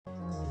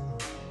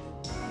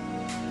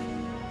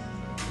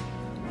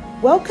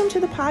Welcome to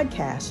the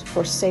podcast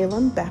for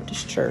Salem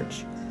Baptist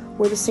Church,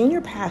 where the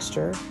senior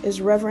pastor is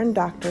Reverend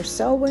Dr.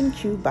 Selwyn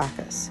Q.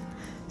 Bachus.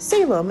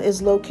 Salem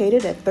is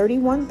located at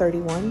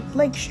 3131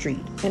 Lake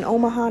Street in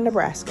Omaha,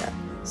 Nebraska,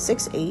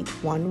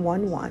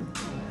 68111.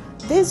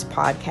 This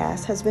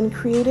podcast has been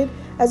created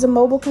as a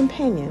mobile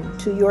companion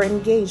to your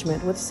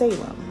engagement with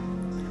Salem.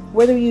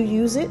 Whether you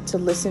use it to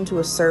listen to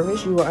a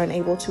service you are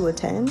unable to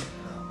attend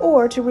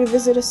or to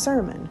revisit a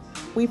sermon,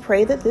 we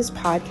pray that this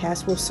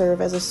podcast will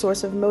serve as a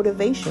source of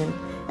motivation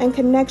and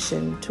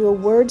connection to a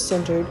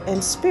word-centered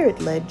and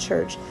spirit-led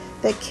church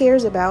that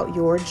cares about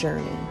your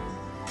journey.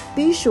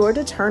 Be sure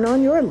to turn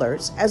on your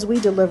alerts as we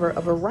deliver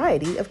a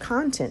variety of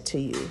content to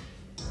you.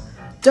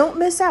 Don't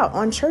miss out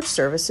on church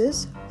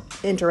services,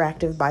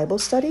 interactive Bible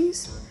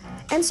studies,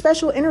 and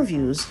special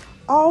interviews,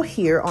 all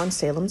here on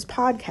Salem's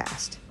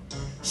podcast.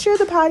 Share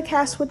the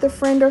podcast with a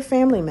friend or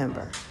family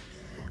member.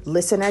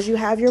 Listen as you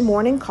have your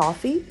morning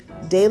coffee,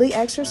 daily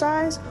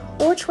exercise,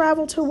 or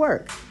travel to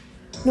work.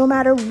 No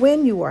matter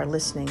when you are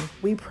listening,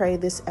 we pray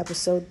this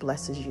episode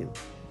blesses you.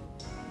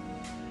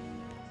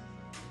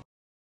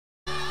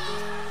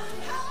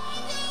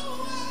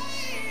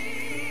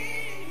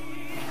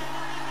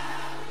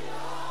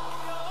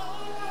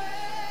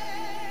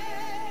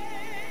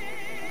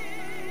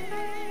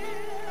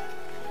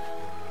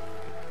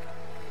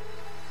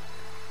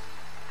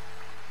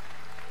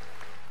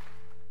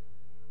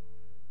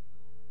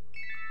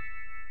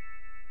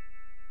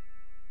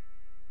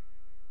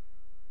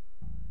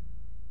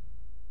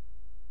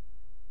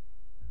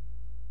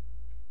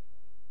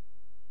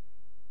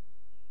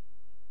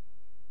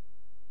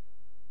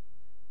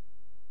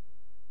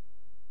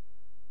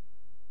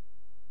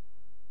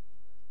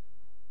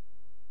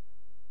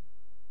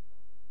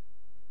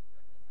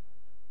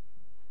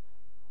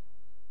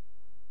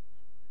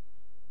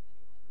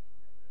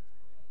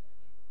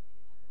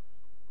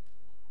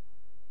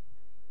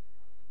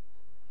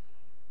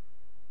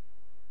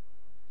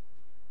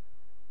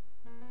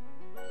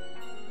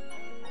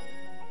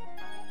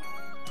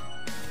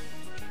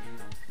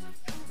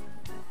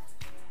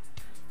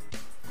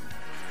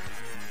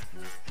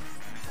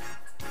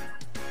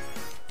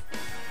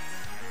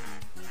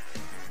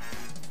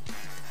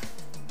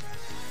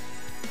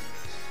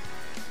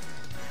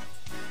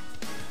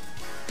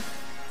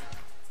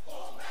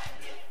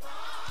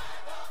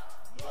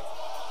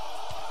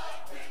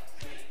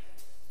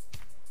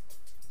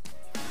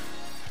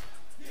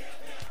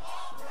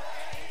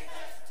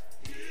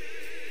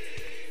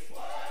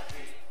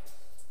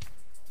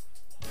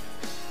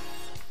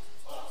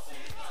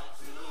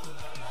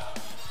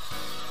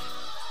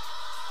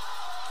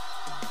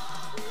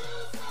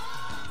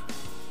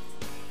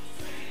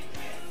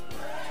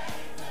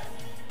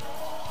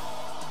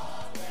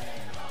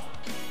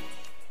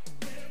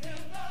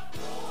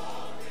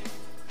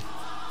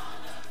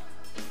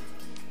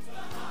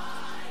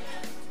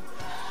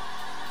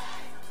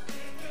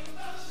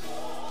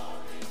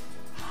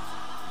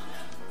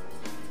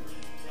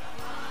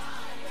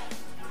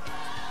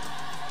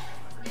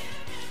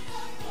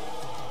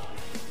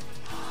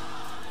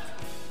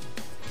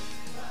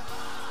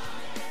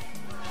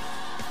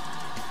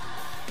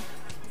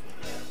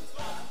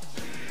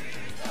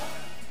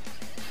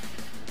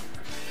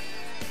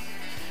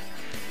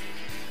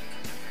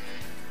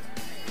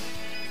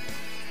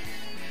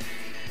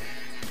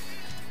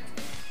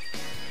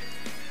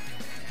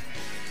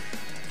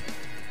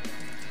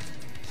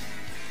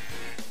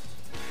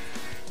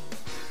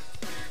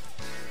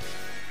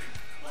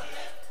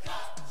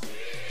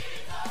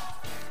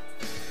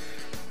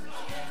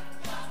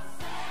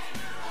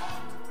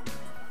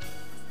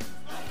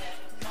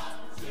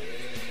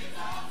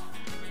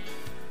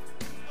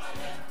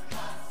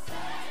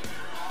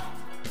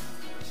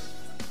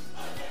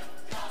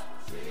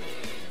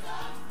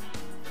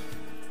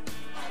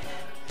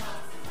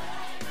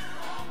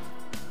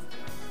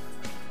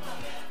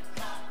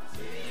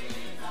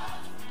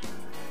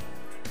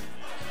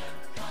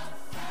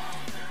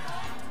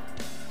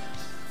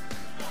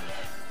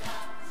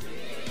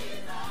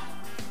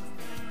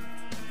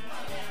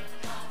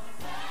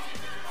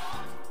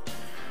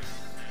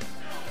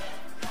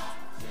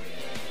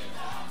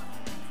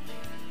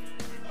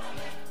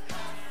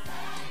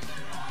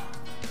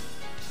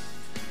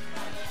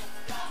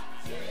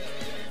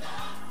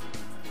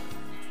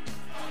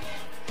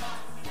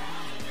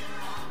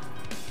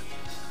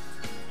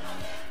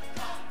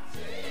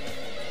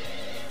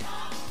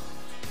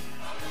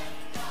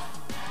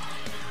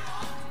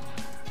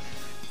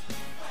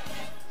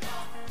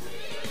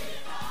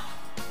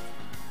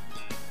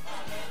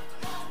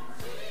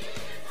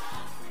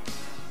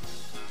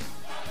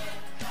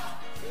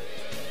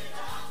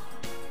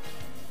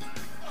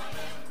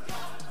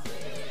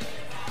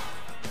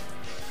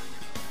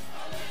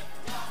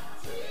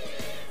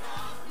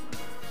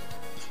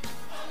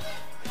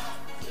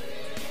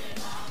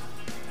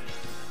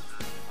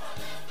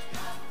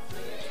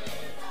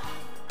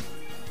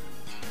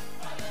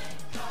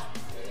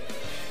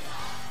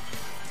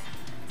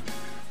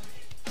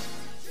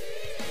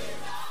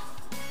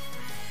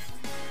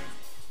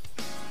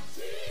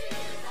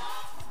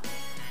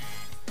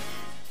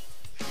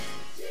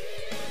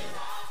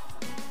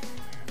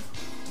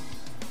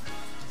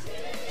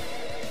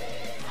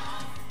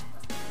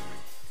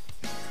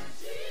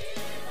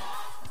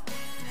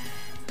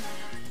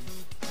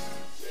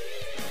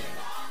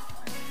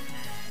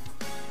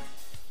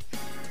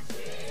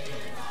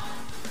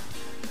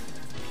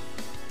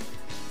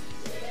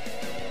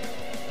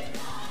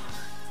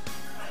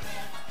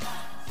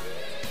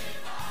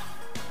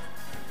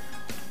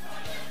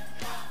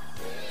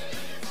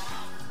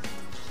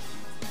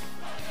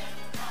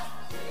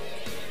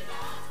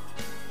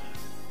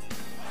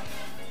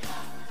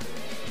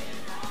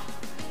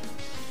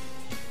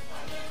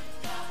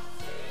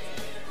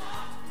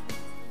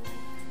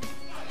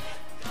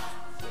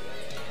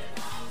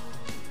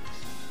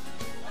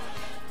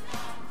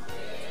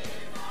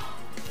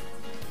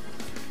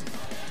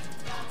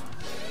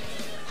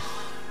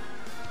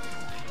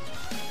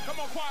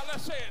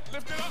 it.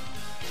 Lift it up.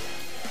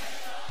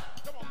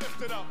 Come on,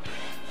 lift it up.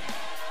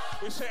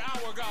 We say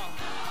our God.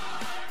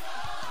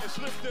 It's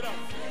lifted up.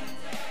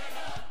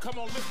 Come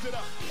on, lift it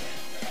up.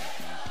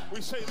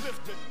 We say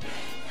lift it.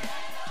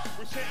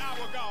 We say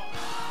our God.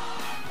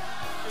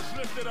 It's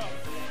lifted up.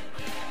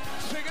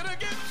 Sing it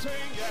again. Sing,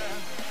 yeah.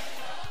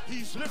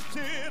 He's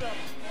lifted up.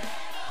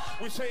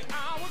 We say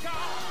our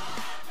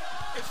God.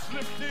 It's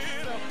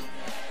lifted up.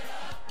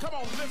 Come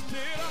on, lift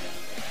it up.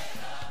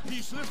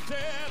 He's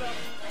lifted up.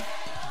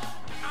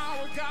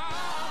 Our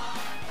God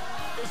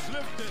is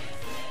lifted.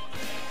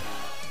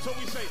 So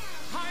we say,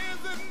 higher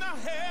than the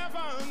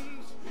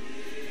heavens.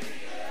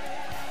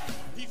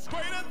 He's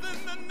greater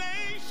than the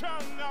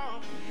nation.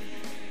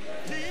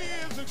 He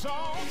is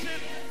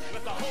exalted.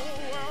 Let the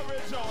whole world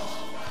rejoice.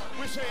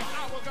 We say,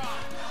 our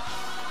God.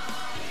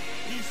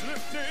 He's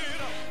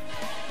lifted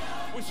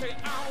up. We say,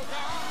 our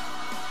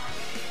God.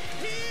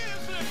 He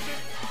is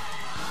lifted.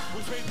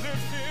 We say,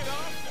 lifted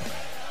up.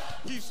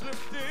 He's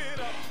lifted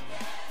up.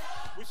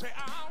 We say,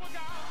 our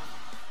God.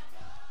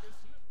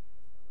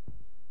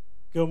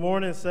 Good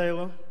morning,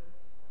 Salem.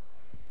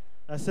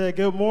 I said,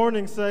 good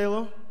morning,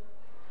 Salem.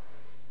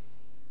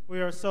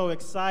 We are so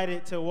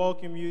excited to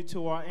welcome you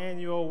to our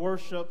annual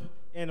Worship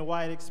in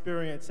White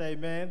experience.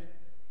 Amen.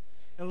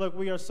 And look,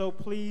 we are so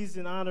pleased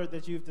and honored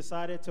that you've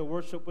decided to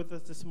worship with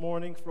us this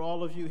morning. For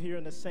all of you here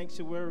in the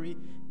sanctuary,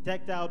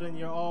 decked out in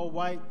your all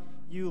white,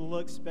 you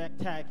look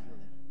spectacular.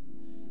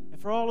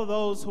 And for all of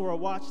those who are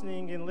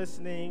watching and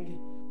listening,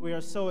 we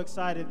are so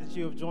excited that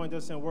you have joined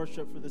us in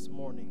worship for this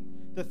morning.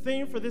 The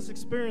theme for this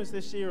experience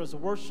this year is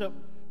worship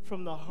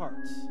from the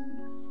heart.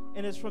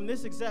 And it's from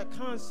this exact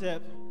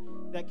concept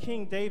that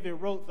King David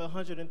wrote the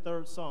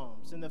 103rd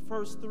Psalms. And the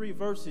first 3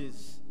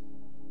 verses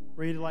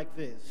read like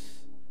this.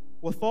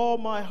 With all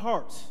my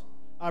heart,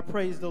 I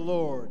praise the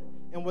Lord,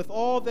 and with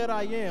all that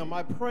I am,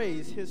 I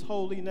praise his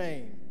holy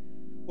name.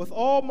 With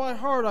all my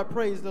heart, I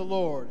praise the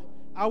Lord.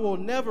 I will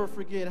never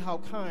forget how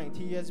kind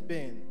he has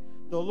been.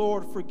 The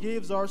Lord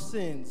forgives our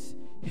sins,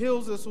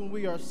 heals us when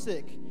we are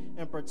sick,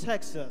 and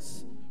protects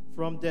us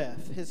from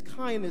death. His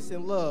kindness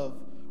and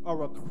love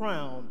are a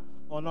crown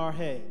on our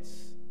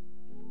heads.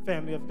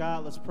 Family of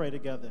God, let's pray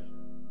together.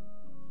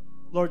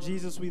 Lord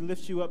Jesus, we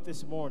lift you up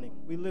this morning.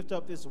 We lift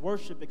up this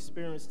worship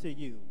experience to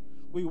you.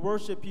 We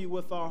worship you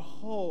with our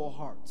whole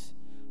heart,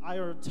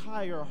 our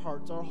entire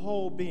hearts, our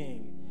whole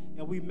being,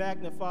 and we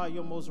magnify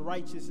your most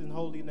righteous and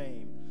holy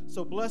name.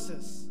 So bless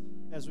us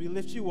as we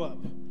lift you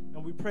up,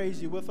 and we praise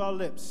you with our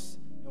lips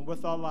and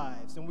with our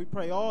lives. And we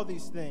pray all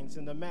these things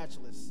in the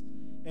matchless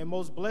and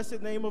most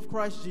blessed name of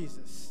Christ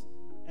Jesus.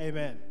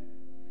 Amen.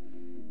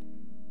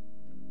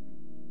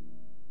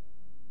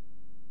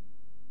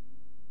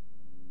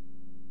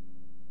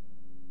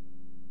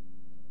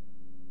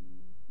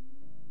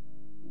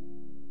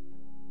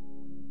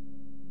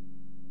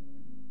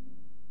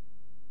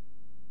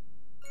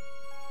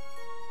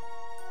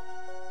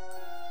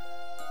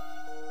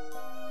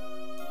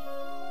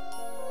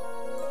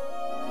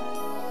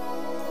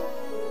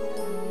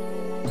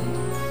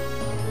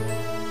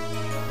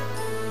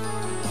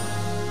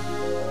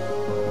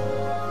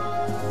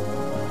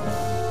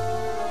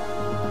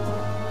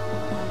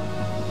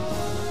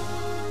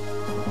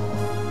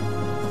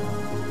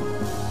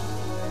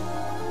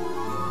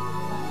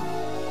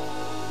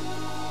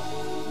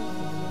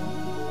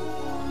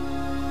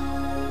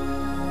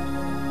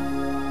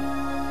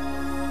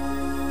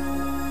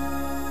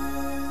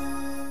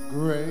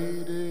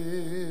 Great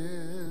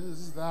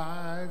is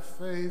thy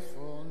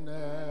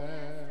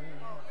faithfulness,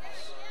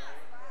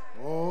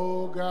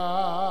 O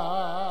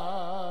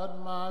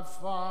God, my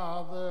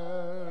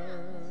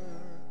Father.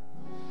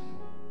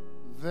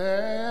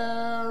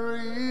 There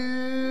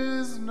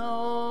is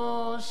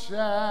no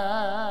shadow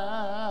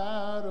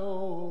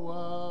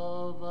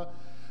of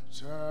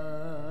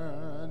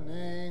turning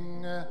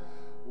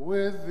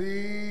with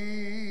thee.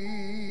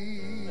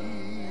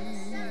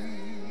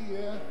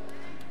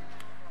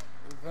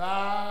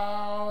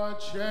 Thou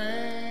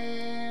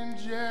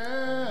changest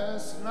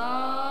not,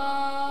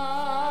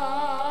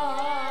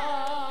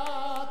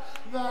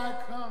 thy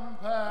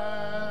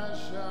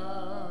compassions,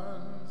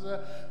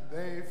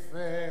 they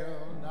fail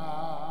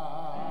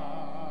not.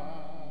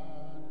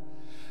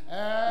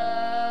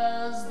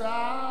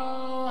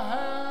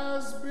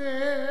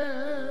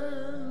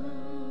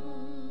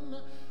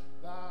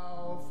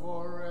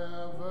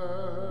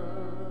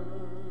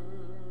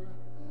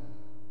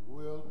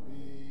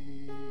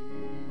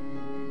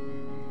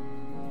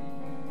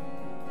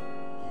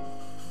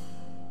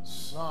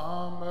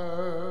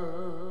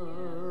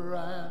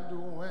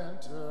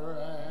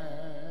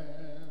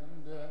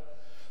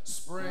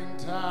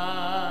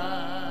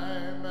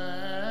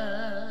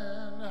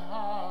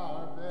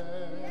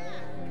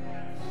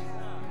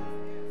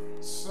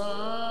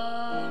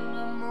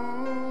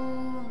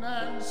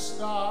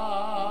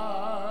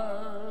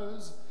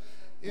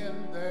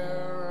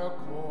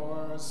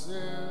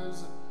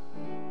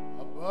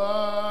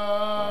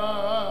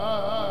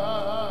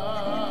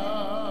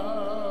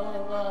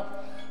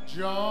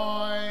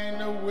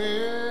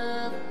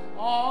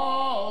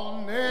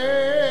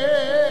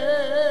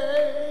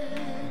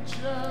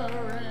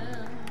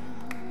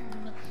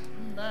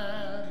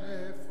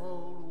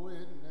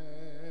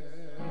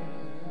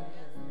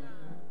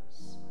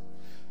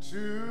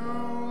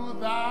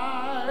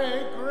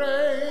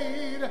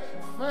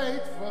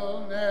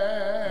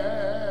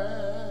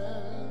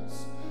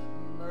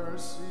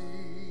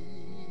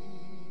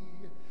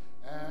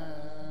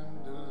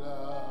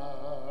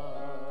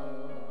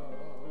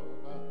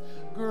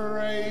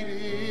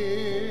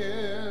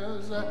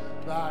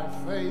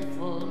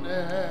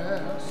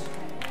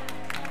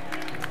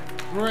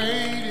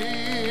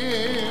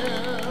 Great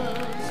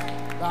is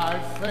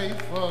thy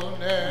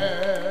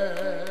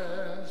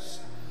faithfulness,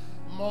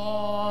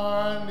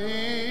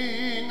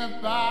 morning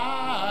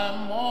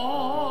by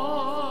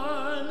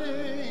morning,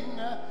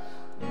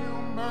 new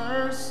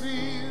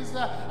mercies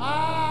I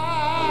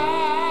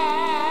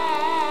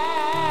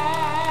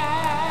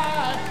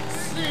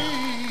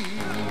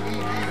see.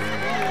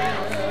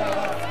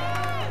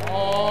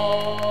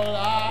 All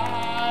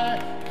I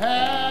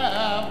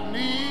have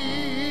needed,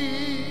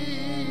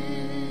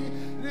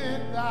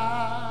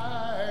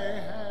 thy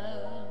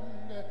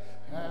hand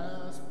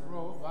has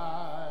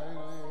provided.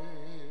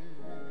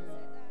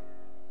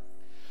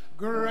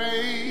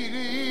 Great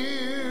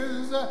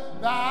is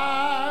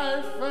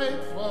thy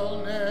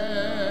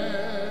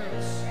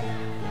faithfulness.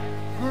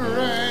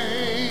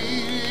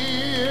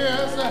 Great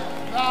is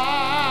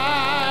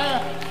thy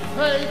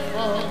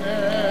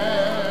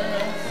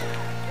faithfulness.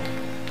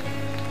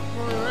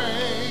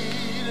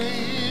 Great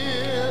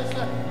is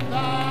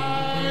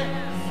thy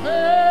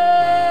faithfulness.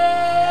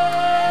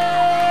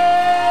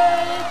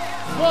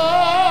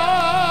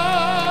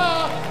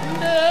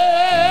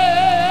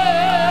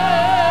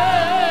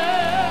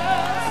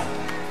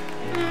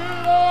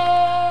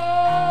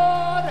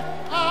 Lord,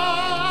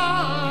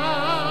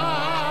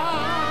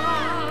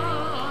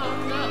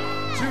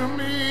 unto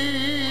me.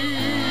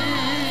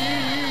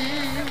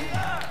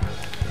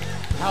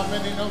 How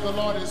many know the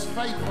Lord is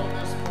faithful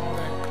this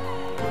morning?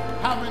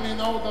 How many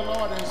know the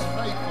Lord is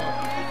faithful?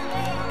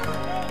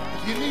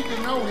 If you need to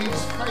know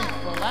he's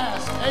faithful,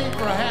 ask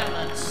Abraham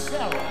and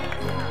Sarah.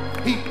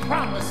 He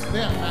promised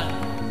them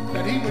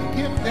that he would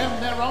give them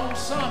their own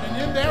son,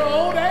 and in their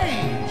old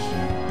age,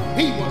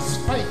 he was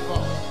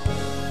faithful.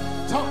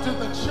 Talk to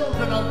the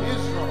children of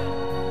Israel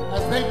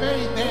as they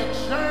made their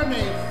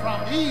journey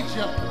from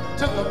Egypt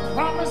to the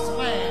promised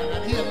land,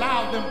 and he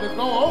allowed them to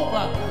go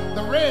over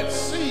the Red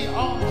Sea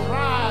on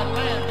dry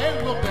land. They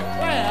will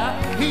declare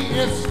he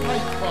is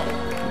faithful.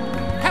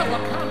 Have a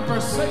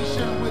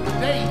conversation with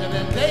David,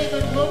 and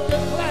David will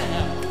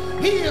declare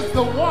he is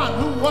the one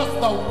who was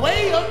the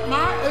way of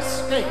my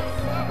escape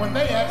when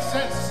they had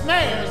set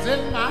snares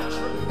in my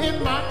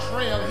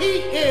trail.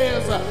 He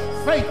is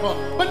faithful.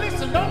 But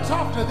listen, don't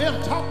talk to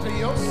them, talk to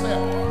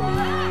yourself.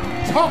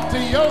 Talk to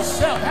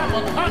yourself. Have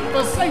a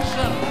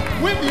conversation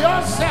with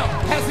yourself.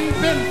 Has he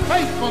been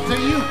faithful to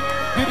you?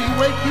 Did he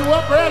wake you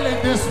up early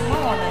this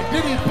morning?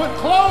 Did he put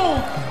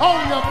clothes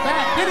on your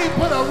back? Did he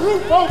put a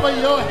roof over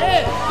your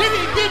head? Did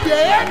he give you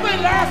every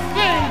last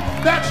thing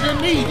that you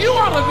need? You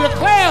ought to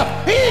declare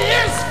he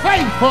is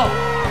faithful.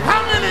 How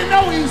many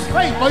know he's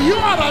faithful? You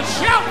ought to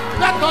shout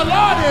that the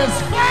Lord is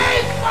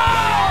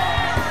faithful.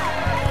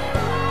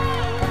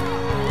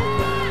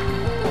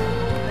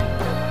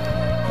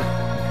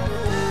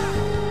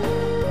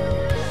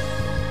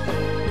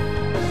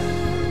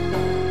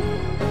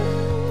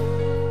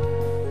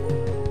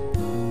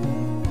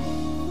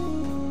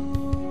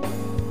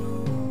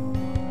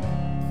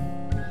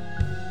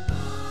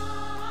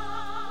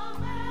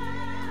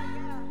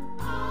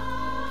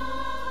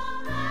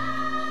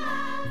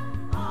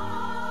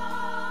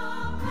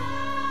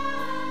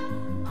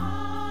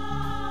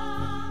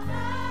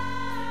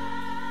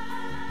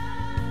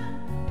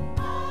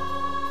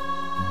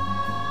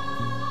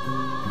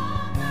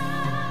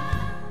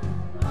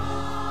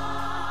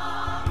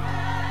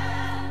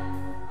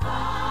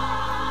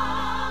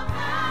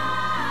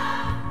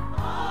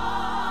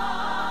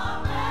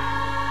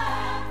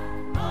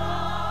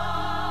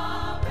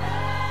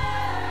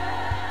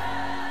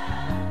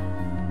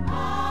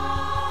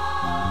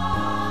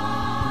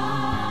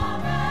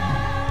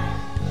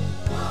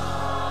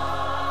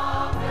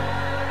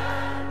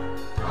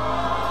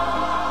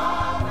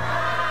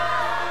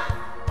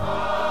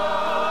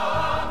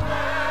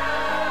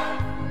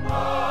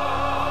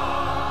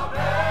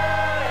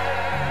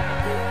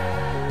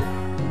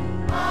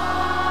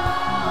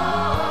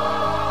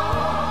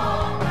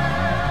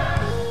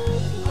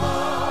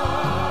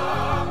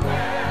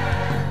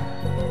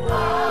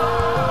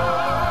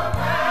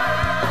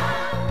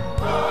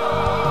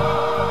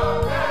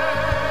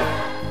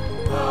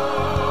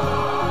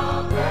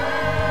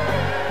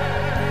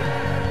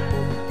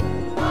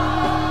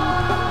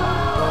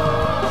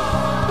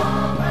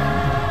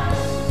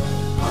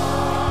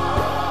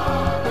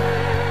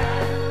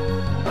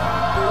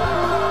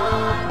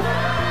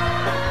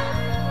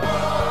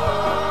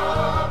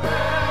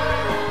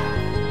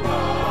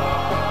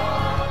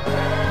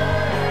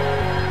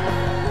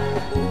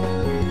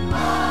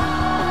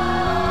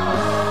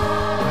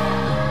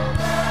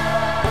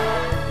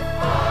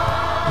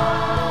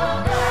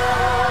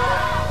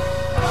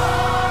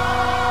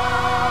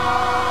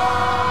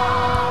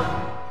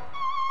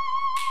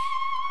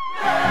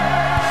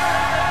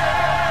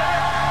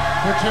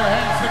 Put your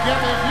hands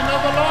together if you know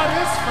the Lord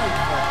is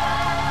faithful.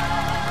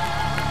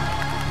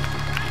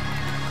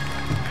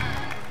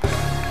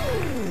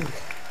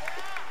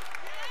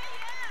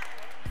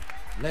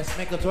 Let's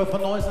make a joyful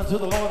noise unto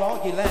the Lord, all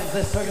ye lands.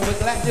 Let's sing it with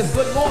gladness.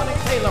 Good morning,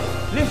 Caleb.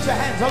 Lift your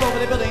hands all over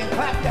the building and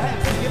clap your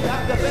hands and give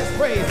God the best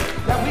praise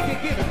that we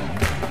can give him.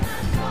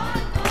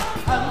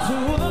 Unto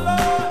Unto the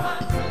Lord,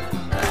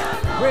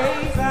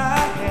 raise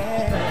our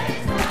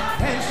hands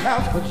and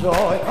shout for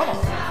joy. Come on.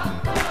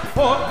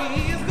 For he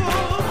is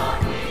good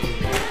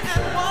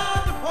and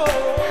wonderful.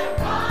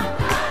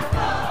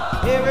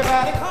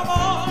 Everybody come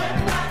on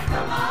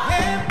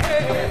and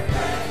praise.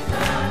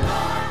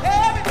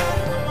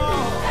 Everybody come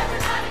on.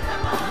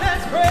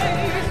 Let's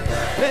praise.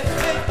 Let's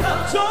make a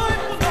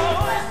joyful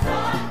noise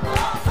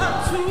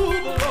unto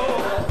the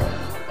Lord.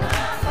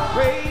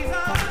 Raise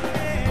our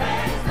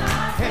hands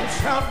and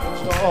shout for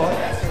joy.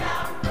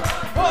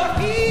 For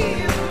he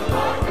is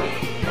good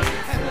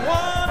and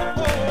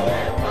wonderful.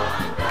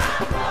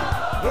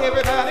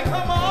 Everybody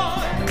come on.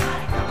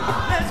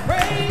 Let's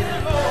praise the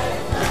Lord.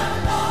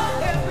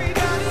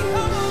 Everybody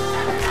come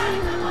on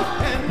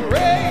and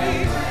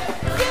praise.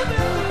 Give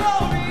him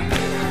glory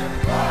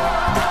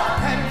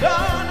and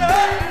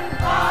honor.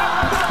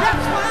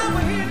 That's why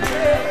we're here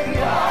today.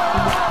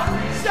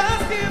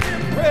 Just give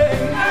him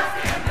praise.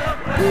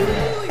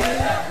 Ooh,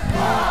 yeah.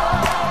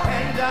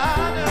 And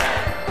honor.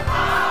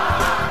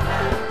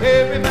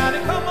 Everybody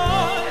come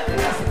on.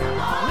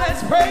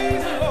 Let's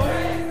praise the Lord.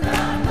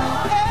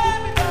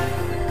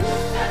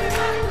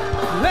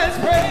 Let's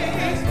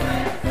praise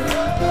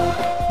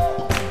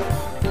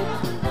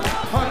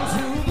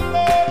unto the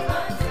Lord.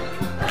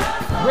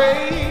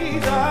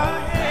 Raise our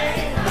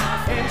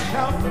hands and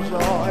shout for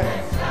joy.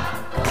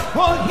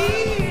 For he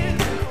is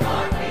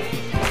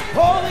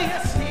holy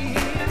as he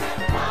is.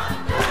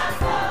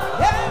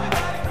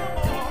 Everybody come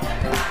on.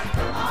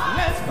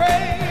 Let's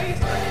praise.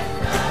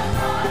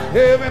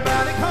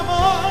 Everybody come on.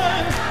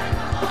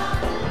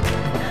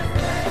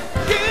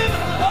 Give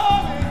him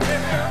glory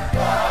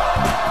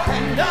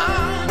and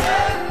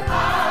honor.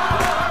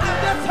 I'm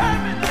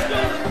determined to do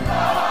it.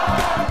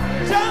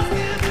 Just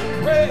give him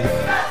praise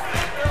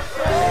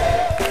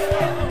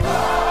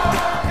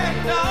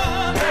and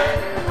honor.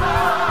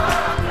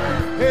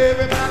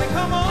 Everybody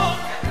come on.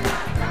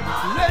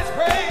 Let's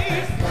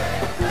praise.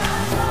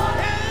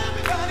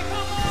 Everybody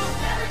come on.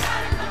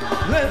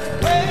 Let's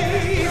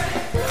praise.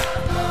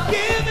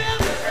 Give him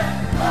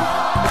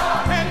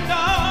and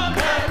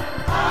honor.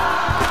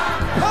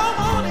 Come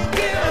on and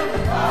give him.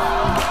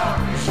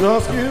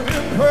 Just give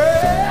him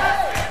praise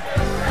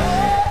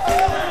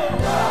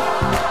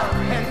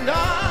and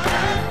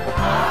honor.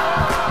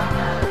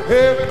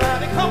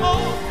 Everybody come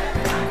on.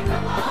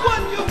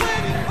 What you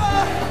waiting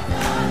for?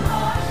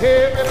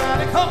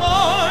 Everybody come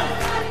on.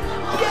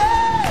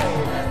 Yeah.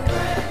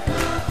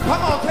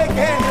 Come on, take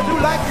your hands and do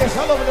like this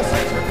all over the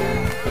sanctuary.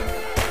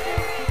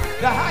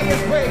 The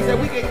highest praise that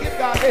we can give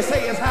God, they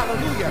say, is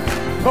hallelujah.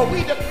 But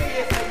we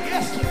declare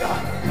yes to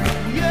God.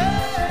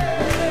 Yeah.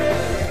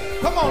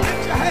 Come on,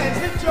 lift your hands,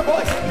 lift your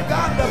voice, and give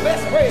God the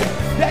best praise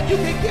that you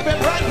can give him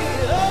right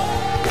here. Oh,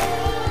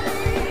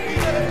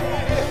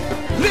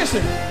 yeah.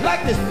 Listen,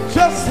 like this.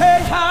 Just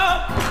say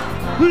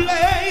hallelujah.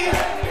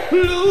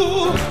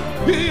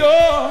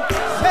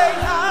 Say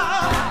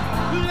hallelujah.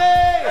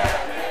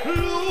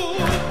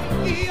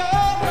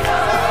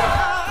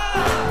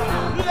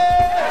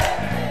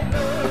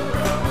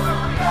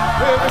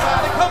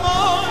 Everybody come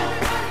on,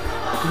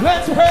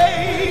 let's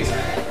praise.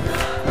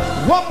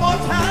 One more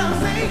time,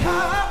 say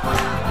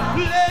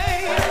hallelujah.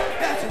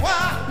 That's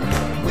why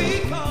we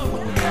come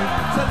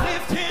to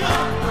lift him,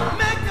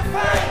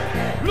 magnify,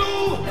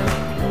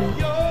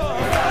 hallelujah.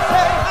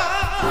 Say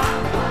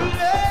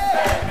hallelujah.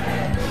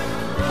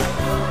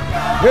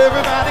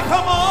 Everybody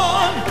come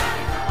on,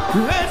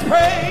 let's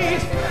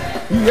praise.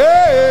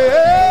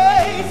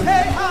 Yeah,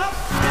 say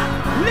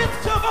hallelujah.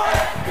 Lift your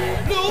voice,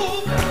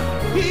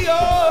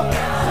 hallelujah.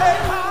 Say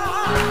hi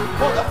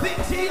for the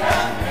things he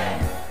done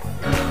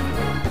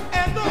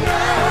and the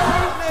ways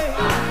he made.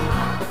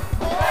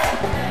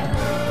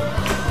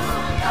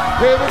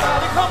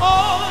 Everybody come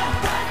on,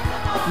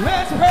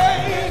 let's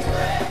praise.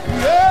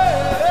 Yeah,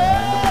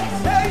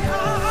 say hi,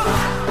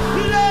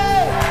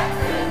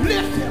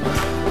 lift him,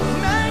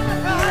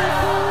 magnify.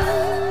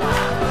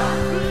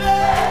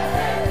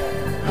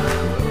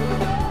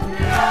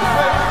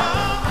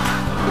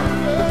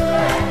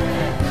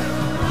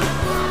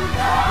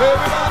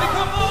 Everybody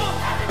come on,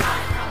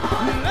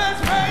 let's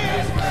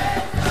praise.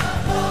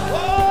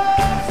 Oh,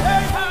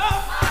 say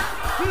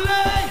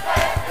hallelujah.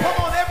 Come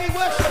on, every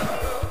worshiper.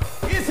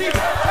 Is he?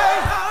 Say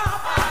hallelujah.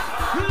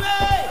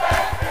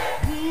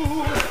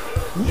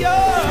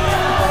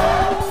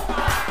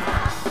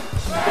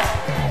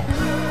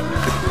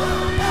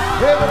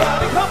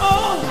 Everybody come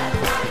on,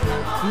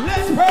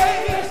 let's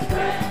praise.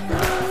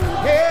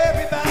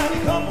 Everybody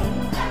come on,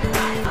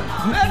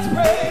 let's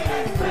praise.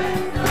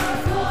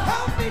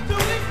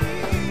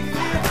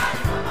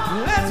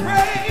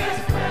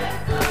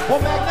 Oh,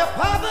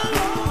 magnify the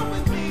Lord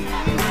with me.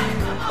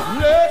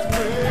 Let's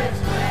praise.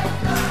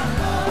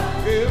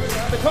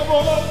 Everybody come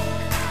on.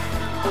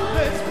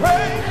 Let's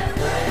praise.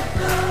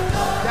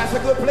 That's a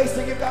good place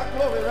to give God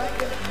glory right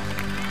there.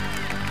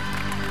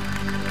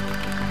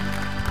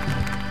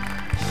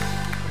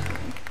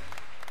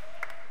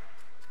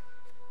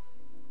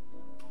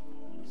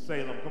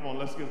 Salem, come on,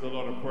 let's give the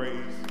Lord a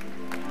praise.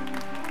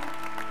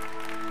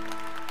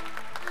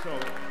 So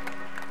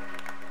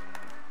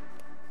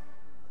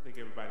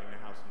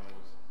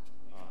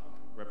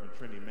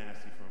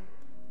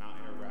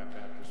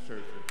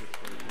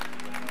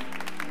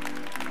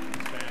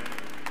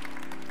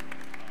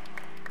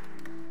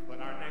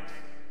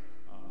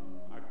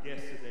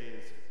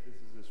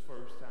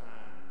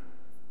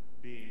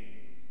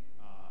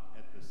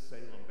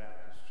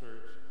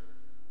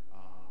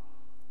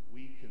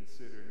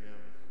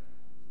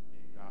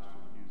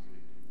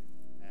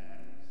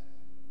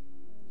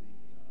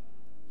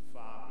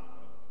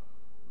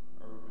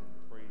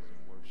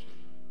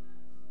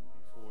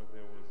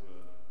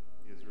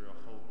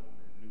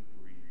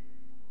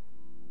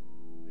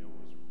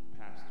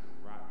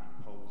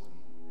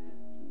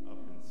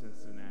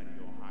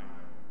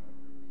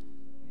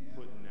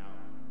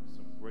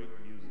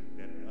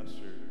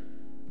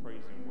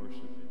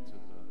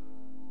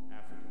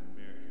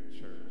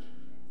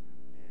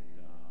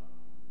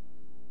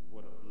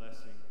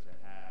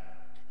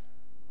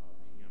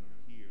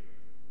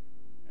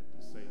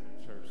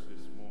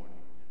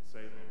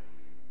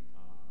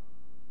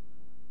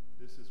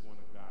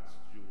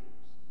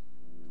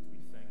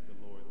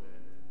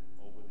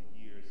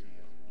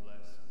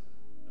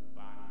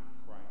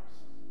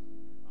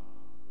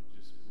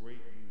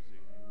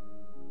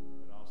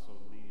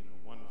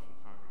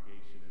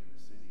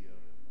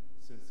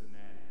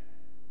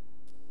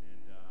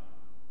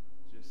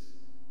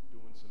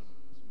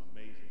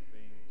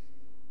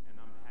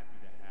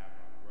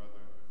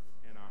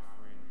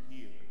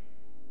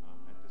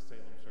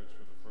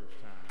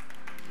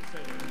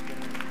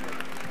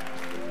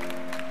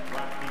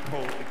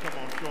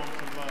show him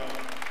some love.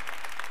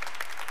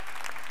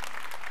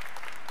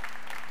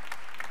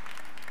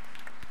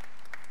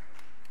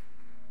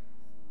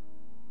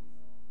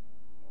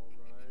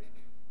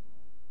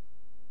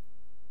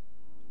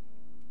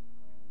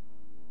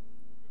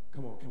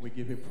 Come on, can we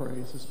give him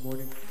praise this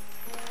morning?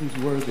 He's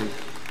worthy.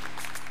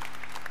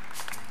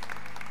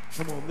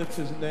 Come on, lift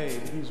his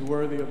name. He's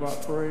worthy of our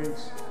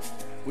praise.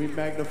 We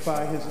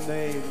magnify his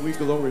name. We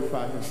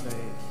glorify his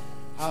name.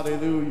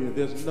 Hallelujah.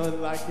 There's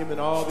none like him in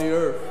all the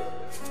earth.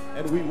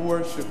 And we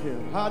worship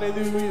him.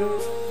 Hallelujah.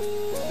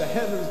 The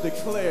heavens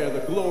declare the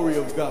glory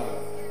of God.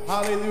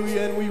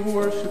 Hallelujah. And we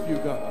worship you,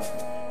 God.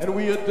 And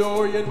we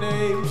adore your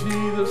name,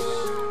 Jesus.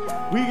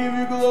 We give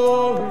you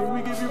glory.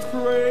 We give you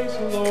praise,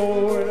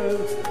 Lord.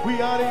 We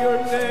honor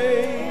your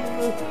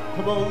name.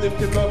 Come on, lift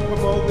him up.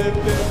 Come on, lift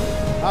him.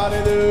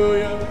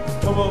 Hallelujah.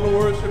 Come on,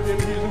 worship him.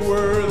 He's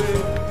worthy.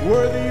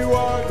 Worthy you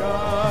are,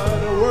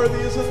 God. Worthy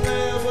is the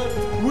Lamb.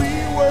 We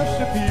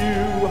worship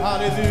you.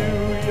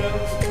 Hallelujah.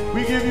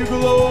 We give you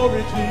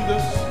glory,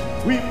 Jesus.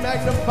 We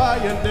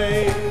magnify your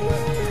name.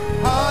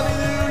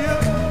 Hallelujah.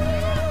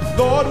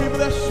 Lord, we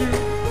bless you.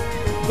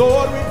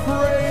 Lord, we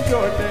praise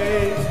your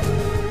name.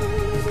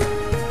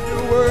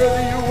 You're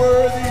worthy, you're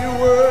worthy, you're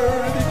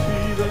worthy,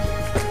 Jesus.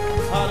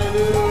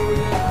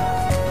 Hallelujah.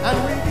 And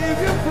we give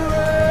you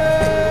praise.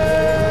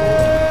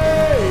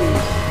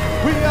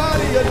 We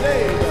honor your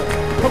name.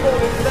 Come on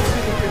and bless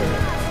him here.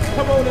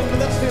 Come on and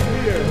bless him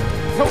here.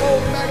 Come on,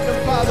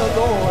 magnify the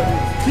Lord.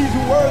 He's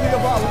worthy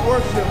of our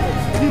worship.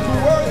 He's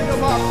worthy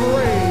of our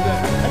praise.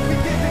 And we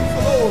give him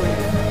glory.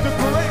 The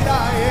great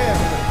I am,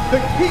 the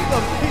King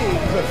of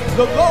kings,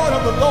 the Lord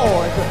of the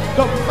lords,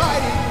 the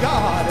mighty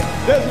God.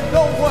 There's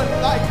no one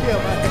like him.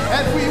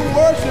 And we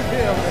worship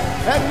him.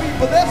 And we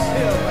bless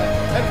him.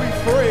 And we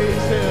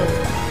praise him.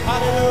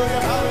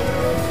 Hallelujah,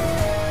 hallelujah.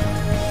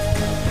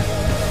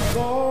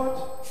 Lord,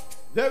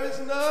 there is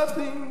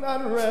nothing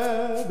I'd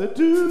rather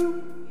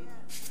do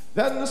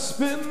than to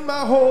spend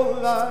my whole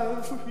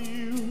life with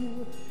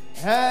you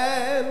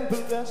and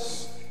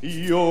bless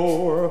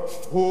your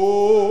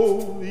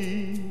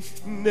holy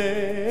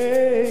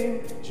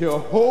name.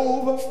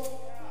 Jehovah,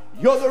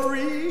 you're the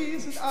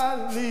reason I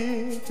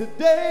live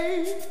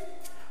today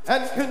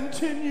and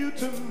continue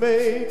to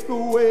make a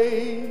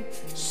way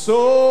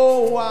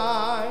so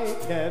I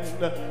can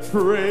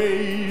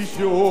praise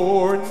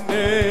your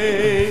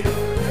name.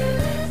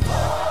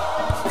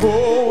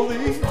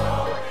 Holy,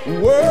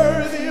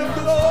 worthy of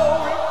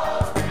glory,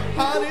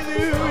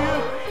 hallelujah,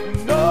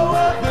 no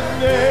other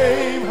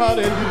name,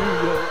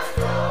 hallelujah,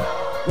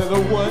 than the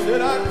one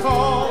that I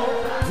call.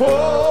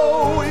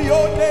 Oh,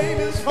 your name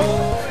is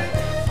holy,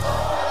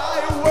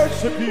 and I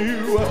worship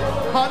you,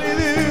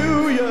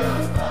 hallelujah.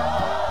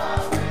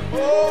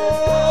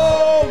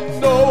 Oh,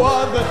 no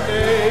other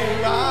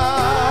name,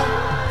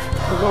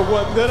 than the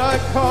one that I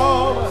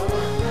call.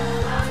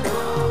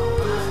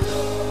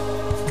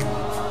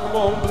 Come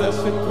on, bless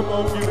him. Come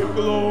on, give him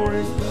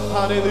glory.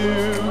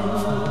 Hallelujah.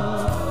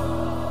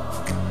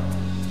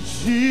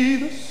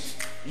 Jesus,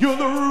 you're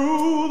the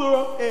ruler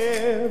of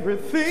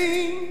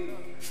everything.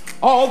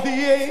 All the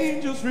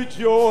angels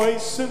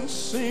rejoice and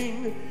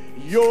sing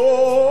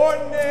your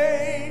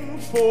name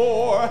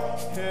forevermore.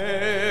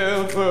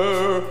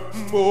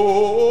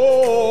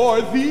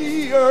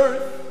 The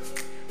earth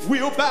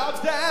will bow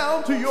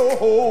down to your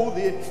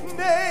holy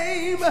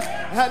name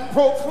and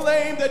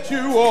proclaim that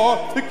you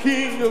are the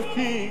King of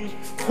kings.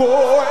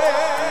 Forever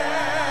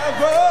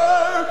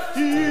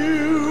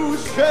you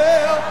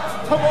shall.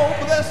 Come on,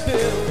 bless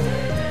him.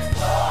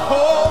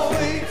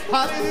 Holy,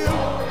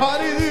 hallelujah,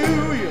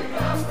 hallelujah.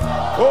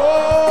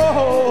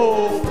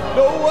 Oh,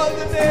 no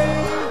other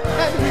name,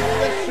 and we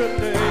bless your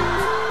name.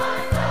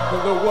 For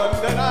the one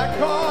that I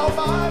call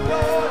my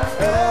Lord.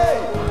 Hey,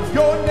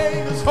 your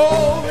name is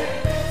holy.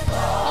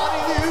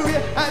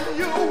 And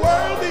you're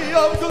worthy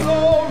of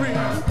glory.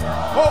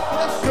 Oh,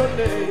 bless your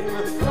name.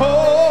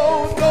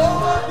 Oh, no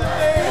other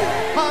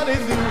name.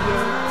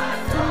 Hallelujah.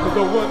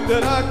 The one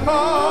that I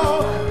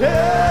call.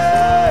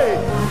 Hey,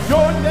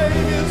 your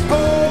name is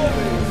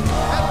holy.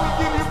 And we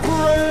give you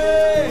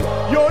praise.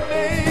 Your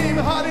name,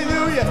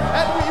 hallelujah.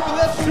 And we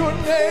bless your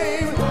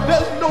name.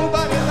 There's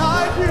nobody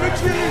like you,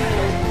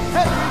 Jesus.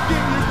 And we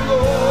give you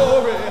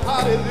glory.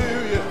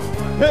 Hallelujah.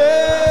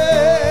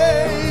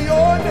 Hey,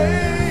 your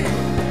name.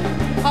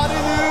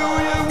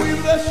 Hallelujah, we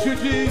bless you,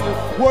 Jesus,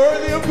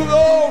 worthy of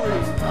glory.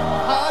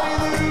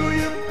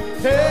 Hallelujah,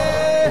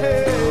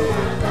 hey,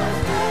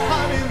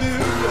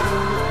 hallelujah,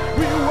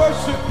 we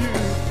worship you.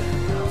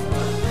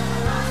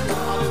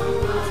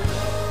 Hallelujah.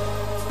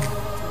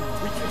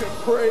 We give you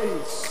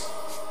praise.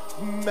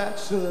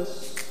 Matchless,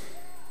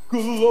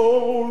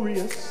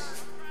 glorious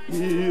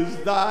is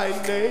thy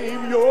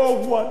name, you're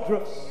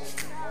wondrous.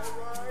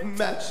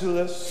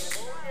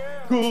 Matchless,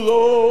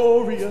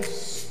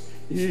 glorious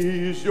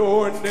is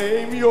your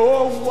name,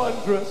 you're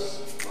wondrous,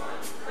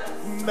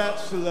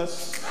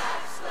 matchless,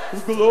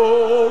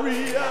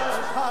 glorious,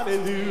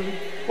 hallelujah.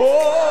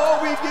 Oh,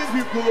 we give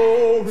you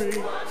glory,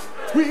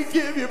 we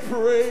give you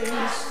praise,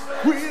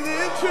 we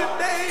lift your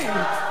name,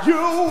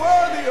 you're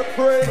worthy to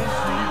praise you.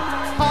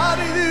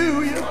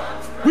 Hallelujah.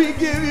 We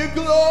give you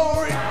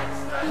glory.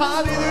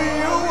 Hallelujah.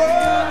 You're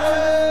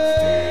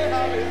worthy.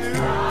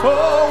 Hallelujah.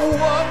 Oh,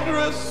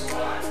 wondrous.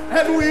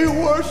 And we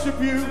worship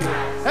you.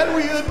 And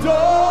we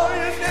adore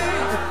your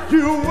name.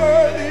 You're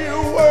worthy.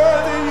 You're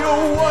worthy.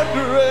 You're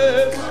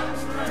wondrous.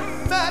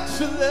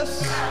 Matchless.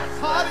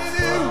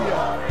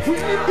 Hallelujah. We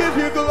give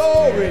you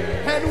glory.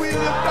 And we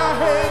lift our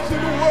hands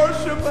in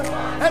worship.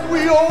 And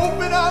we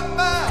open our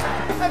mouth.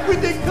 And we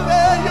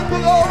declare your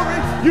glory.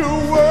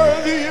 You're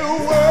worthy. You're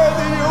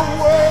worthy. You're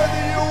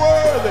worthy. You're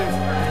worthy.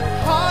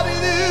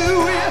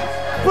 Hallelujah.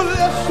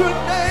 Bless your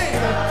name.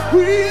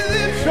 We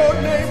lift your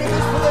name in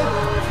this place.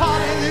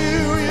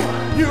 Hallelujah.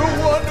 You're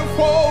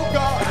wonderful,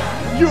 God.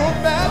 You're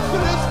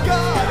matchless,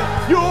 God.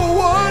 You're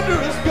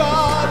wondrous,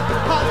 God.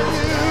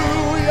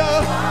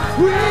 Hallelujah.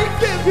 We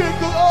give you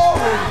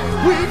glory.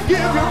 We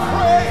give you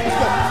praise.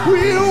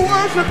 We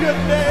worship your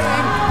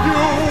name.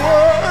 You're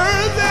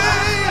worthy.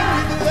 And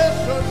we bless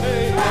your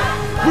name.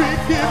 We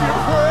give you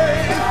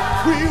praise.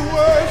 We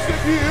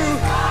worship you.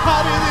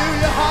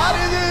 Hallelujah.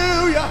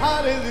 Hallelujah.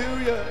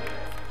 Hallelujah.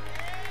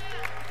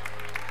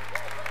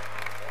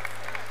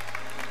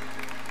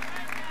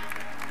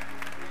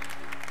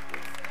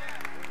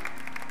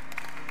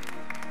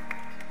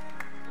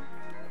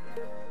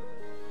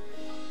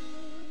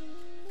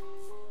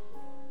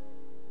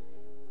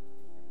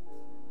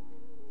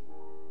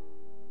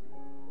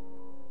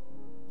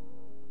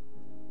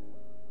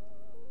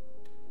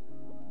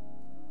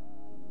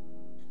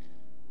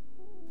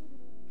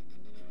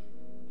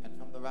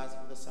 Rising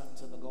of the sun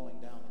to the going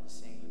down of the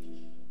same.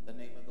 The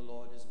name of the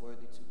Lord is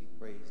worthy to be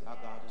praised. Our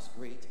God is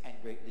great and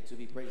greatly to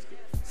be praised.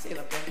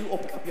 Salem, can you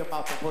open up your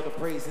mouth and put a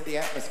praise in the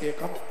atmosphere?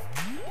 Come on.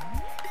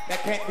 That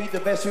can't be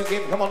the best you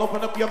give. Come on,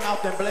 open up your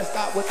mouth and bless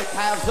God with the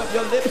calves of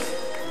your lips.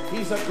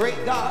 He's a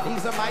great God.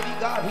 He's a mighty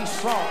God. He's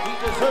strong. He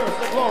deserves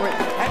the glory.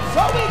 And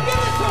so we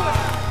give it to him.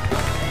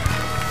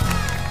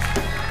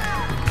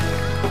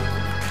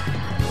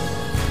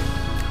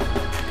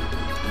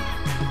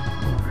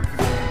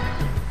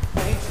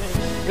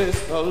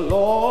 Is the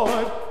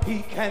Lord,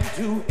 he can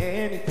do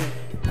anything.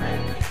 Great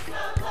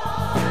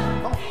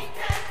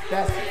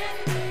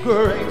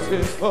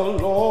is the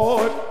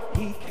Lord,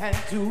 he can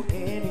do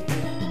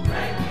anything.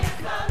 Great is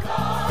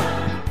the Lord,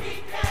 he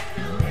can do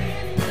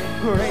anything.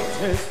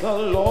 Great is the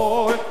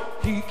Lord,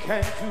 he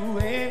can do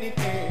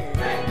anything.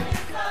 Great is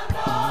the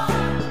Lord,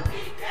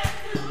 he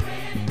can do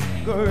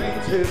anything.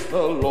 Great is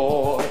the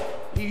Lord,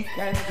 he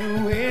can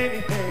do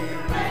anything.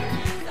 Great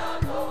is the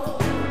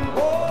Lord, he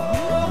can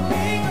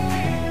do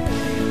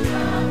anything.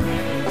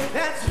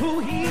 That's who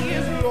he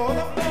is, Lord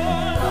of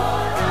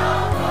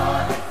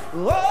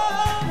Lords.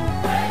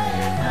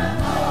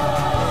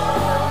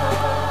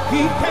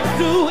 He can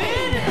do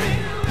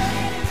anything.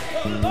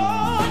 The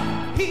Lord,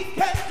 he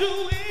can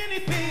do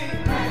anything.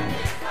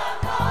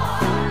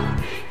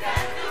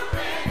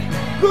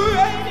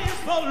 Great is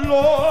the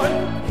Lord,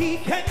 he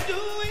can do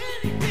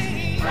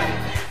anything.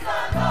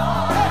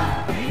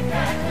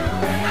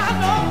 I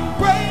know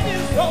great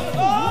is the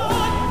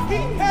Lord, he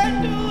can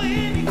do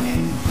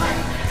anything.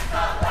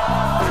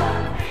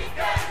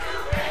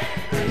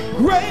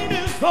 Great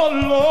is the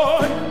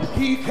Lord,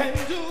 he can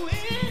do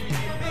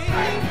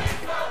anything.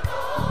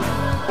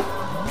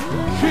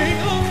 King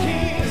of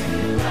kings,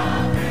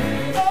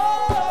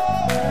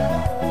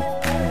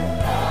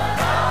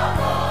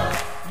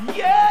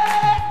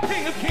 yeah,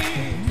 King of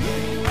kings.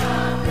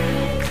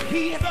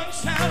 He is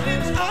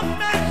unchallenged,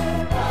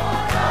 unmatched.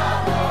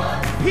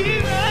 He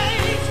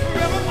reigns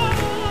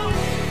forevermore.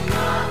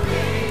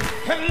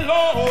 And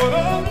Lord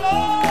of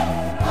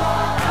lords,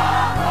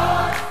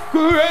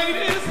 great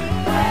is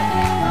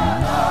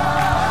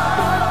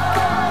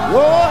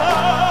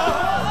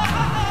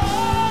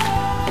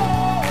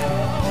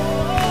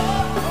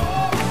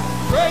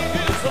great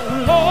is the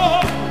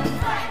Lord.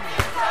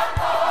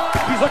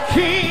 He's a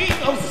king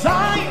of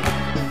Zion.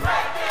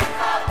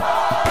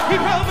 He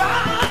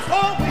provides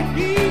all we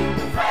need.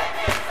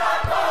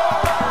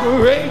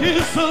 Great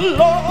is the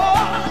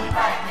Lord.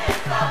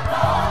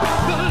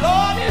 The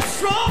Lord is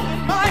strong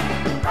and mighty.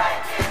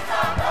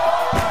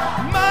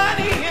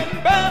 Mighty in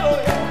battle.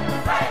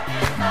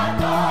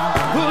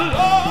 The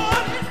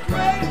Lord is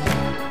great.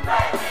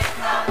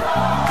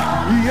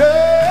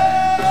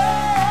 Yeah.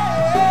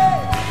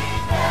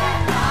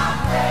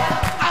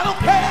 I don't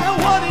care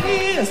what it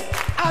is.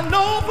 I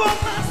know for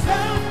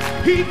myself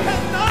he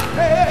cannot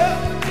fail.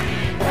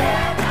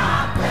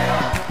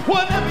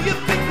 Whatever you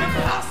think is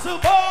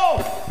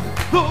impossible,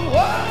 the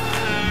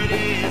word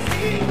is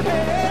he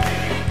cannot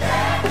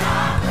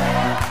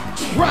fail.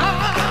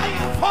 Try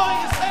it for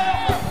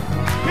yourself.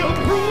 He'll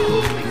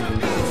prove me to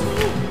be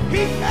true.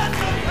 He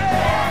cannot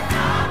fail.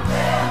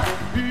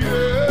 Yeah.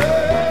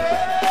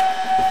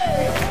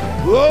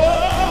 Oh.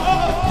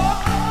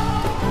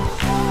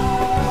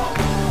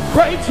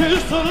 Great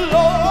is the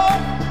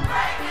Lord.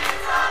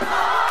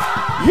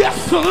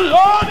 Yes, the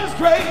Lord is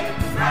great.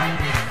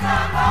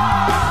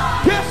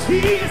 Yes, he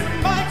is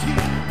mighty.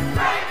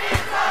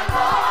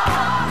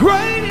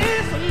 Great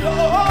is the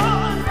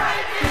Lord.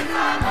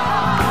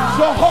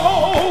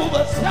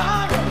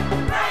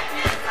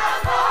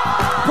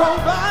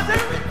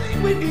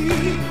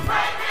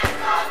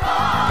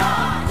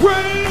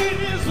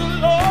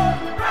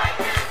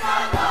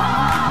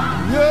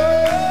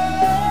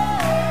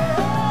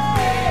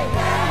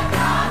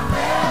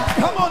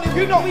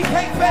 you know he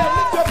can't fail,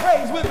 lift your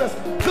praise with us.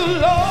 The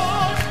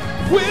Lord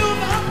will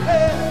not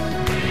fail.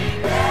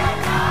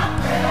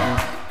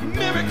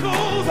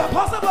 Miracles are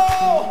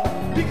possible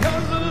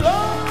because the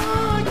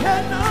Lord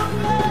cannot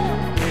fail.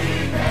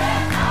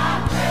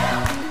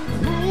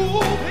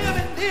 Prove him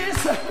in this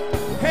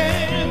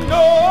and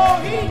know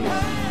he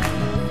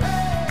cannot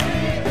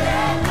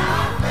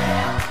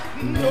fail.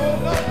 No,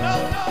 no, no,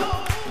 no,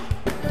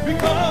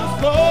 because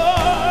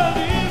God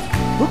is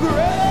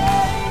great.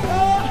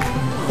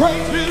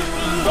 Great is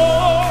the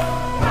Lord.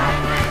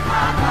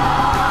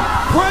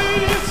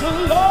 Great is the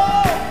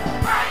Lord.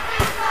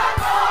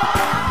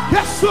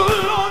 Yes, the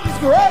Lord is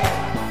great.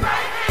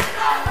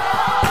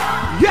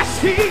 Yes,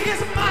 he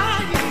is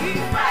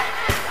mighty.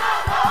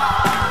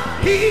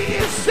 He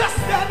is just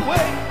that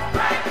way.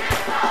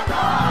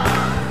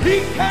 He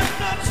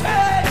cannot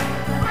change.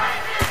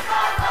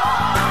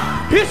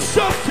 It's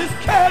just his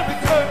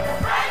character.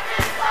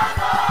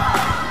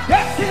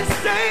 That's his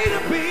state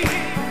of being.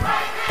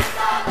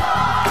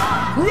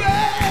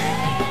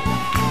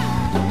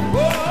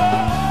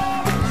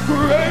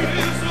 Great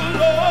is the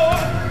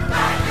Lord.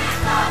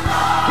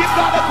 Give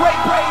God a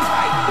great praise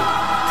right now.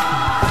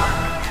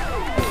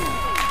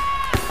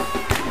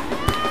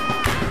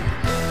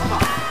 Come on.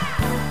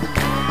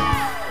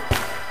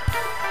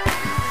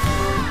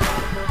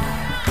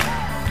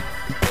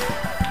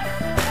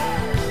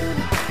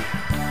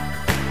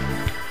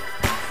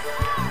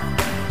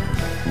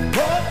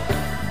 What?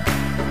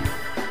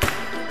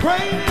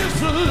 Great is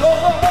the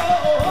Lord.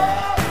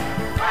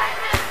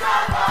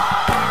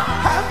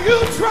 Have you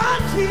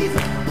tried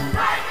Jesus?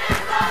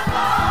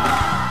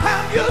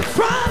 Have you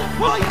tried it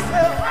for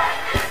yourself?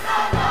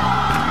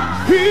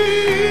 He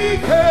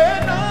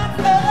cannot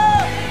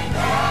fail.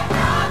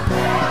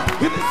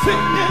 If it's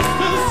sickness,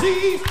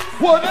 disease,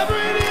 whatever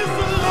it is,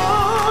 the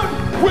Lord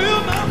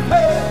will not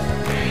fail.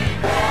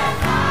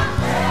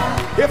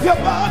 If your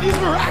body's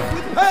racked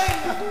with pain,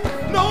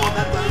 know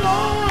that the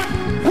Lord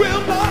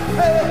will not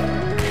fail.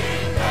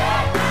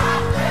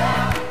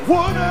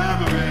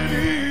 Whatever it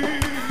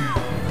is,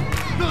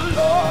 the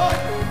Lord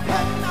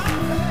cannot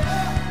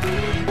fail.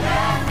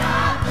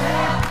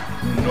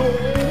 No.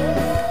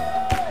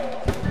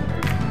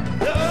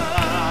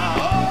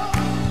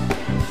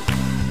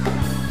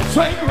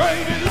 Say,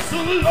 great is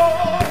the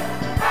Lord.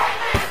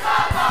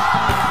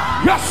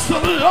 Yes, the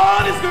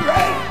Lord is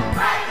great.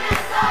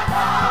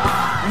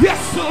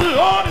 Yes, the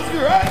Lord is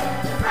great.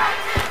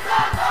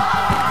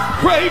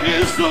 Great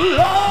is the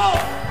Lord.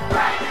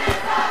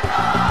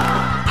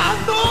 I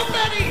know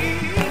that he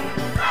is.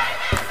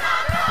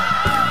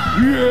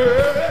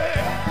 Yeah.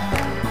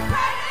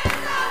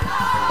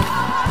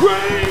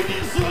 Great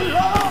is the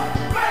Lord.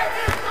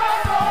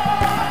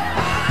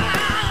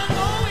 I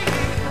know he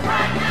is.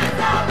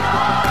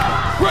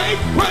 Great,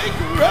 great,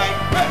 great,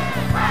 great.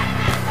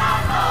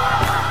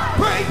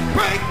 Great,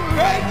 great,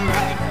 great,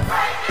 great.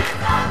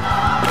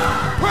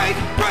 Great,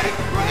 great,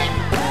 great.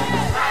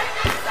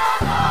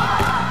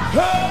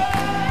 Hey.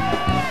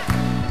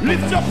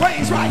 Lift your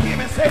praise right here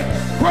and say,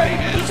 great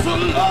is the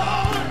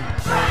Lord.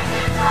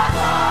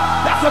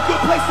 That's a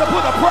good place to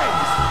put a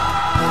praise.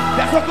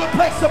 That's a good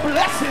place to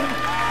bless him.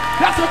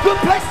 That's a good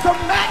place to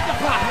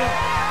magnify him.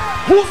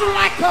 Who's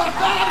like our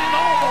God in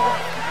all the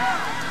world?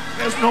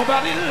 There's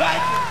nobody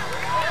like him.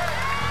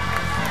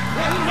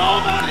 There's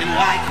nobody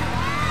like him.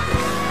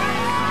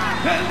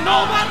 There's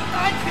nobody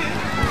like him.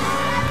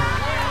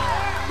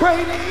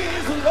 Great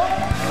is the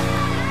Lord.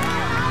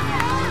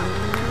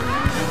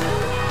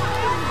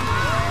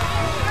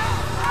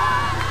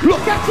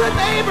 Look at your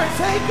neighbor and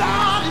say,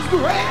 God is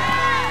great.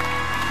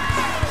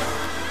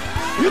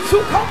 You're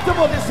too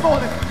comfortable this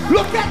morning.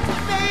 Look at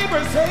your neighbor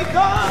and say,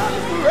 God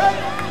is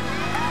great.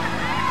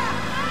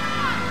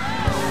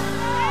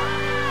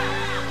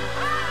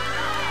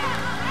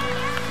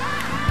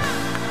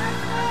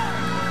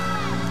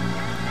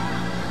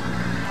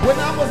 When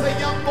I was a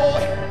young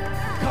boy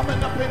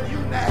coming up in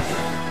UNAC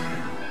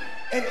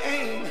and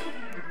AIM,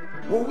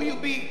 where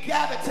we'd be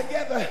gathered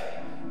together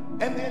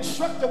and the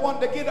instructor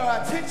wanted to get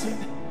our attention,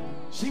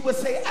 she would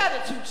say,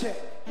 attitude check.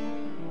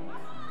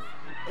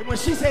 And when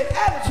she said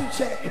attitude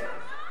check,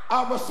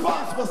 our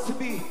response was to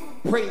be,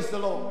 praise the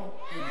Lord.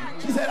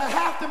 She said, I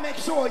have to make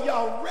sure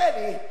y'all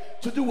ready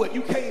to do what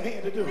you came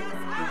here to do.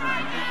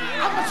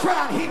 I'm going to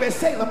try and hear in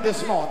Salem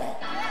this morning.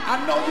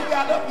 I know you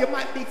got up, you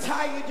might be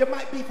tired, you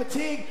might be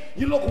fatigued,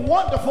 you look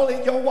wonderful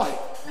in your white.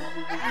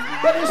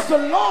 But it's the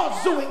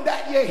Lord's doing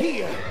that you're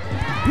here.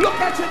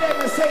 Look at your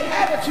neighbor and say,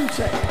 attitude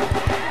check.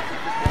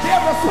 Their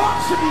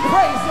response should be,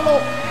 praise the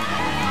Lord.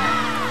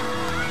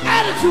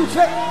 Attitude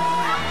check.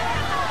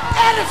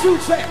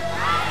 Attitude check.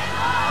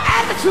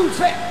 Attitude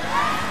check.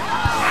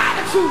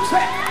 Attitude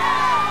check.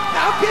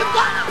 Now give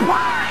God the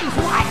prize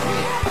right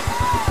here.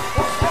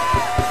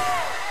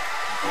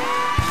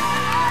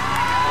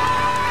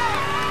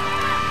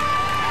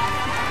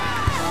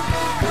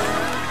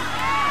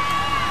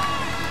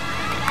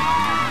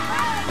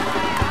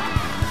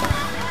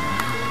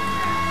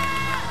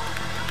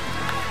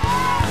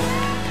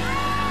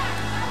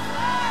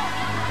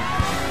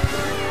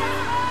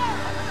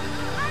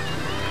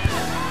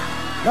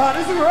 God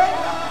is a great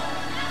God.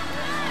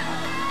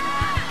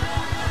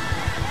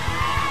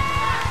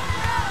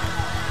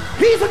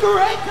 He's a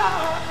great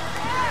God.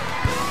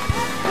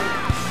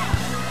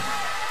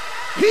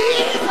 He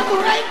is a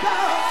great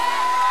God.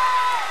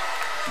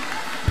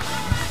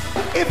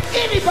 If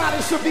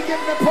anybody should be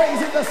giving the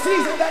praise in the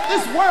season that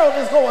this world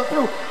is going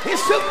through, it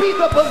should be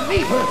the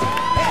believers.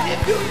 And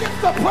if you lift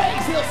the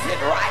praise, he'll sit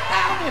right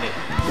down in it.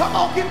 Come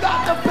on, give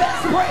God the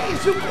best praise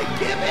you can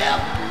give him.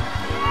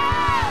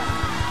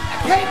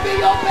 It can't be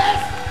your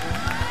best.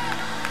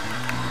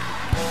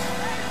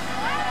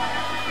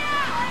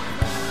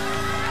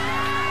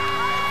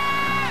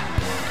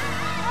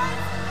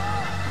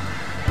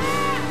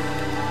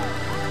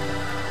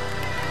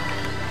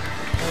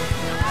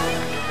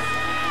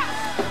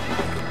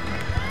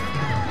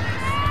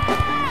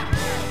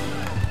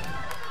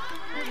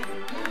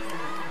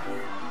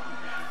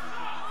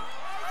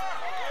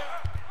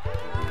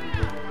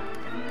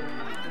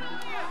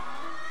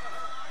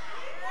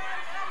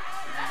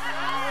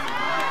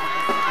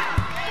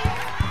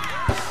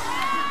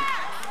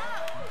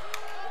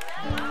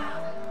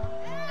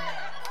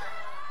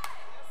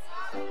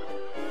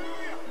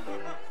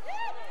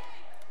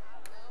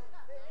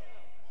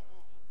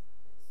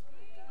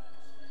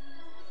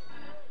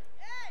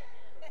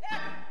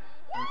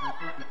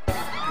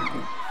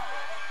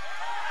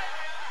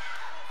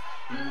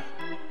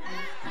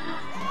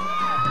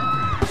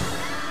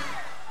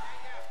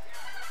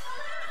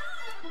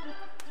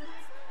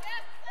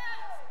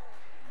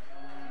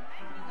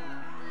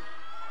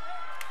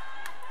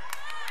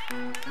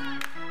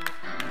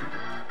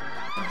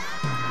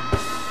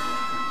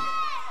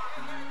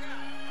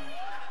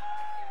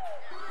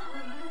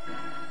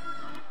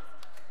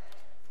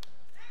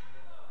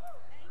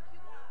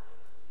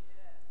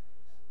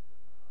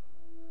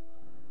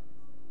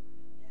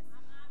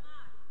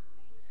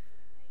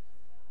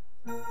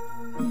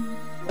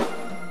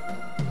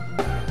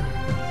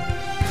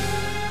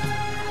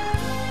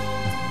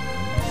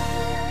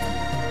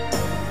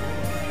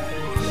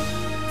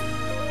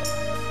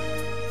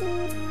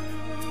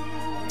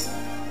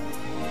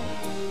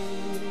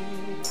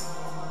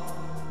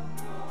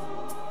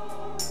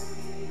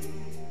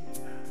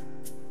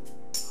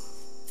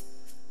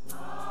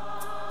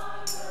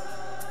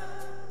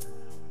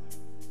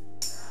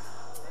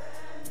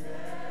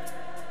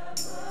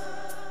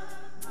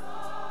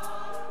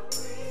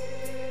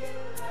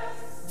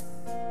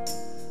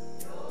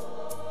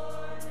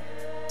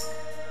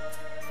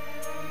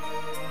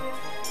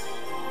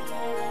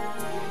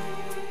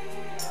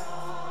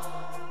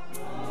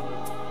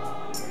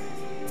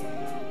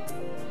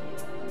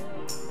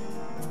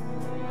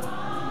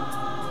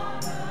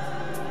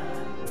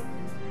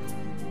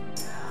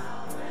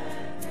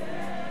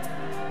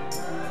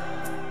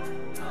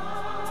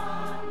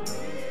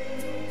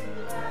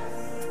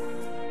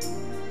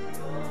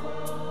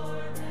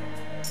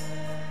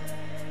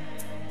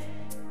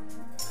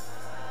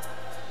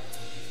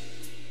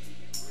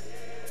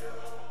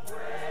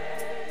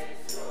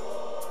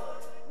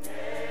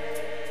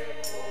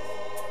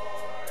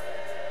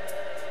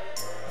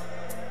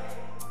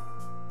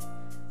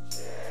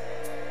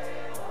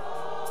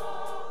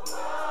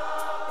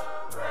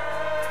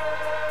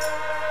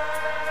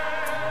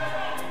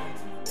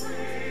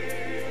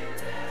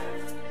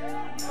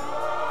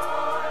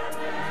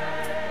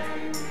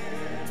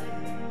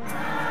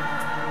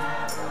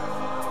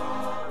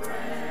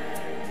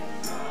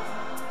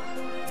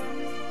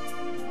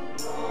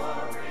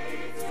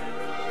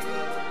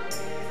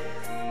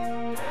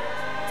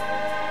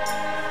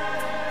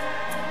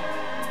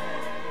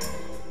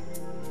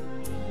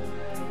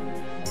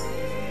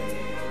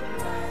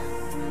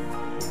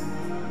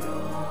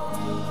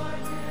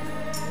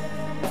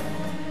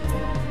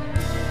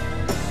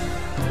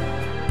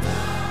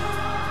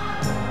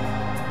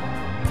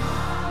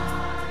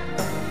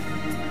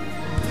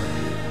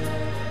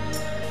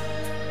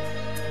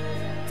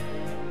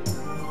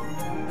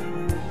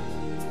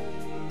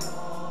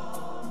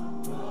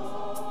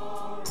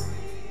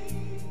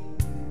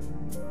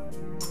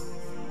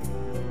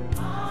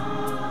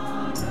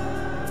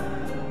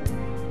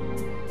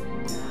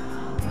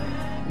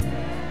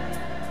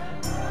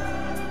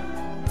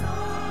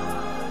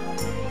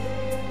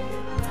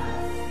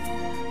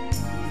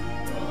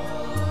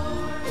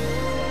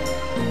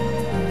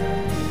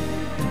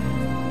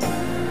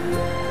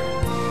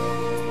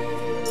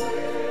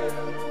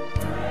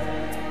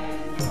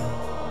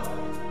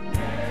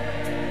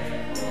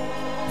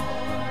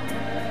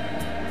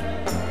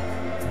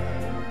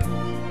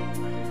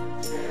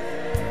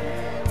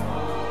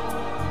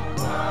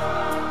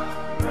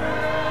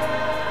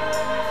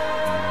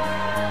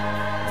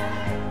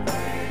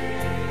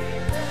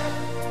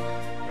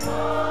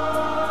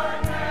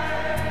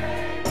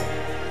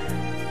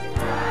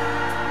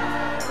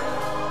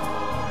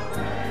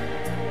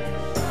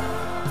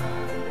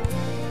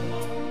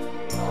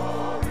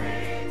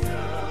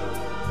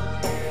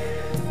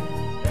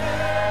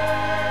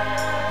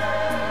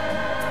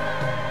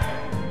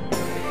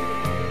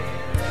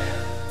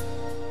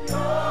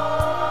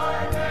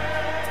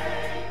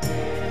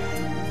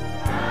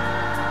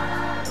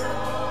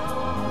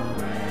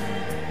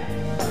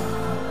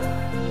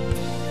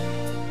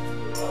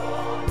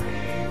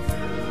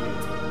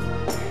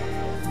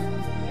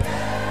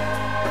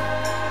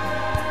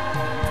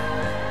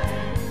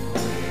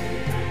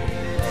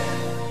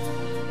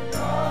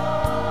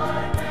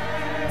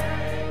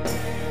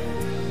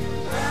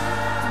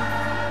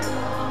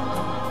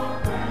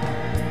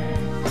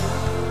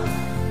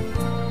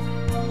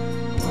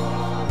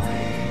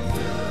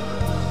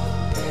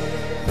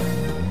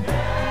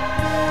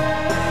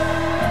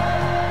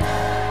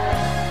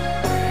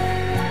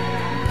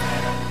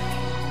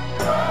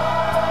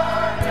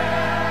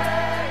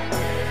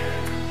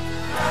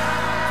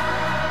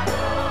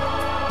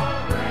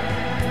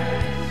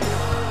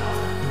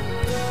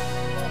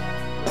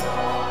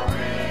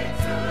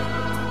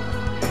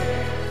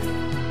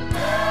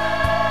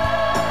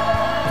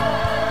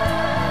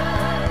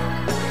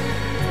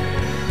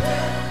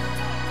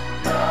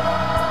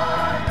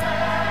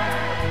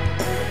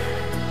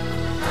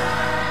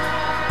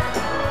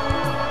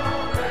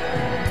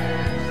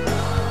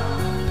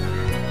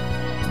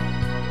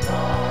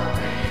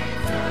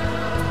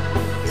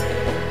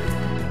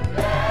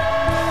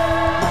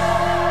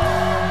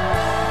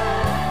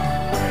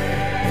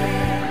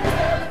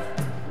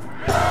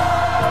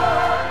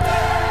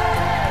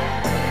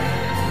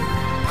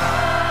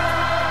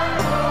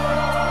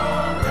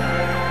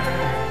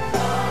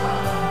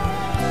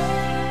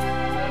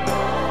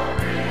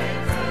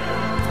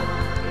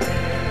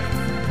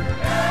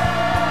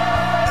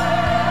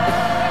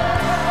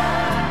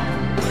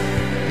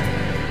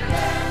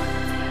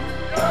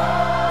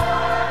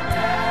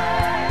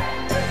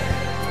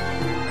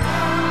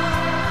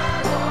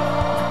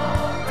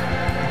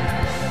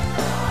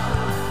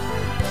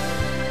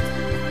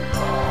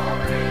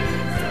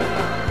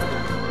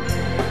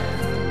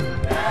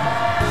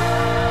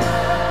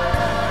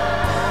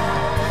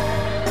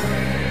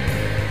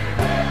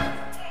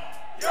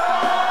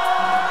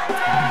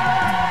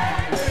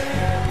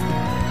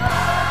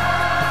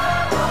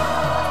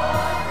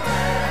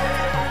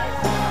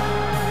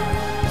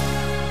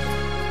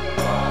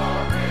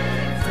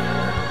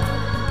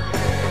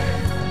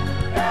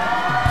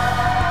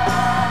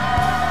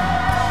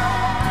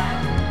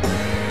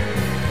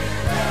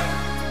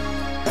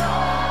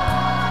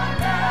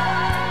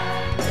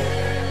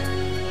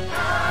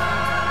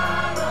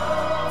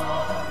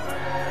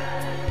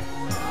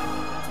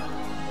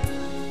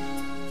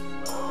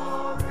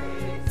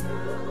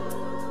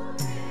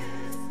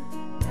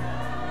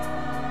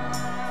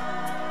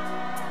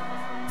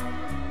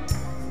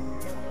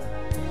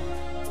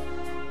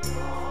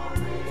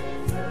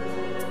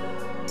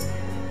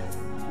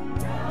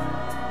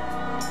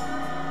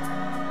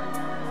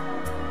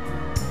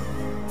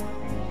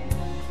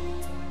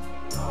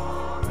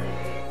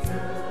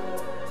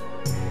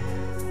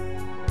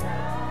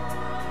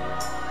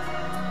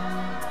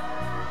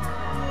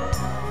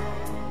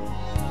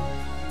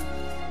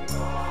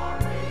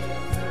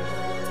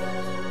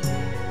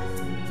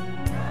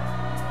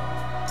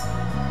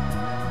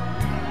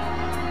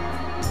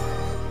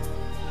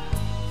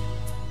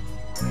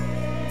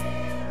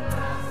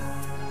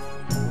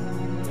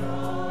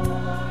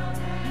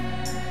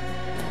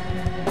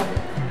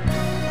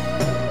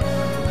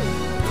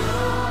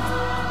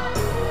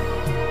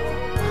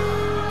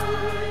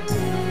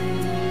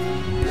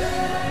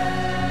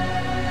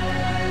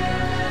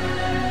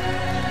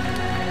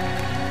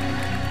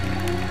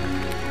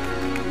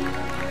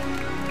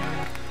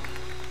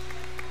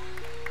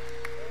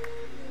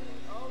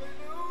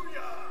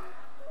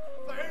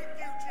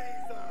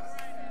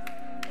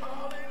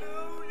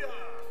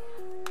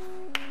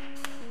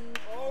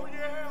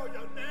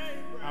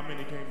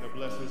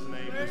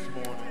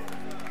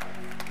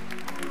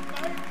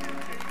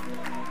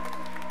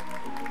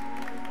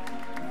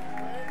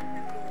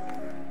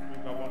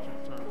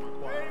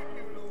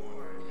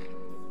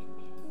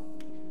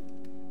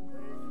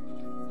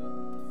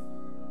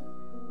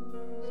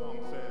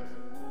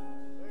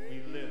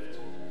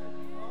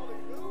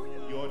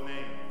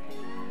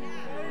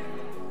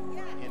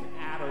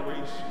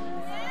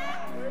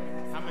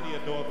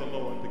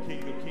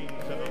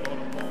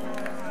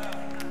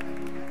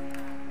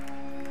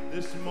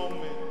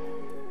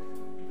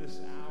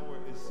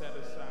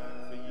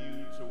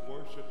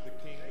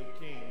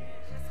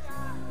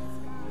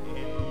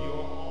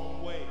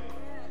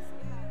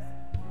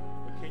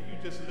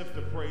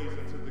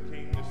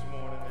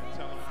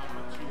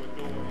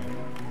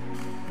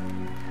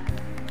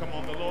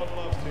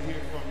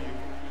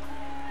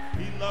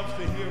 loves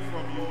to hear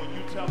from you when you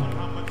tell him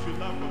how much you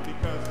love him,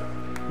 because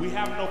we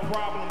have no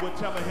problem with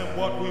telling him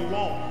what we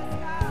want.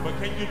 But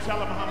can you tell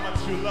him how much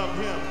you love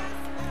him?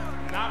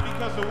 Not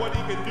because of what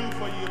he can do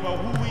for you, but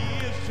who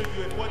he is to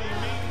you and what he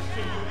means to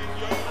you in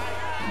your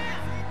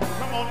life.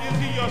 Come on, is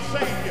he your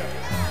Savior?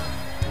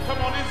 Come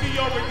on, is he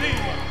your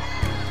Redeemer?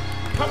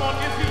 Come on,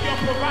 is he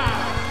your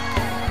provider?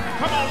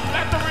 Come on,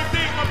 let the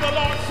Redeemer of the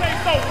Lord say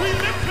so. We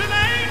lift your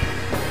name.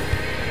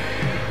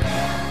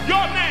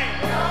 Your name.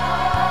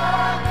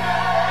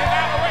 In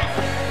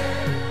adoration.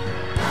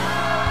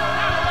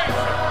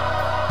 Adoration.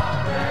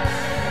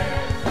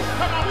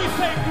 Come on, we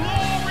say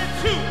glory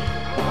to.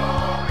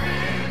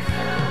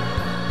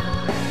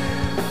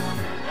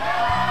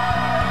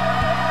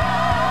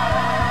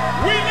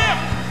 We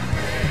lift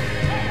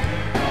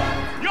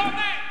your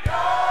name.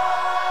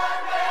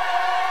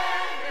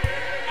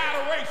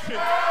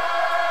 Adoration.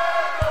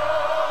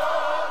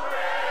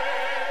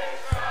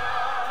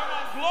 Come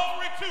on,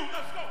 glory to.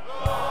 Let's go.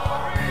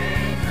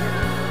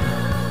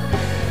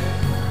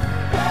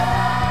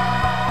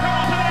 Come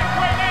on to that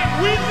great name.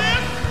 We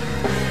lift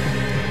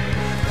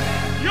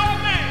your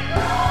name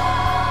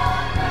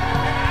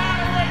in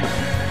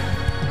adoration.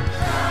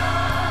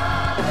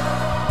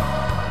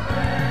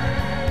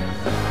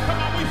 Come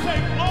on, we say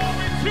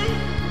glory to.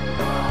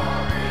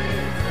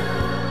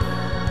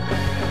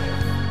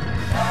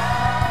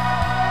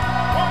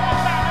 One more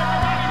time,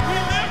 everybody. We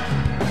lift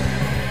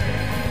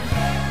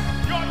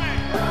your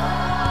name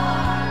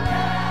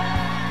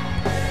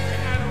in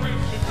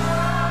adoration.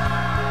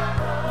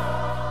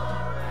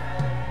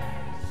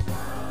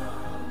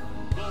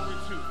 Glory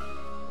to.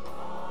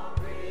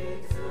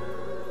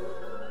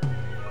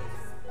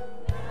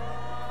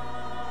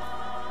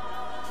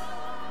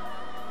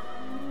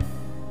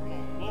 Come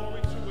on,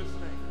 glory to his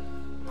name.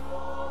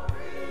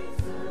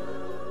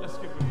 Let's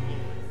give him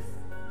glory.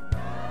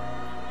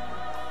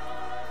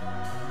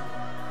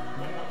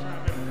 One more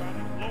time,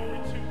 everybody. Glory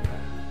to.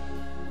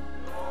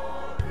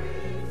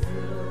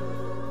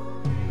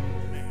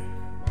 Name.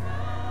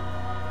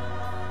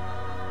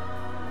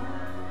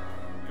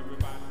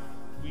 Everybody,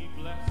 we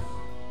bless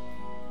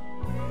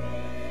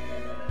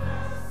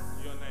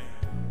your name.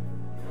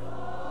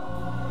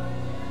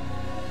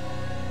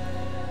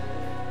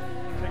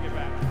 Take it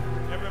back.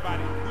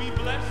 Everybody, we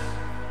bless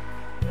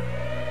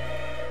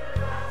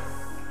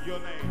your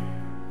name.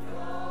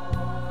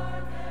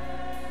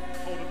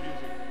 Hold the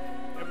music.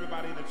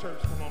 Everybody in the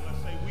church, come on,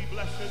 let's say, we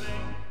bless your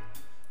name.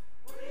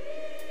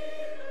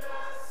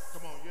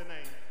 Come on, your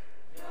name.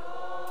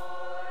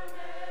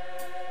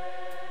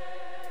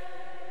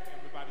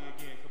 Everybody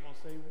again, come on,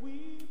 say, we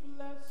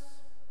bless.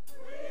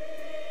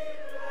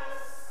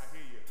 I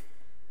hear you.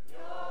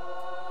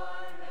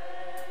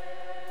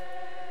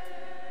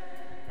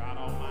 God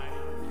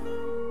Almighty.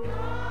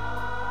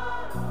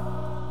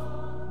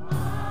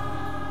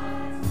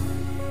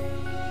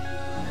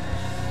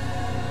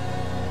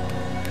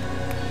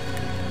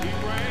 He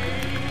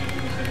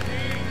reigns and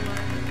he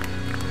reigns.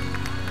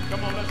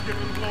 Come on, let's give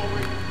him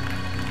glory.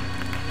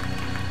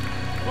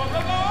 For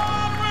the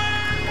Lord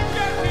reigns,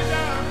 yes he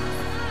does.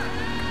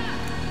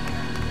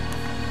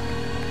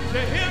 To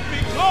him be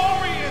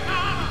glory and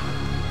honor,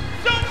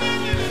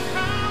 dominion and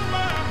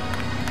power,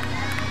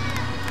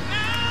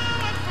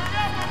 now and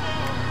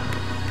forevermore.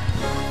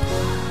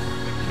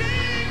 The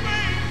King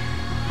reigns.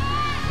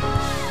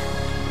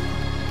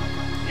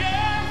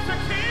 Yes, the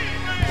King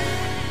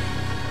reigns.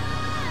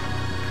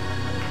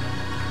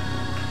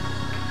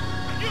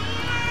 You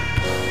reign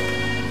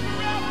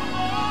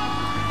forevermore.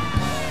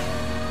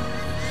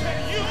 Say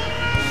you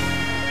reign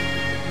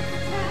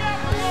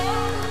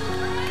forevermore.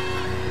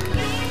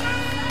 You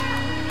reign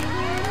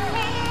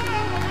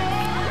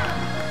forevermore.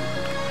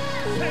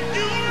 Say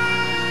you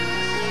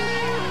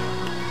reign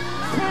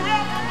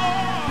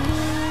forevermore.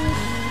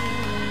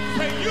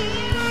 Say you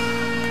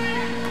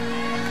reign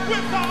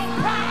with all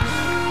power.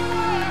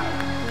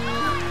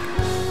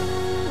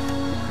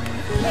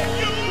 Say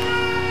you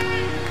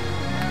reign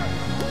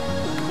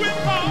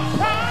with all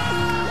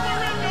power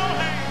in your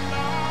hand,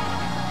 Lord.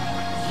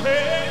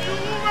 Say you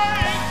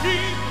reign,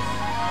 Jesus.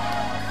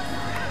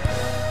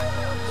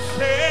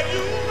 Say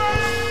you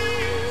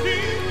reign,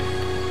 Jesus.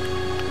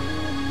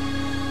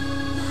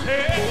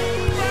 Say you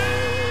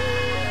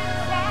reign,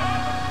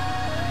 Father.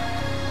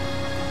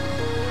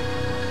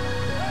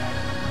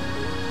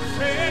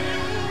 Say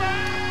you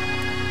reign,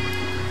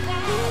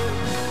 Father.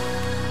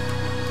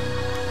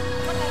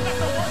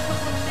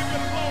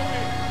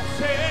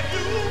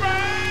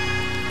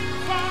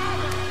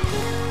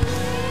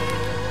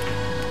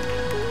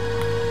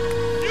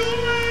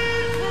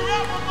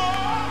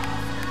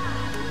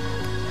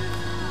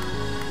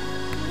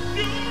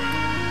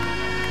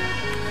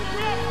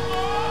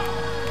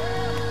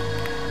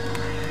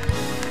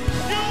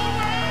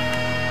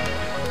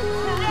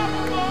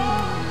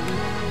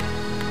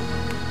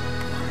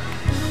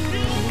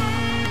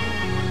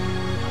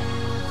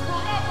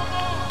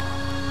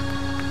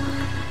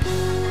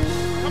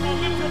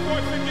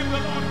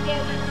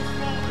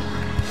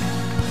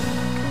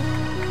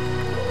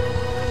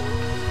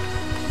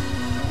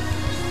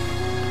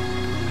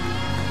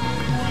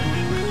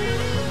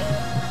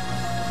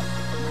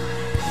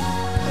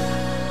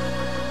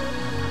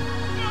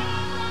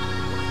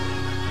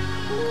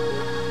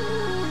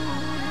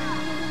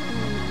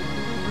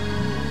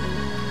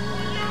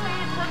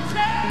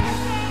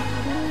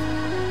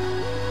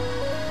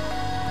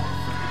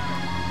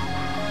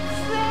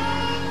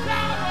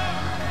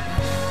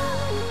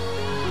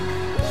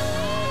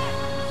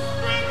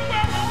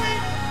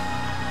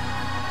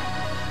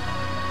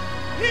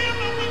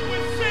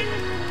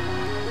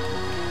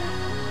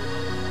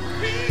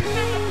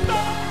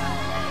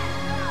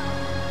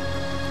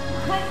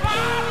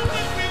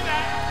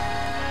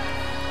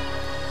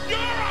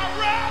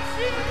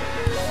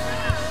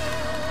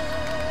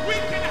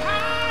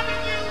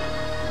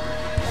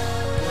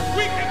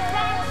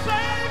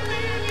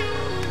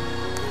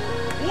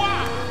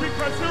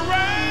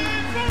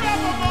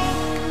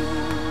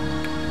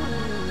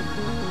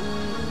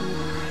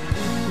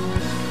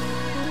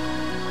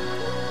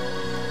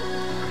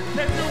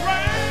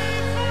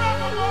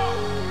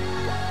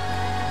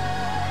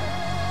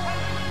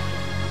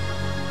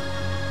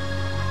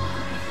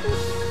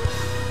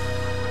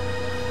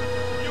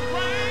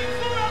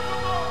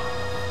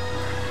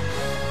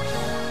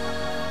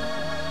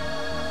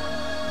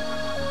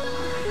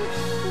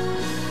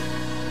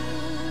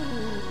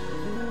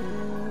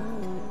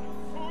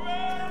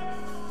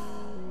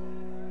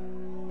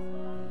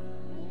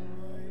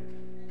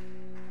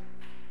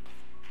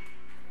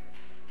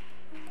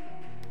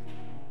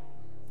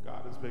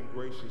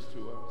 gracious to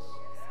us.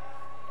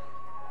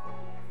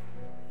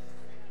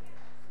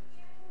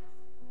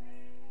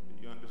 Do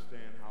you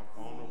understand how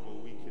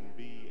vulnerable we can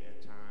be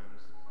at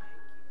times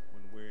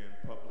when we're in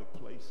public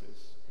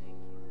places?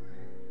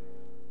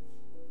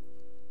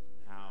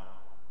 How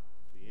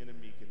the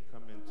enemy can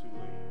come into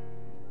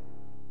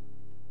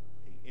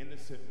an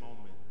innocent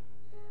moment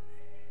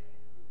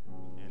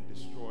and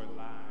destroy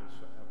lives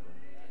forever.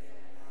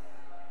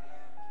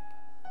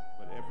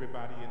 But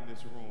everybody in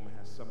this room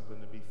has something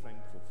to be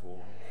thankful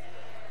for,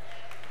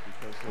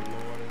 because the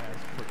Lord has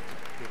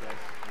protected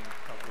us and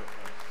covered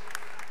us.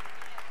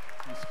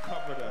 He's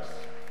covered us.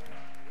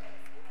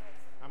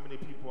 How many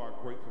people are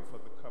grateful for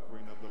the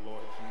covering of the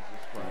Lord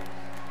Jesus Christ?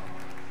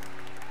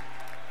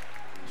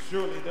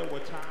 Surely there were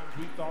times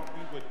we thought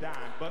we would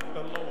die, but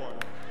the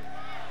Lord,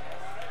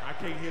 I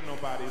can't hear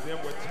nobody. There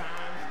were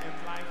times in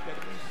life that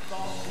we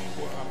thought we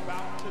were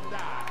about to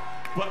die,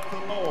 but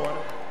the Lord,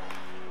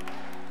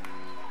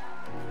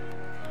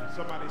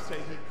 somebody say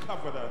he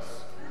covered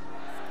us.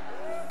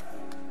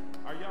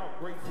 Are y'all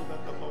grateful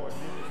that the Lord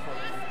did it for you?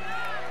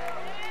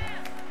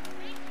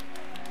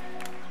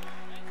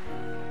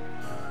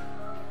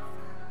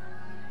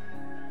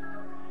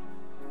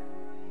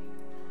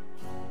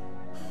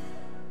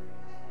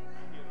 I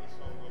hear the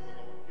song of the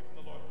Lord. Give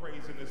the Lord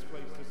praise in this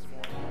place this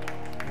morning.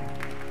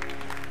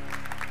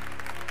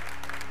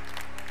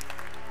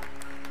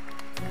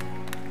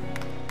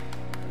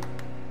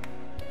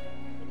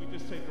 Let me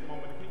just take a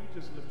moment. Can you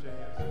just lift your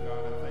hands to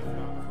God and thank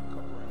God for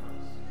covering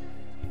us?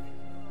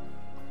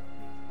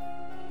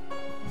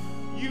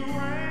 You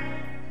reign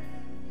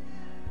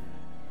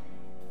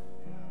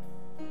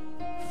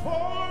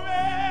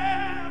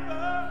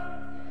forever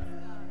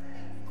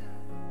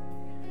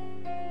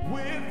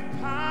with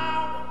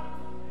power,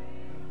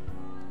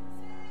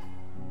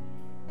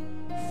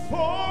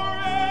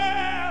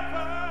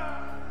 forever.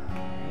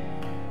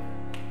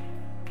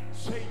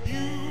 Say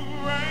you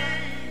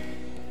reign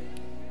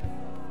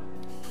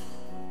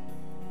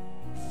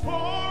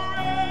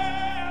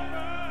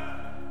forever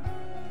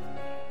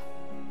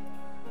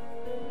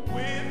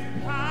with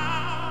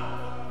power,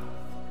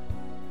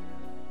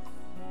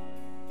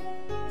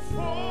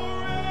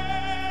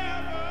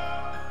 forever.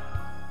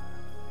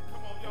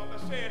 Come on, y'all,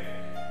 let's say it.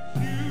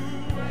 You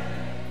reign.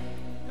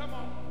 Come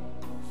on.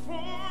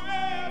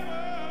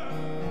 Forever.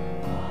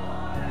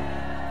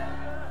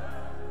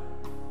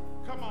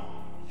 Come on.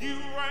 You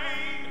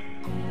reign.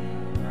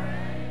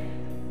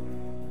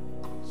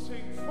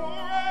 Sing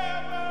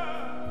forever.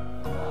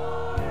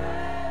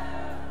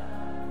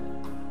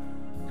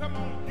 Come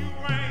on, you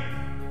reign.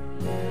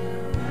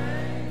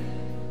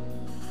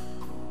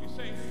 You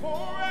say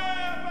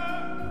forever.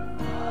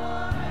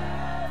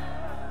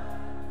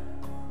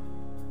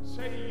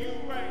 Say you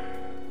reign.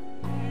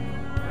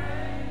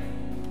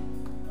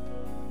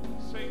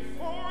 Say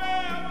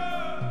forever.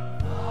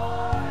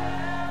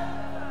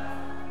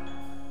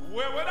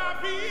 Where would I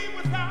be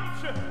without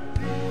you?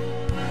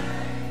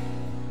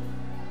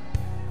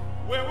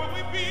 Where would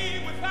we be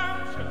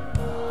without you?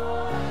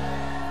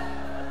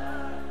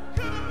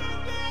 Could have been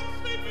dead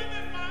sleeping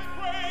in my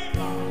grave,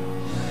 Lord.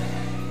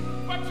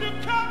 But you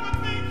covered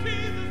me,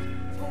 Jesus,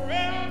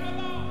 forever,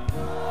 Lord.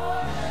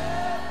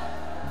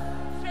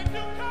 Said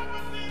you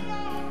covered me,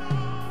 Lord,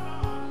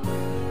 Lord.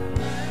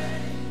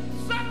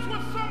 Such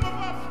was some of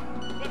us,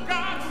 but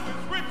God who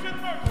is rich in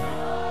mercy.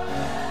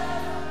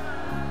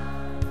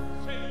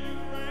 Say you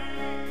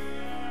reign.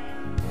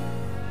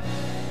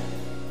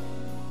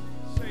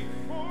 Say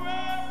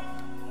forever.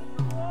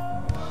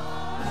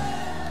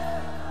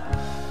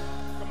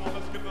 Come on,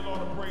 let's give the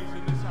Lord a praise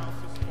in this house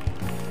this morning.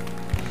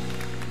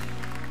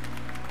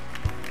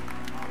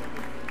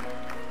 Hallelujah.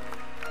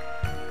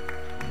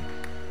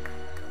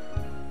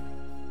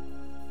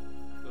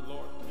 The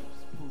Lord keeps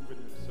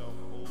proving himself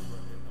over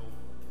and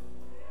over.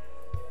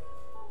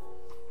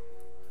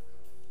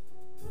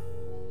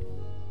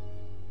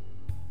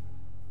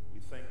 We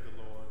thank the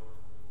Lord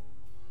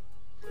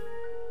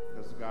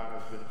because God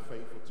has been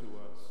faithful to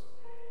us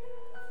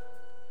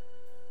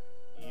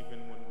even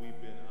when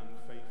we've been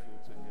unfaithful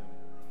to him.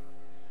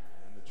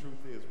 And the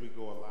truth is, we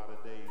go a lot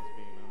of days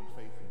being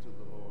unfaithful to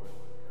the Lord.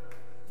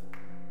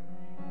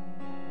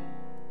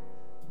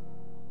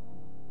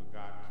 But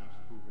God keeps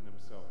proving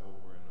himself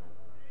over and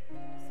over.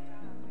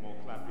 Come on,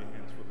 clap your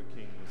hands for the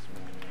King this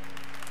morning.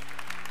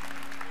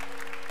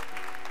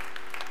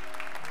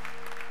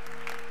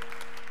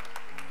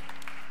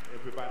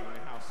 Everybody in the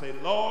house say,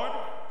 Lord.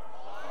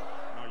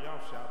 No,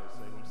 y'all shout it.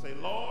 Say,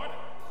 Lord.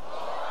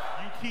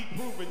 You keep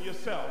proving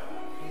yourself.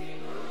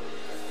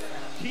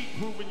 Keep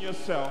proving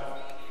yourself.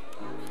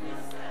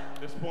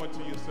 Just point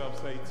to yourself,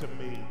 say, to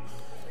me.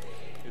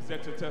 Is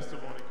that your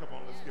testimony? Come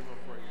on, let's give him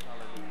praise.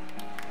 Hallelujah.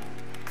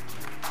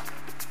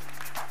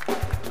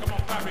 Come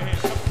on, clap your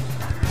hands.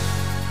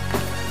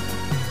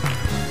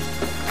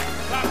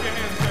 Clap your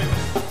hands, baby.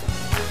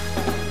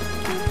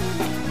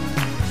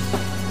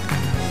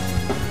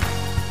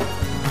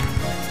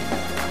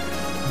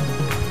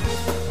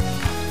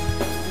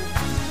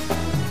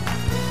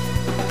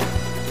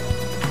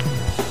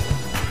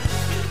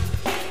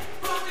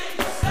 Moving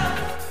yourself.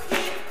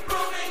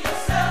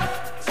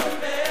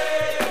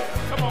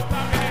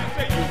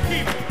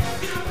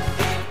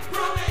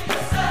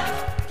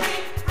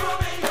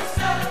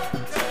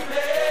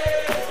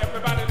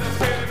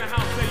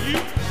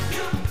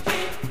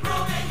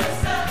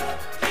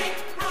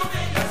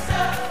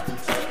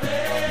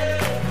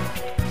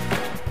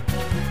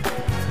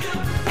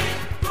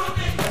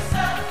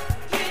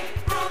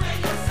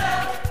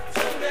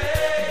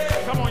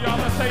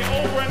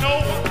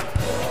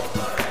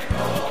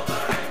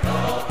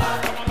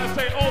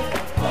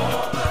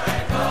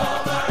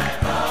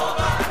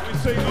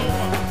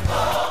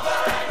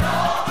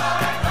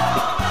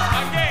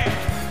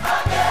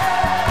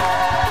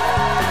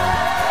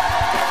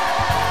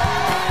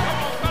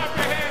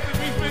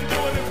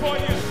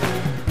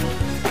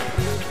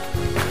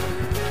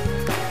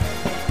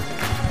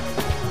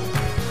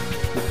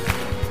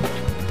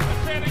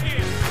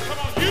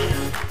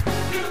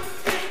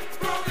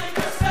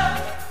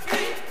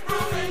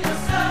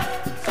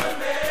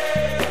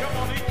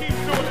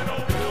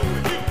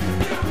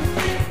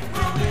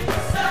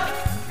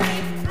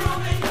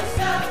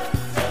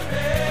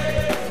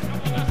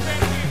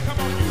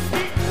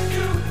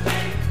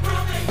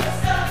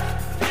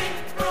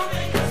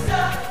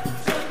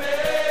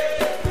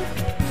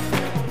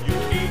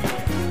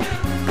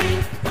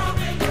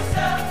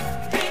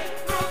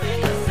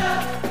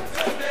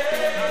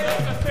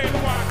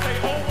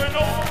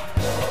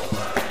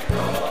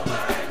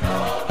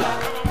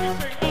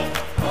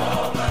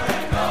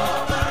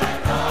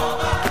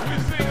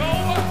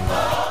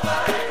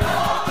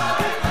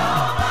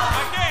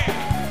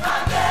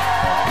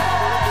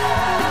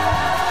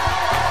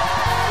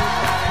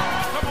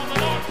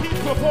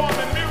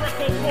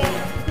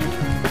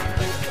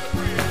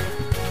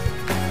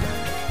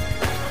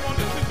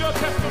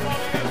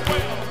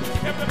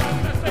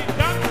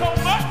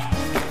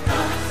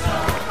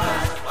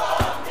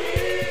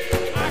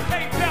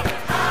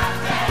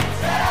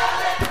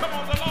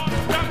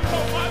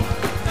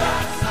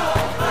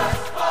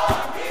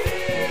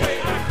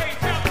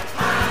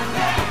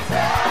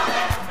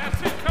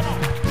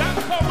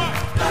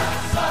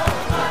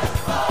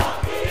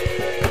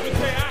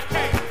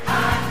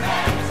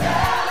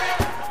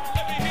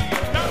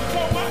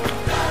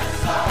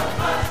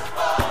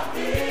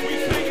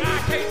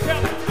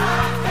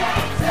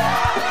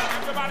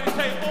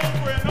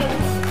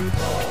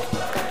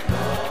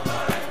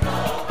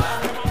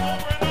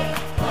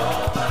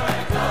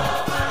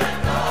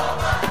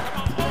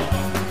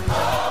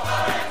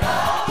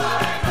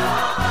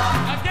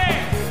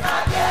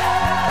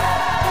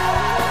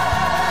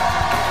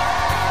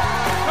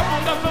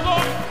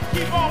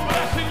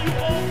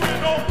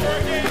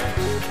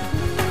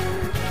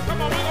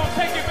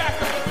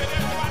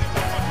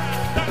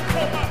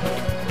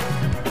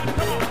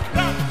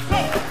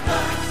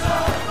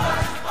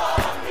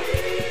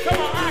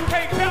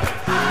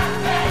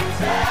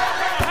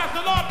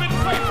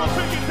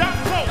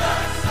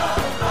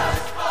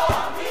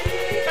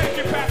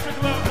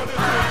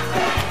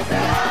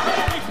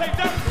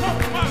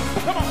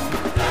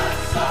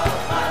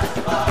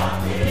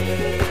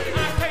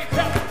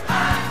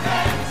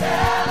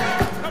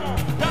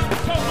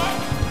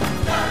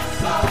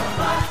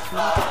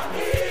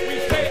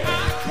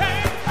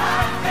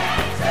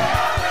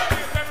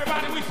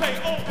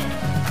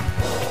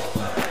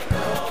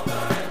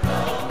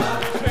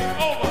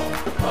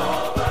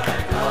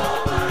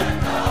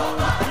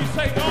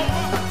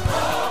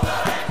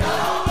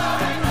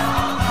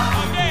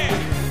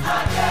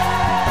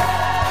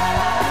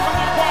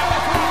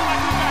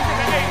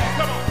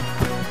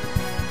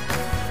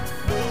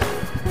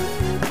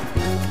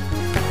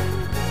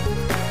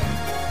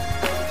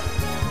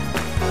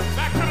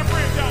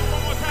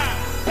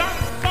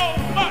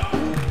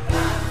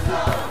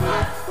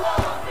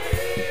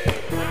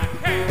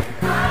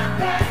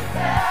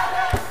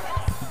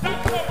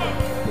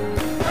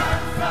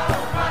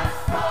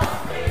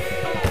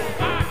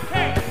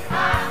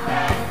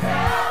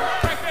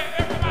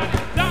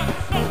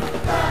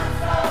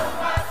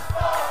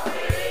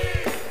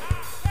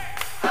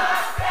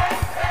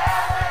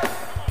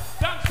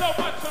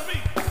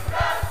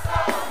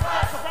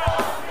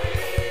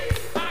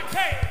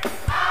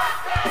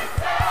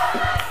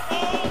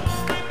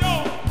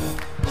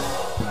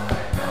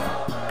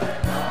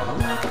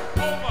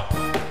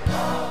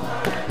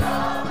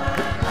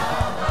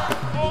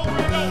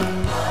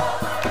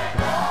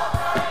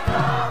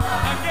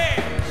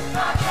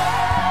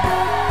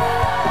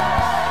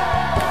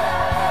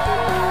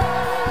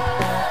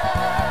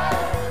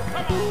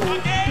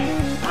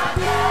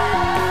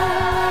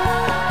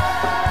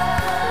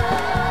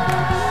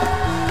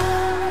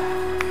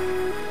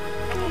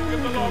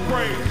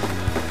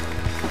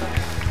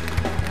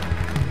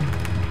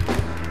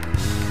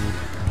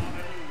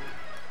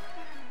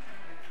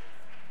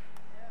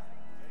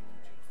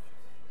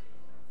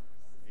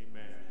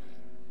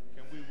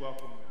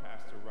 welcome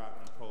Pastor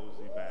Rodney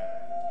Posey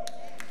back.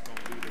 He's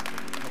going to lead us in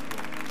a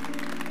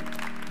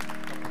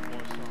couple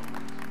more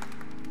songs.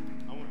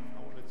 I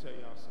want to tell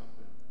y'all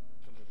something.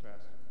 Come here,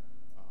 Pastor.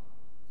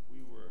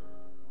 We were,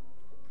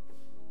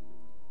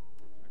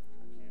 I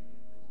can't,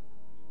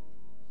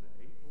 was it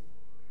April?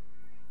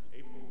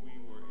 April,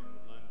 we were in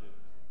London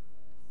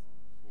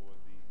for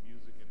the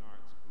Music and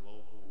Arts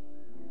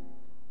Global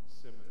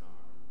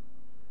Seminar.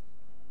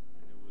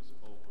 And it was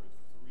over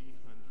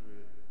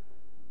 300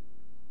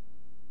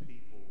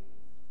 people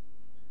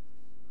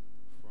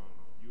from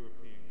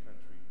European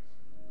countries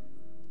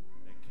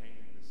that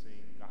came to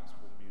sing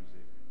gospel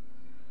music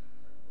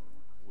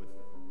with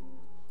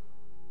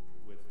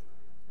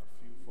a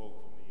few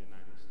folk from the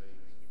United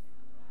States.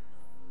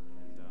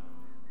 And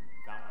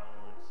Don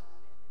Lawrence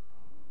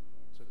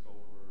took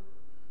over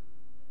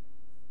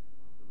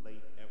the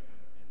late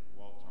Edwin and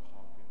Walter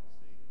Hawkins.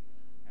 They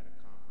had a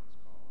conference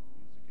called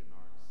Music and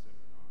Arts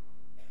Seminar.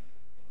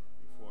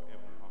 Before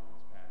Edwin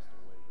Hawkins passed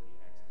away,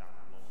 he asked Don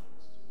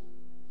Lawrence to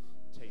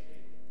take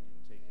it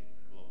and take it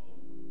global.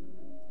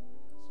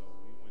 So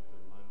we went to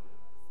London,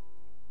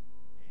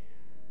 and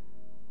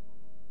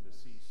to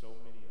see so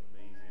many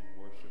amazing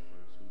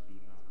worshipers who do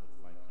not look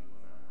like you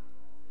and I,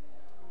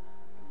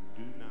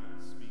 who do not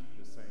speak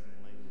the same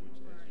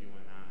language as you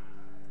and I,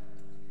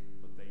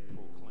 but they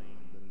proclaim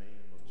the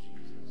name of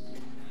Jesus.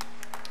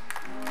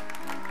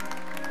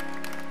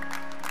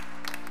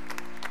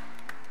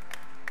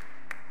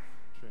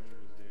 Trinity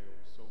was there.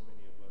 So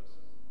many of us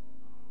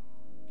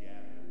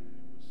gathered, and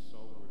it was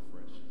so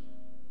refreshing.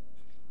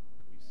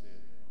 We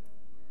said,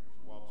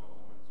 Walter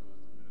Owens, who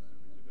is the minister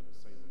of music of the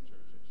Selwyn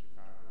Church in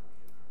Chicago,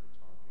 he and I were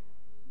talking.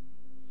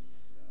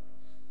 And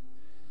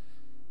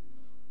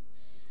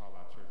we call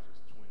our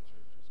churches twin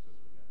churches because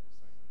we got the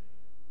same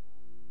name.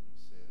 He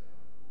said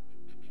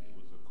it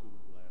was a cool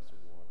glass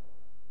of water,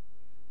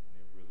 and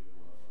it really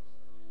was.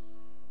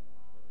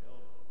 But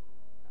Elder,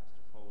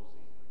 Pastor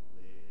Posey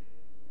led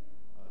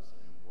us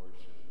in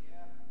worship,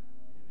 and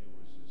it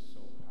was just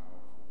so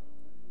powerful.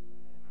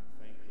 And I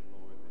thank the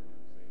Lord that he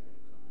was able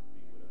to come and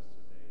be with us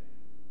today.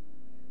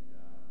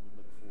 And we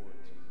look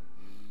forward to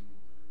new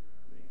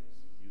things,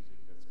 music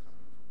that's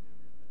coming from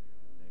him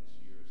in the next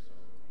year or so.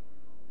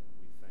 And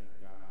we thank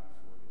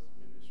God for his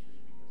ministry,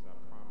 because I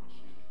promise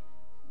you,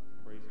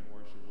 praise and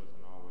worship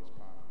wasn't always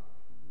popular.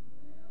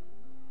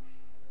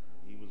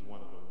 He was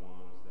one of the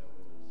ones that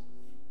was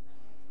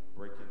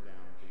breaking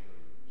down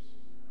barriers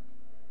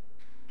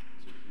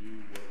to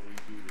do what we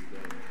do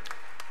today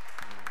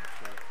in our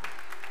churches.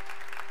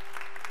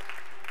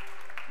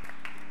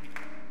 He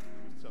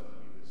was telling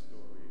me this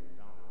story, and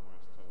Don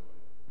Lawrence told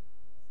it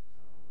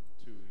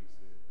too. He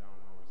said, Don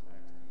Lawrence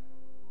asked him,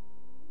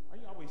 "Are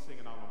you always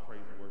singing all them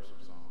praise and worship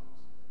songs?"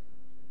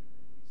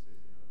 And he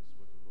said, "This is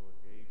what the Lord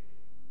gave me."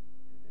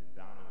 And then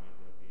Donald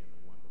ended up being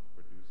the one that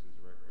produced his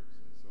records.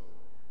 And so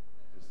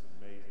it's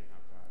amazing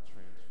how God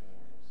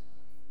transforms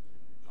and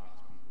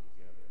locks people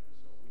together.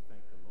 So we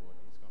thank the Lord.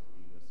 He's going to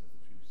lead us in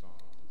a few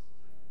songs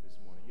this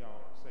morning.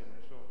 Y'all, say them,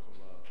 show them some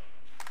love.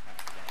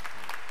 Pastor Bachus.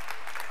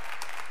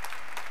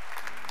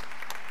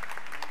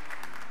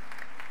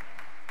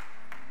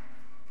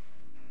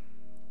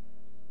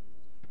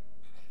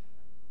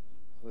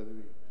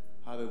 Hallelujah.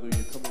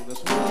 Hallelujah. Come on,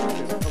 let's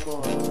worship him. Come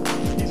on.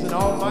 He's an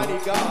almighty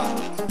God.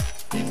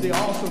 He's the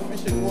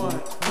all-sufficient one.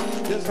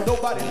 There's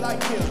nobody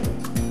like him.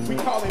 We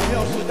call him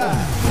El Shaddai.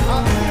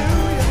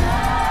 Hallelujah.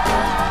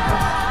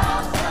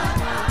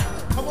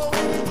 Come on,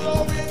 give him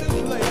glory in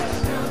this place.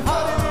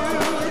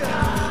 Hallelujah.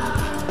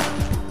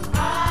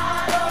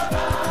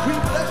 We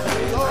bless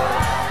you, Lord.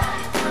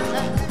 And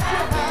lift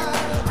you high.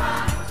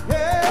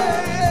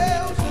 Hey,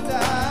 El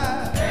Shaddai.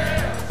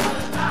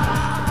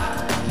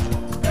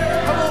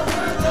 Come on,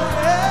 give him glory.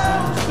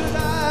 El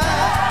Shaddai.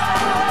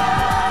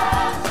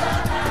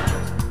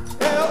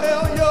 El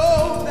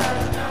Yonah.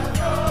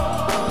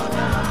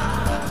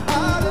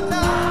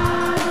 Adonai.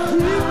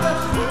 We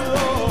bless you,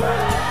 Lord.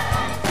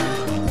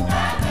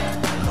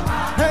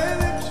 Hey,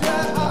 lift you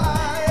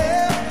high.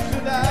 El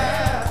Shaddai.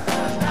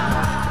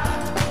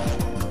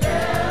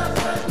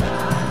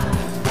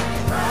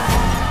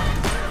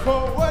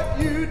 For what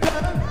you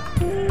done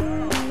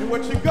and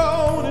what you're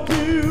gonna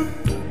do,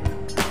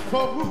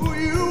 for who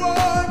you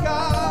are,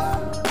 God,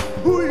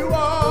 who you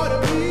are to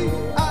me,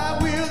 I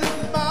will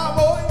lift my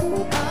voice.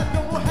 I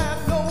don't have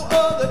no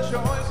other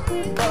choice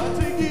but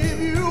to give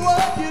you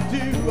what you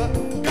do.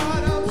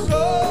 God, I'm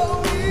so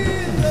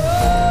in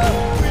love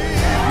with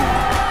you.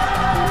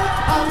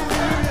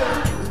 Hallelujah.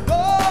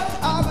 Lord,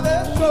 I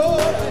bless your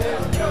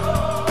name.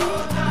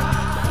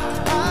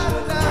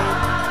 Adonai,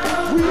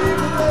 we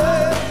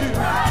bless you.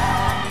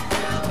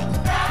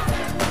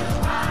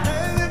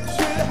 And lift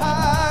you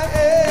high,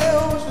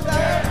 El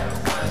Shaddai.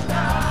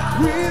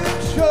 We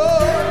lift your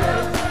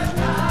name.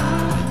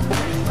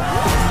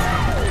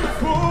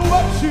 For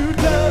what you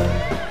done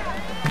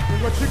and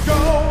what you're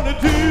gonna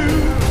do,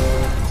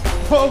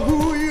 for who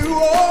you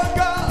are,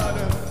 God,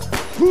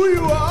 who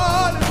you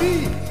are to me,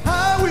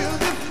 I will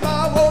lift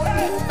my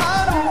voice.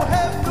 I don't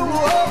have no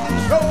other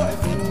choice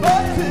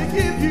but to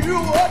give you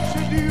what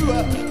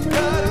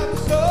God, I'm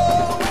so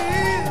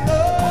in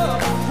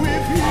love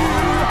with you.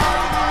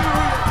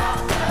 Hallelujah.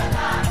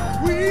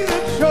 We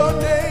lift your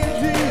name,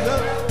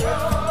 Jesus.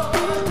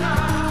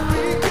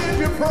 We give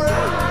you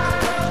praise.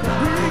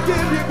 We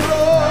give you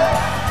glory.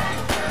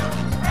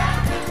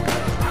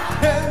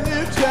 And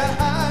lift your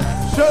eyes,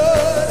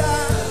 shut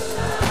eyes.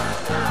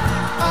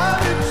 I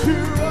lift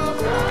you up.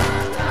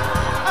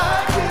 I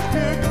give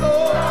you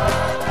glory.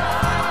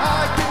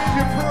 I give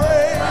you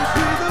praise,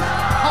 Jesus.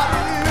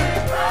 Hallelujah.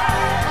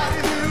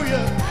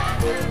 Hallelujah.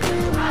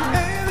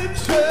 And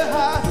lift your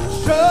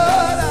eyes,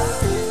 shut eyes.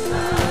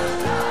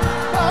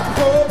 My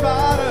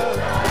provider,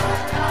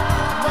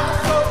 my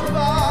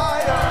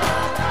supplier,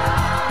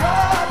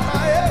 God,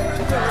 my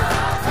everything.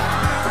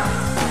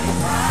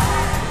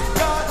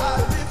 God, I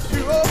lift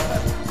you up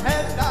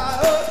and I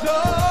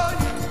adore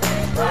you.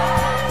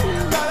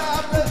 God,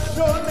 I bless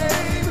your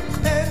name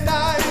and I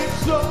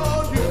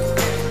exalt you.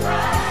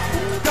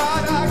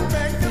 God, I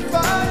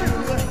magnify you,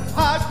 I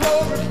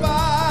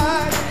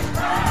glorify you.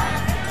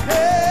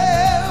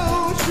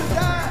 El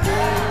Shaddai.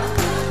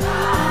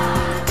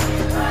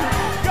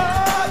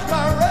 God,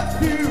 my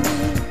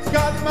refuge,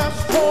 God, my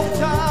strong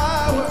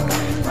tower.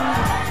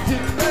 You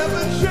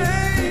never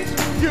change,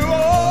 you're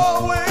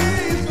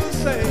always the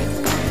same.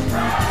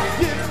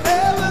 You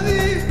never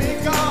leave me,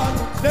 God,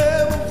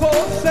 never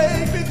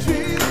forsake me,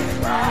 Jesus.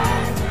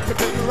 You've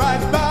been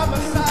right by my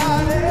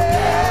side.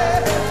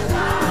 Yeah.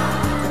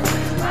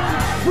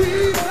 We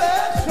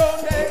bless your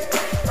name.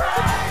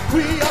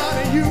 We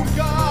honor you,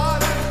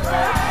 God.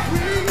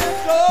 We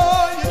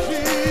adore you,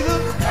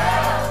 Jesus.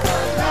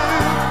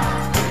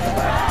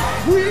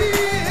 We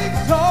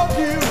exalt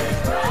you.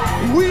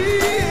 We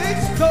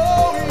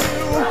extol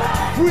you.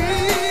 We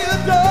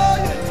adore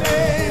your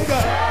name,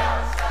 God.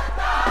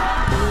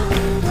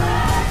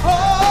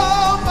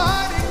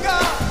 Almighty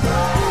God,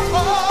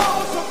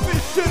 all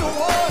sufficient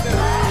one.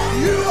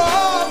 You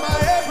are my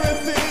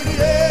everything,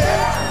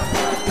 yeah.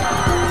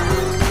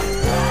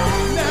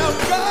 Now,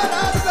 God, I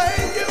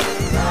thank you.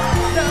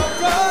 Now,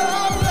 God,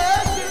 I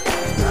bless you.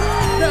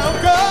 Now,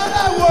 God,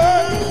 I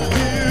worship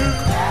you.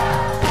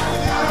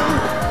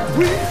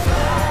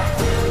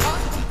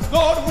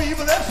 Lord, we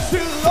bless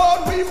you.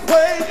 Lord, we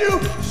praise you.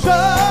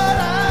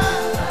 Shaddai.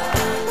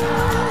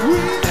 We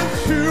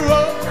lift you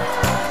up.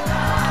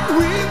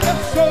 We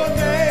bless your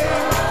name.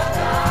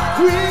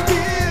 We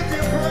give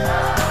you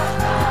praise.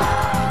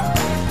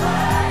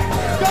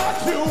 God,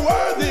 you're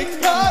worthy.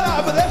 God, I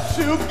bless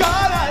you.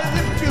 God, I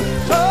lift you.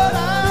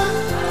 Shaddai.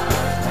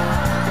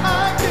 I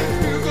give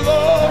you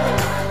glory.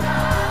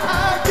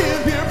 I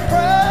give you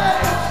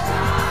praise.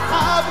 I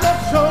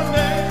bless your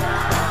name.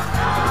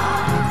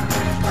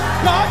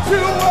 God,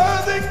 you're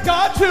worthy.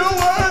 God, you're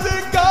worthy.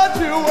 God,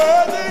 you're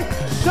worthy.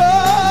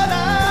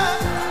 Shaddai.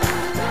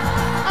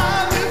 I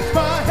lift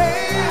my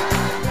hands.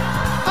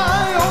 I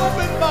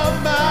open my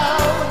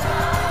mouth.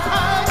 I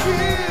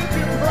give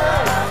you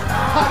praise.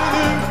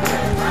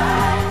 Hallelujah.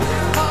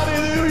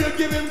 Hallelujah.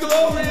 Give him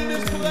glory in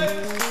this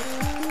place.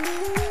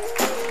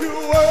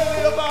 You're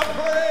worthy of our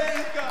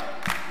praise, God.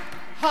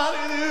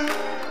 Hallelujah.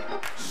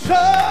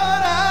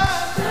 Shaddai.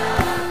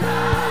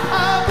 I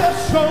bless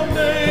your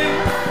name.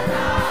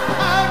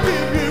 I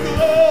give you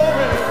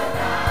glory.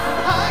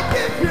 I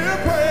give you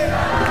praise.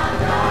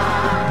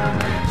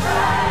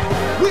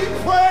 We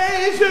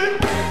praise you.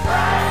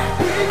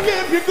 We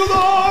give you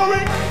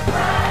glory.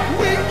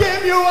 We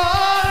give you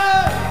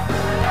honor.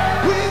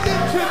 We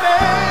lift your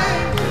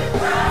name.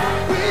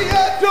 We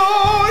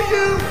adore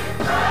you.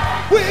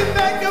 We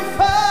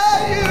magnify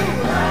you.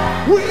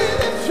 We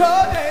lift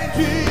your name,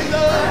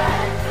 Jesus.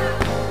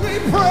 We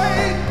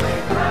praise.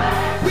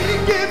 We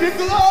give you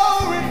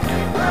glory.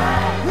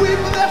 We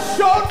bless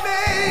your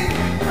name.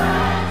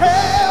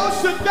 El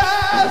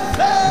Shaddai,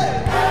 say,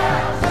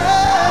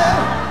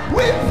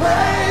 we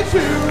praise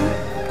you.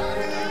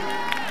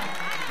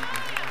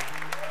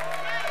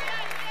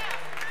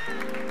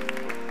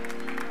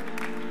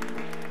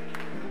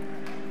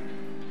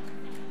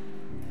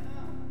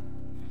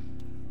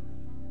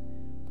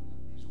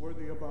 He's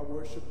worthy of our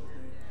worship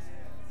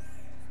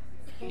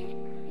today.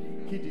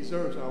 He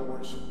deserves our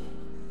worship.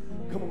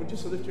 Come on,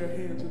 just lift your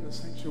hands in the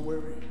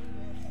sanctuary.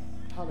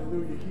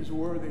 Hallelujah. He's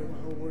worthy of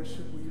our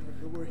worship. We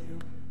adore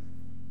him.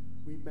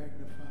 We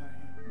magnify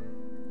him.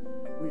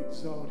 We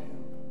exalt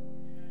him.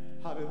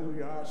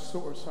 Hallelujah. Our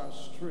source, our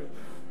strength.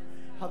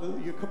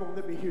 Hallelujah. Come on,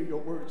 let me hear your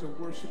words of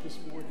worship this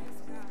morning.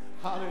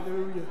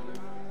 Hallelujah.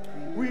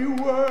 We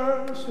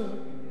worship.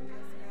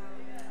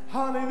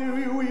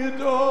 Hallelujah. We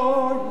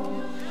adore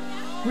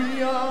you.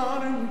 We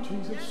honor you,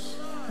 Jesus.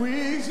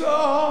 We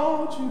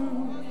exalt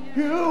you.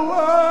 You're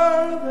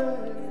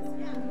worthy.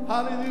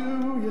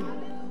 Hallelujah.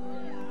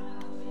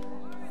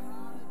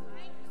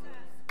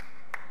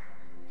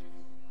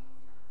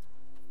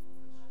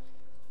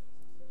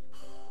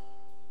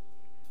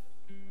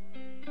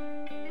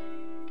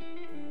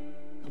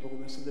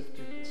 Let's lift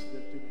him.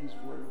 He's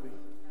worthy.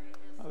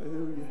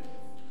 Hallelujah.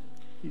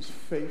 He's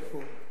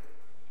faithful.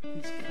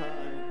 He's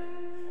kind.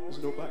 There's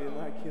nobody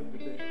like him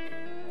today.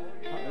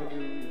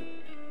 Hallelujah.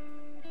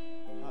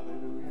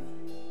 Hallelujah.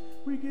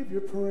 We give you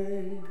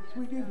praise.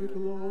 We give you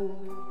glory.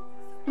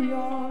 We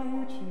honor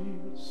you,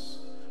 Jesus.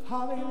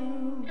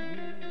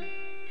 Hallelujah.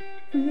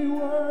 We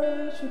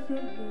worship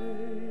your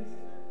name.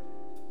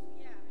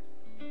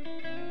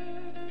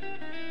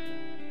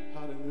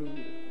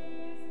 Hallelujah.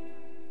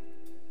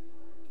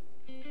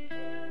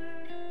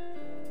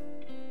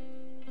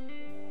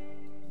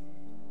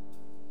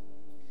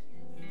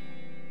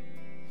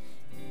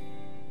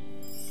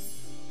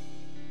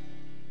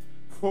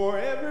 For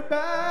every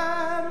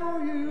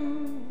battle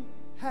you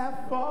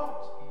have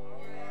fought,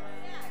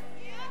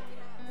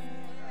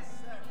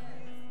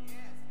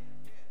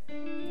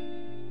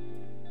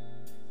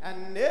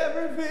 and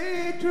every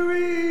victory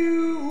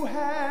you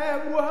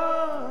have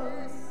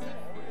won,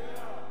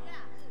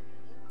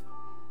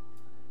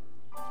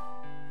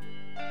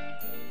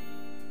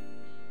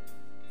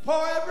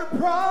 for every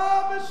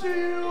promise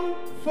you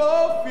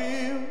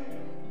fulfill,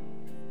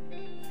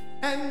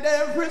 and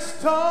every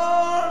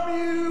storm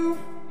you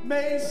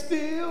may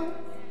still,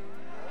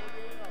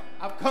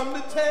 I've come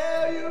to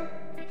tell you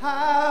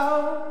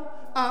how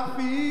I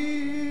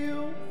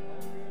feel.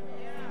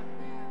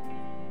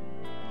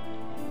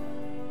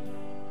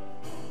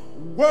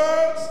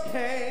 Words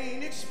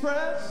can't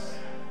express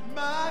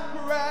my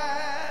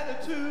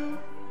gratitude.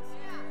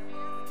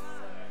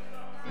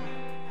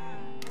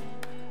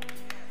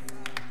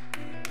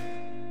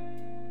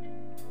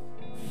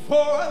 For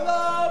a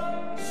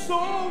love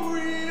so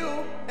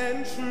real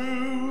and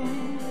true.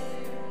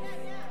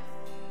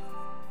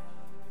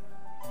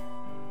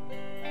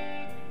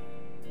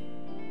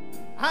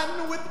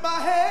 And with my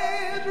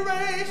hands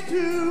raised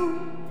to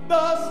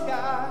the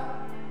sky,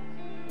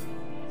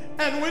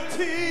 and with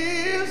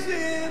tears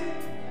in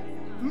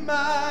my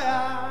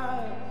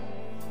eyes,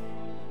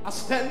 I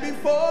stand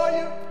before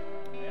you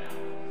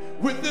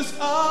with this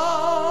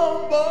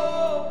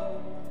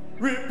humble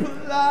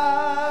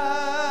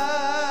reply.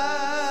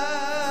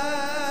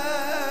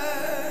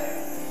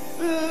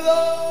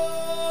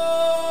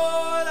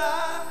 Lord,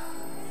 I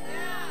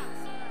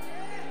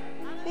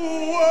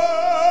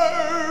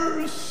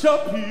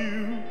worship you.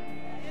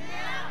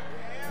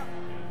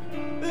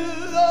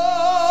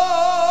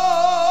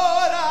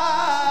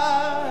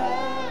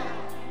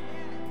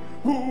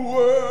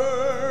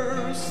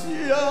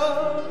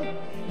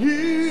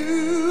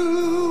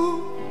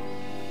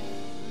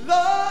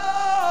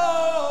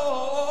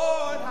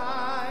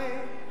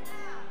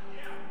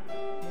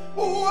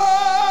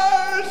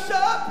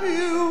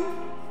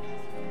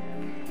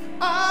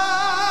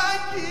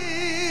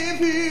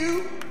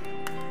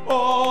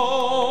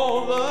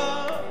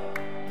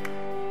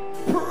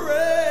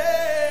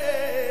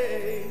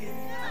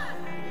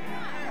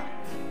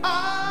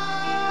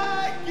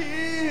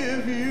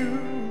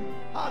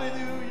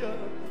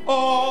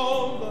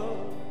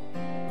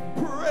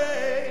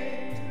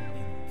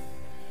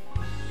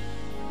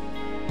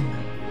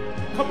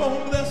 Come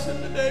on, bless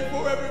him today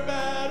for every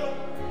battle.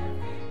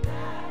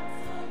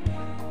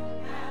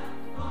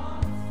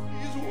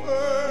 He's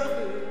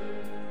worthy.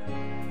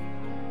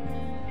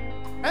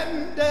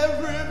 And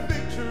every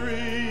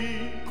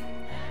victory.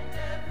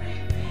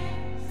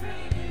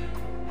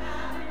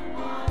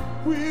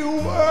 We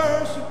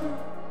worship you.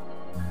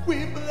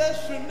 We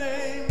bless your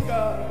name,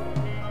 God.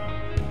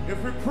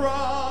 Every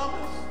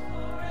promise.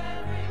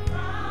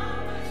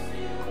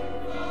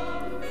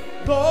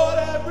 Lord,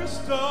 every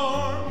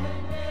storm.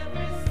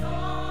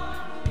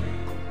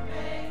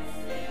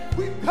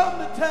 We've come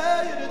to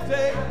tell you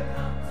today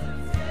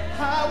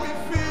how we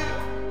feel.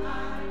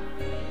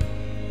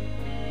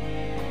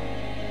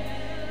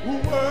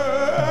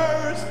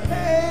 Words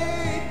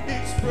can't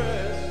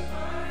express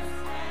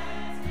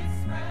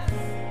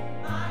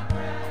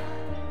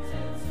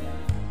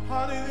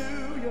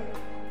hallelujah.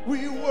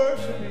 We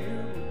worship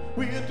you.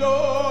 We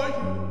adore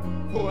you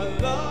for a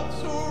love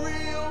so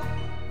real.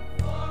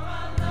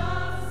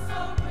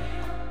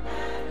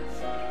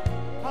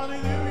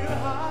 Hallelujah,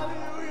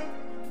 hallelujah.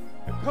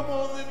 And come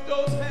on, lift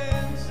those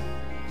hands.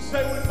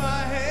 Say, with my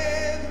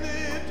hands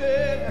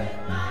lifted,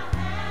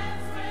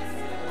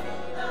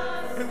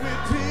 and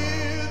with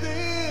tears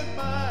in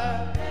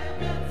my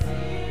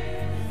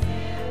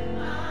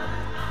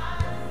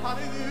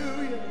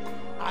hallelujah,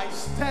 I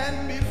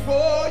stand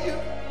before you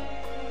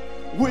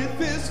with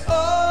this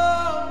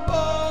humble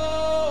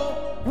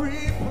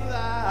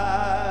reply.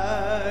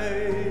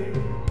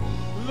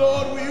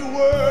 Lord, we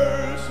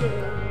worship.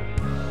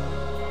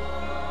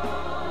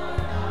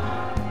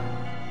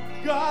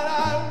 God, I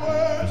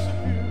worship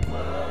you.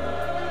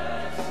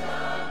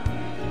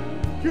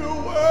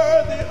 You're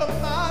worthy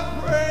of my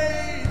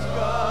praise,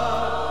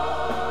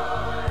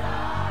 God.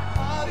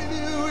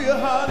 Hallelujah,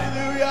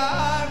 hallelujah.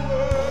 I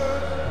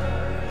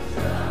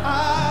worship.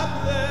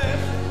 I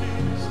bless you,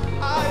 Jesus.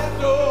 I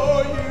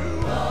adore you.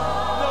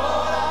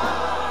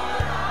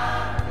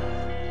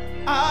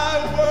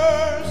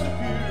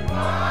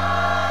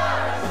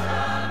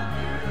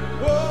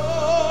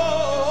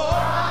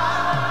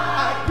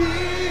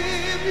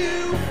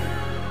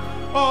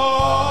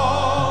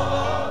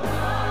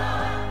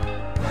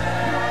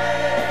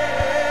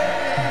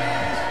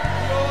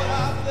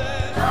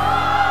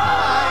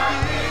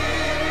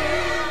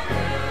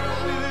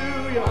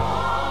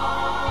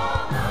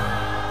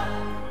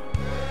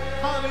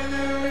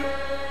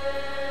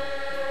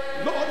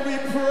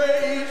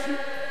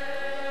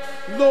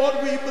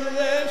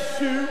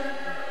 you.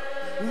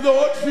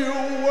 Lord,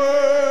 you're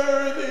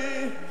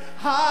worthy.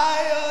 I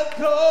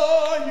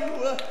adore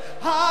you.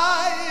 I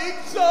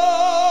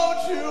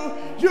exalt you.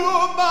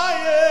 You're my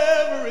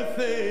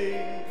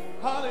everything.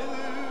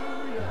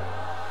 Hallelujah.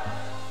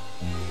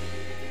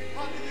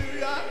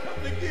 Hallelujah. I come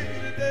to give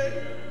you today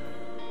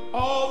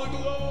all the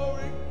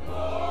glory.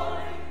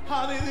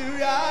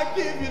 Hallelujah. I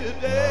give you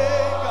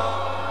today,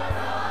 God.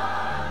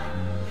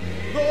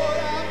 Lord,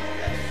 I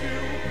bless you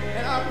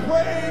and I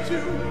praise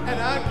you and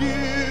I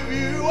give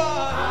you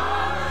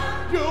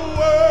honor. You're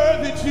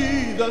worthy,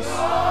 Jesus.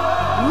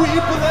 We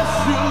bless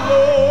you,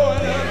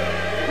 Lord.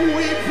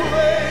 We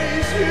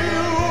praise you.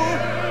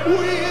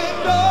 We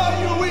adore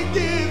you. We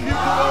give you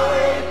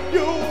glory.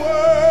 You're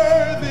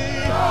worthy.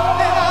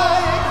 And I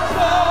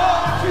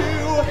exalt you.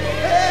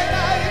 And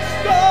I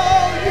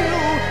extol you.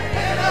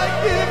 And I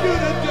give you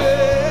the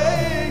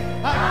day.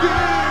 I give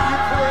you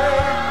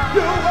praise.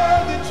 You're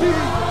worthy,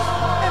 Jesus.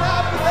 And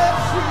I bless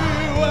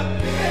you.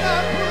 And I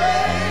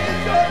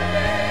praise your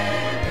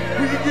name.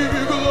 We give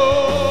you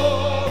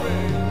glory.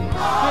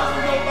 There's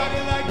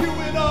nobody like you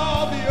in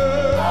all the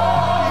earth.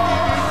 We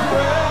give you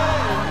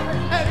praise.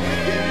 And we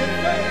give you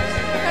thanks.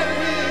 And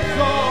we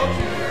exalt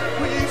you.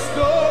 We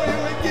extol you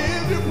and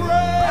give you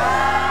praise.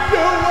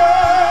 You're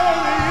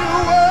worthy.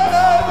 You're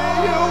worthy.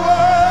 You're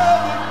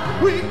worthy.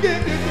 We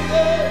give you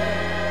glory.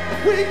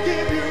 We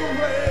give you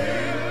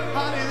praise.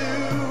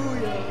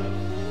 Hallelujah.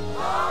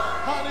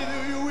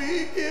 Hallelujah. We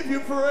give you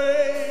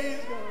praise,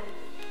 God.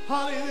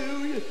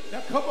 Hallelujah.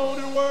 Now come on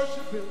and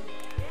worship him.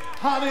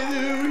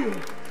 Hallelujah.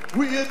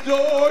 We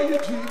adore you,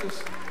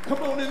 Jesus.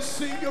 Come on and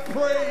sing your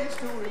praise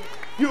to him.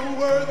 You're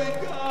worthy,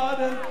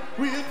 God.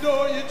 We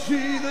adore you,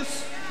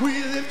 Jesus.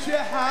 We lift you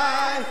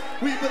high.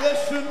 We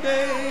bless your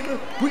name.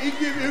 We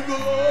give you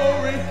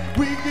glory.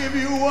 We give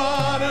you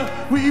honor.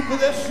 We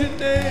bless your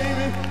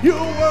name. You're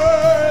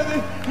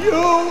worthy.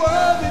 You're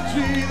worthy,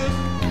 Jesus.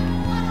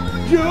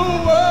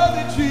 You're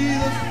worthy,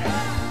 Jesus.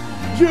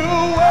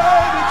 You're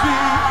worthy,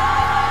 Jesus.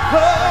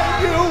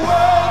 Hey, you're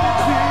worthy,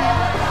 Jesus.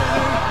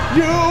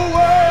 You're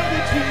worthy,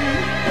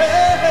 Jesus.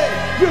 Hey, hey,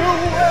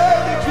 you're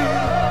worthy,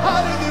 Jesus.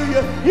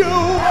 Hallelujah.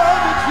 You're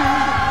worthy,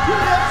 Jesus.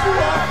 Yes, you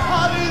are.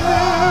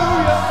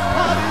 Hallelujah.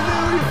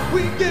 Hallelujah.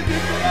 We give you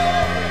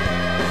glory.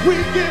 We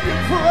give you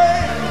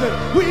praise.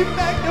 We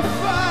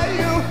magnify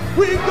you.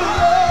 We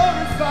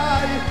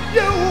glorify you.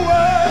 You're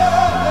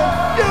worthy.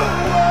 You're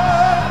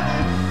worthy.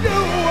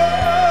 You're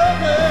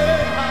worthy.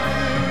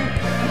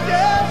 Hallelujah.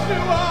 Yes,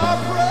 you are.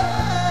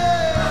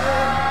 Praise.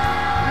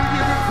 We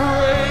give you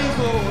praise,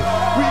 Lord.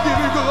 We give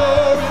you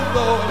glory,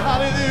 Lord.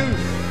 Hallelujah.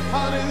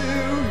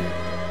 Hallelujah.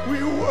 We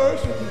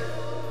worship you.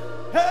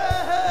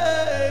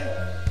 Hey,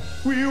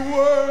 we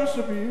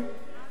worship you.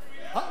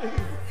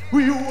 Hallelujah.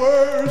 We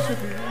worship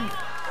you.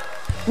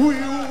 We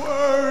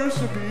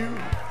worship you.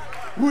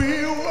 We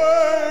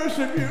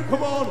worship you.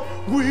 Come on.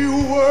 We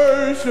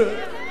worship.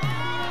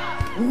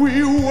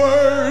 We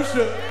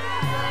worship.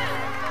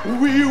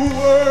 We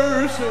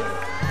worship.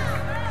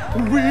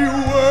 We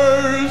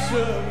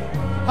worship.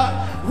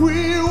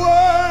 We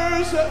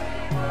worship.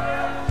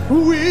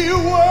 We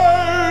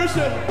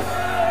worship.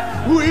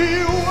 We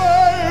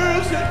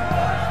worship.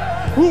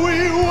 We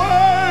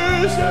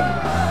worship.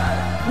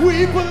 We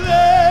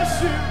bless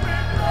you.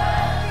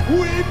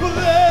 We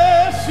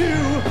bless you.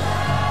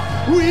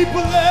 We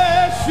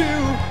bless you.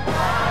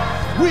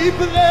 We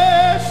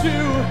bless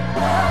you.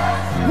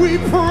 We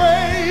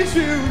praise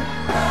you.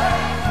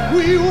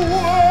 We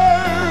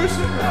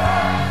worship.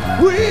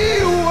 We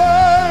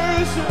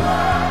worship.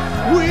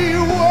 We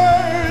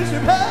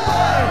worship.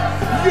 Hey,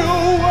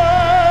 you're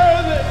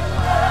worthy.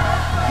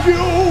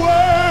 You're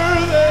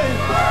worthy.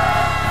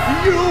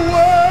 You're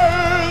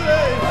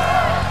worthy.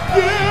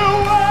 You're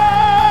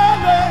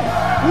worthy.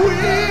 We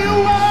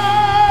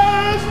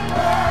worship.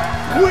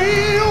 We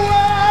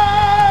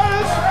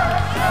worship.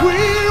 We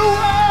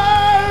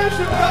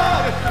worship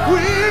God.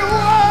 We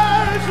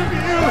worship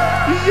you.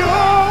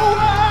 You're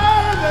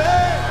worthy.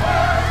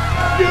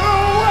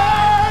 You're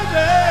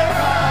worthy,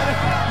 God.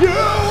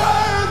 You're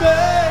worthy,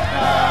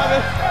 God.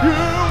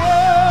 You're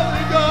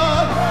worthy,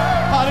 God.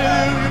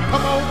 Hallelujah.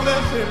 Come on,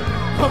 bless him.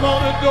 Come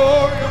on,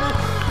 adore him.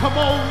 Come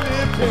on,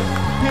 lift him.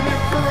 Give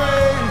him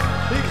praise.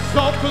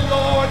 Exalt the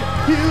Lord.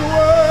 He's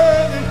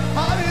worthy.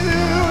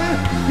 Hallelujah.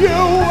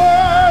 You're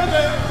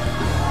worthy.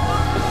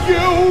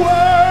 You're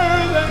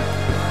worthy.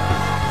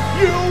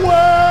 You're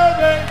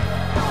worthy.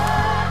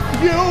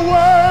 You're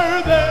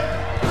worthy.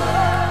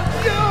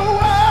 You're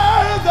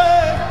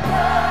worthy.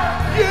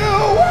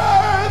 You're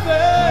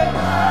worthy.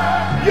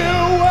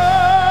 You're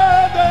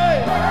worthy.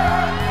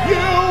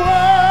 You're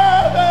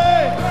worthy.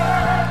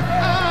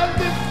 I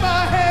lift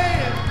my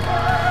hand.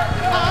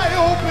 I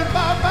open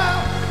my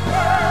mouth.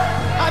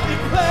 I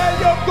declare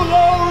your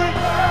glory.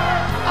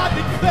 I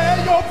declare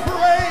your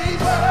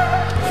praise.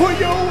 For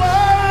you're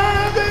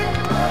worthy.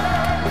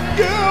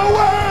 You're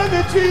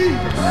worthy,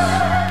 Jesus.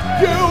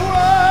 You're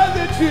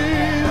worthy,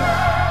 Jesus.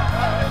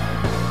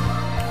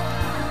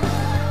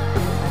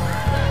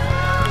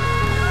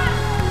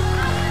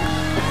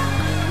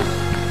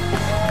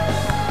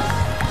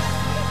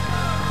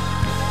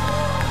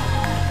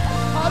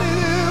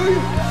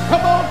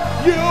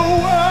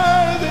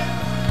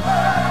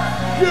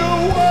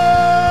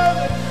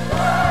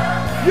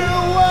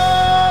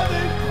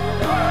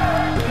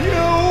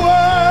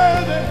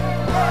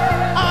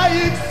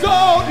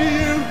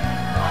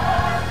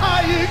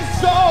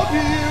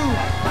 you.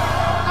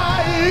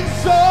 I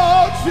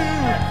exalt you.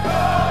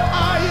 I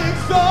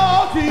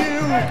exalt you.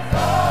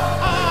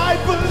 I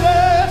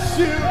bless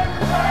you.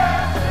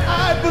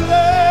 I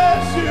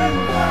bless you.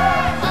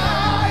 I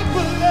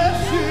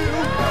bless you.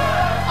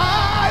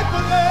 I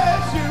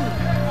bless you.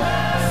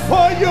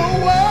 For you're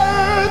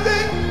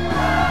worthy.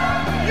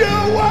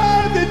 You're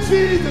worthy,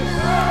 Jesus.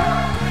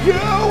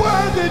 You're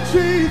worthy,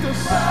 Jesus.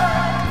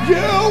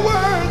 You're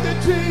worthy,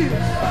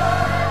 Jesus.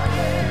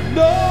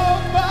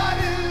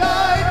 Nobody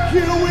like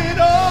you in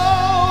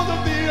all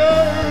of the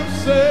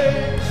earth.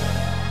 Say,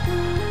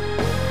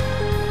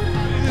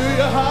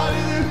 hallelujah,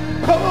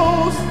 hallelujah. Come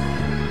on.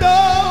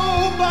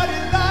 Nobody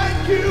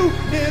like you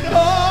in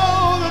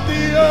all of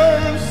the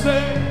earth.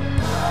 Say,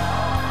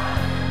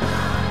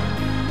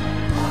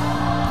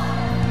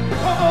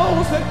 come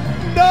on, say,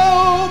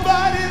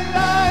 nobody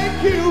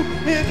like you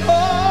in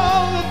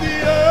all of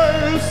the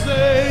earth.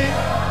 Say,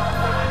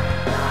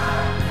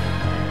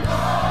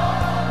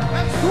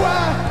 that's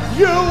why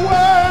you're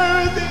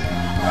worthy.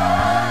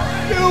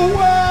 You're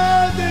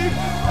worthy.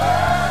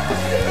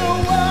 You're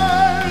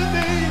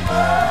worthy.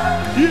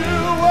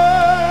 You're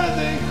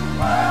worthy.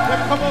 Now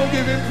come on,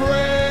 give him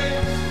praise.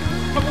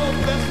 Come on,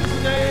 bless his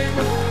name.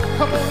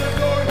 Come on,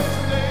 adore his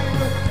name.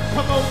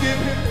 Come on, give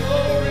him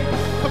glory.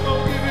 Come on,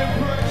 give him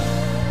praise.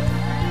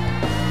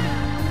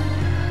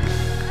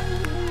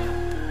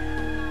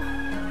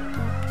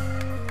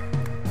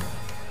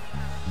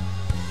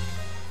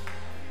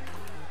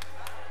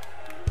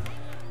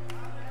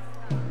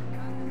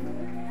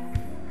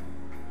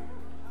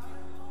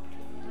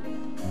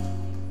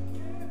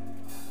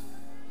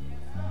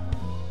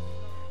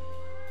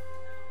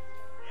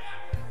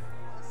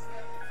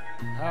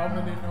 How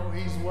many know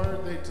he's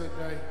worthy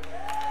today?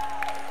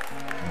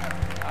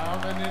 How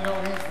many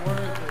know he's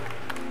worthy?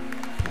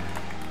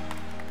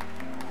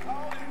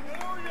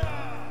 Hallelujah!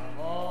 Of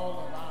all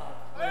of our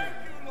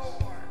praise,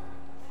 Lord.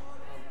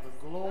 Of the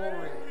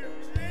glory.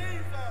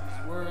 He's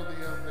worthy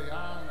of the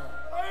honor.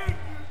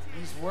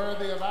 He's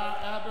worthy of our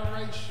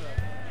adoration.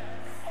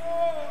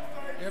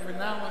 Every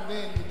now and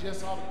then you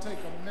just ought to take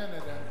a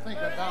minute and think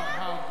about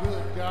how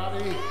good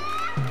God is.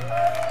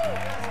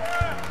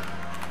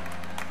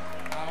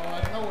 I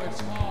know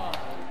it's hard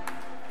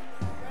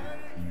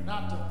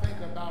not to think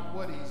about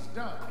what he's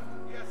done,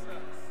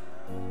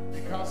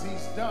 because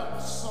he's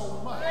done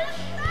so much.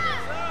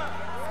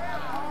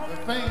 The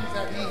things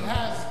that he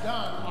has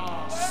done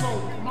are so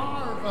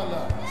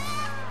marvelous.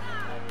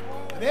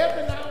 But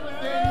every now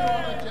and then you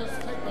ought to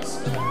just take a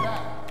step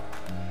back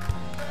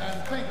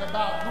and think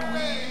about who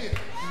he is,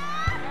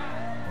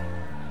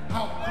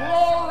 how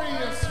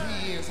glorious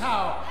he is,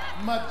 how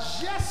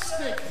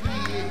majestic he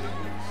is.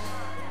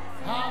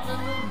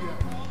 Hallelujah.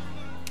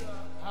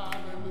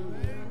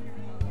 Hallelujah.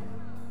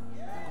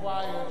 The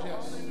choir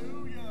just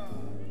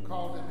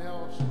called it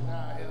El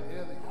Shaddai, El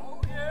Elyon. Oh,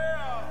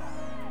 yeah.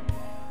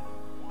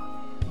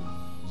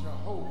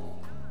 Jehovah.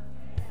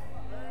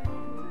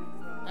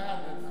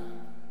 Adonai.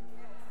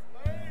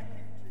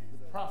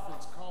 The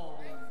prophets called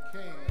him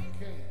King of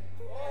Kings.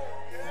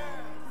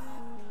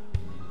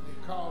 They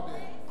called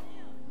him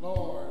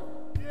Lord of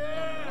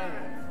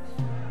Lords.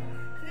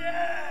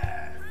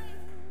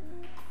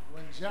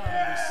 When John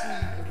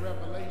received the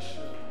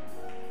revelation,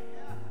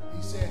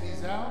 he said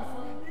he's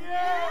Alpha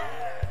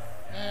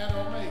and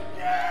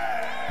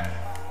Omega.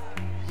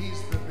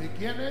 He's the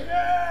beginning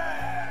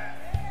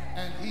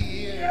and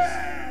he is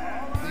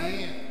the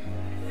end.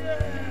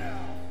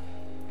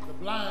 The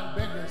blind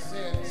beggar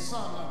said,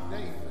 Son of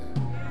David.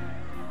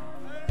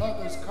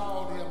 Others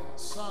called him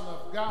Son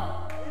of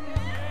God.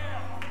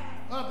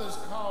 Others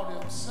called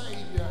him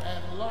Savior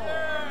and Lord.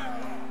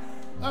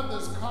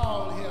 Others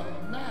called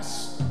him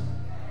Master.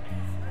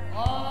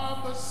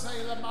 Oh, but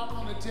Salem, I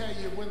want to tell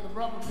you, when the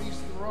rubber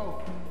meets the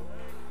road,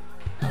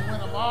 and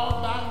when I'm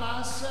all by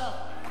myself,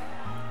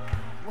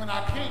 when I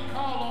can't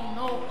call on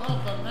no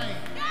other name,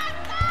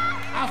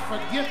 I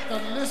forget the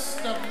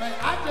list of names.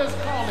 I just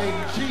call him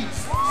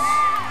Jesus.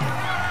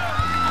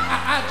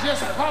 I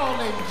just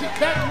call him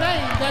that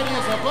name that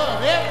is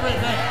above every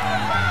name.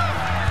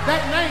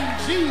 That name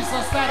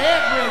Jesus, that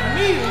every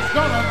knee is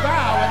going to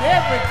bow and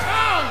every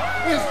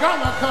tongue is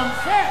going to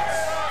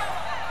confess.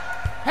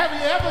 Have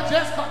you ever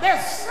just called? There's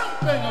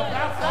something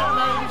about that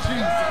name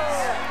Jesus.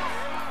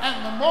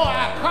 And the more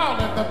I call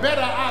it, the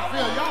better I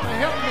feel. Y'all can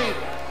help me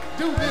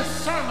do this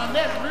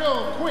sermonette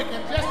real quick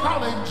and just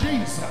call him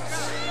Jesus.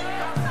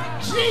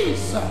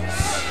 Jesus.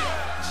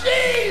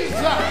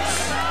 Jesus.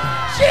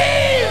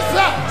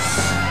 Jesus.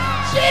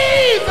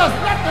 Jesus.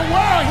 Let the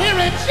world hear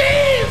it.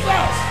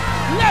 Jesus.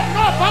 Let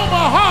North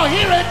Omaha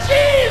hear it.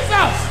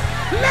 Jesus.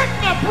 Let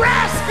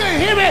Nebraska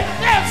hear it.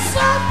 There's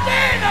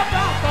something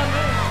about the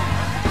name.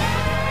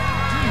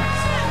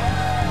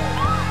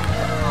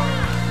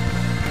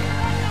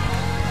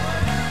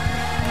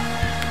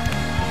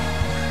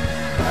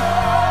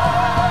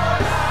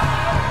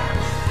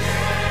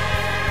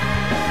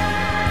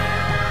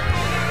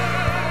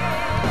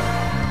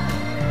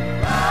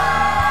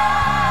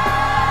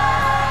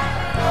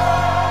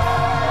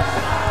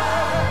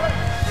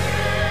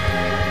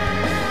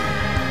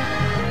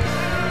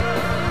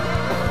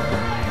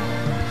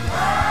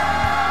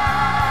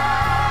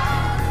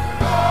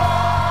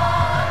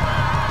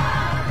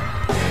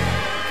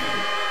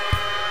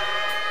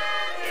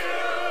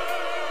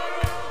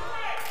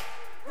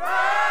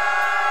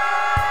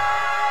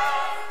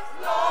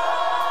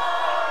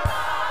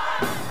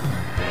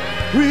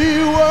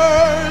 We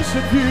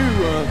worship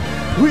you.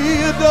 We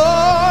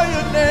adore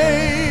your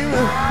name.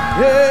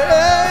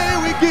 Hey,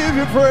 we give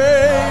you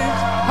praise.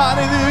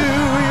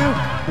 Hallelujah.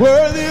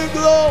 Worthy of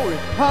glory.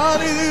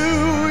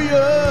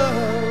 Hallelujah.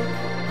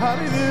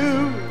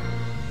 Hallelujah.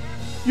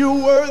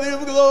 You're worthy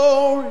of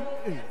glory.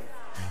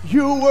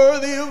 You're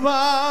worthy of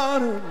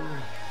honor.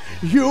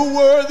 You're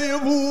worthy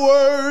of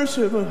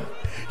worship.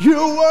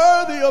 You're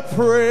worthy of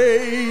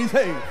praise.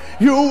 Hey,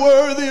 you're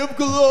worthy of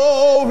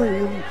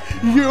glory.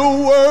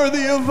 You're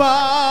worthy of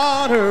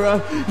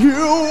honor.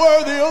 You're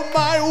worthy of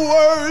my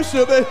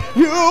worship.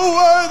 You're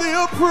worthy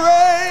of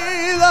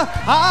praise.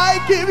 I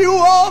give you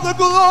all the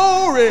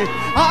glory.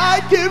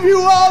 I give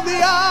you all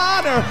the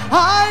honor.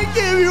 I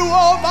give you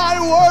all my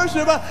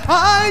worship.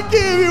 I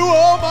give you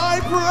all my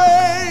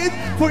praise.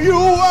 For you're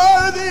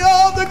worthy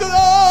of the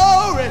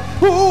glory.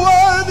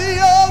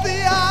 Worthy of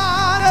the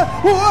honor.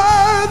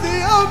 Worthy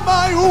of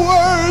my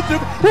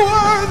worship.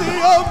 Worthy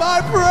of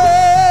my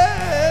praise.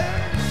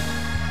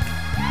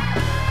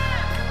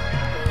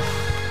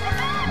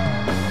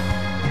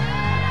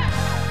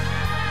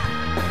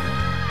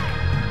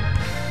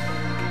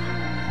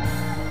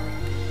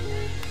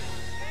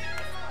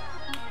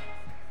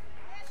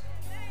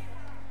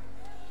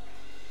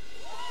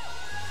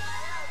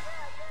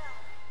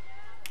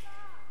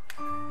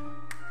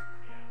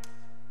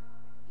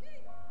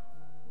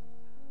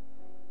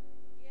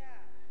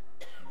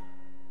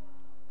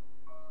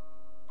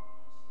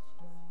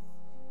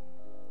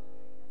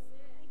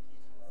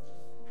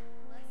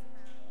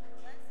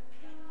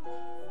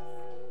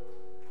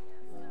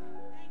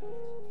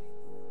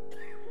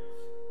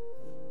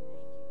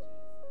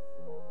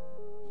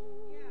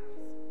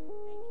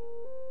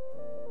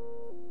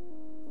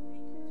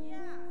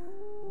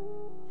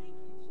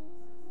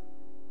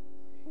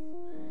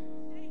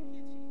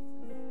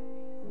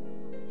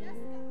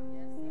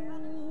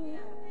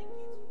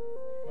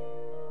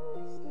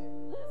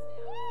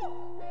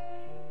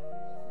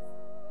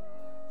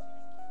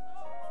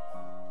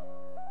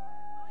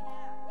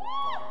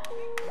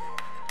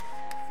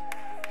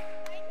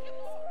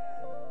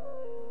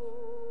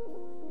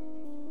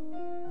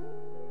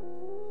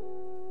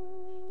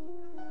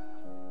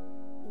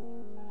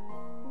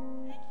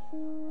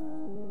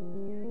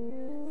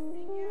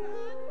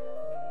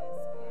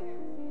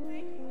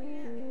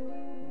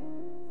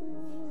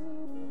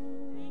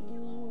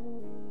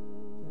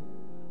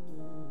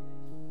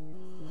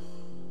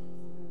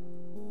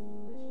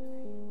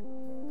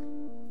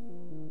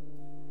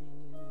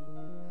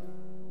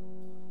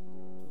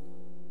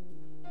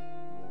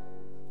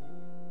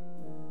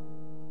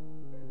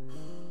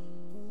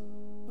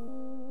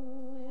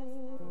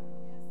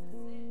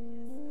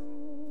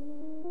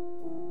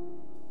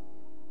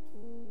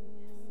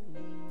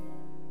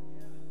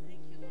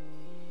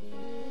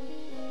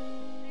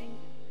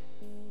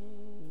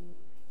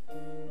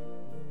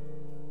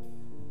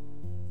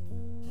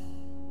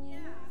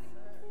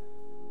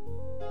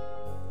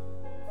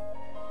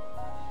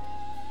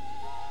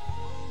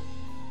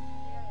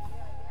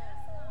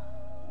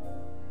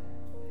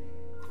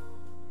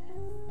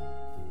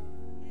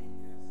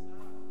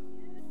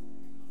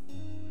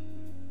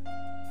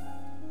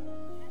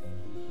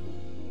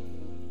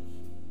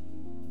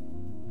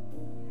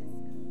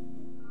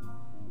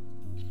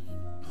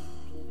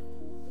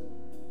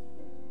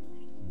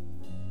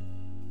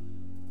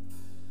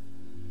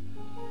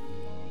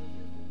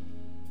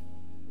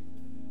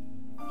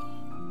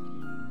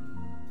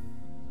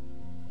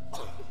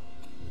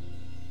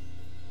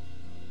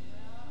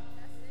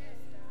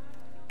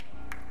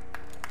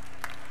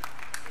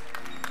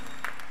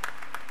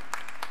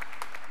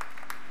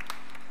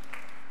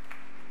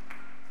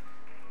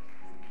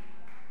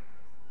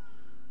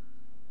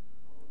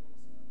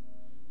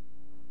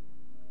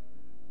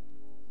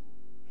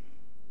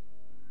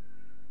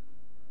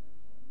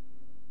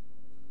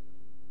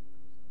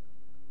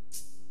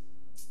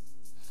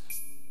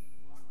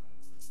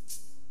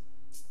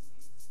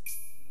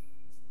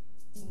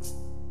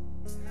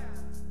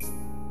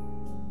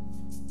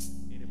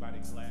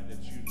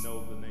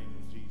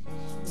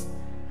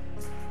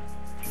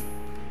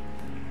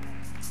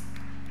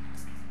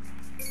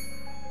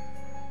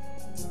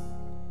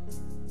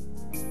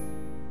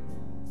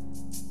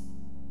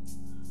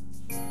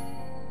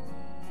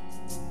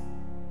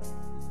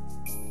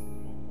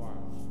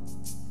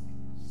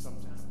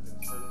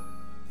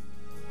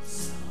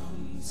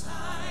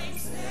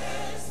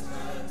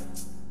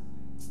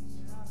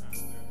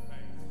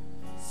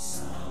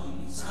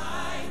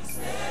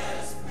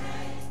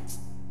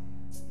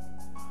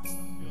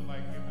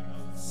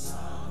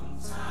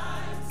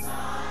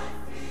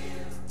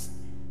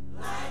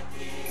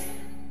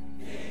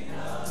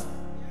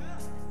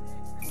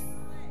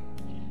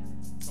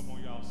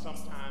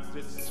 Sometimes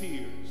it's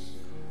fears.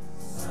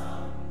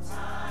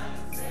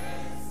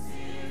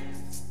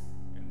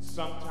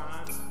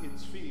 Sometimes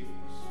it's fears.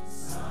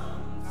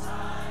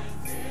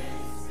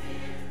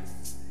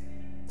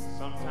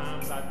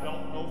 Sometimes I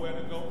don't know where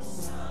to go.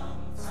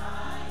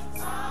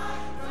 Sometimes I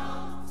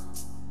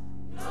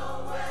don't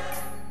know where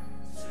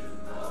to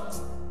go.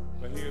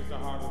 But here's the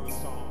heart of the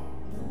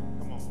song.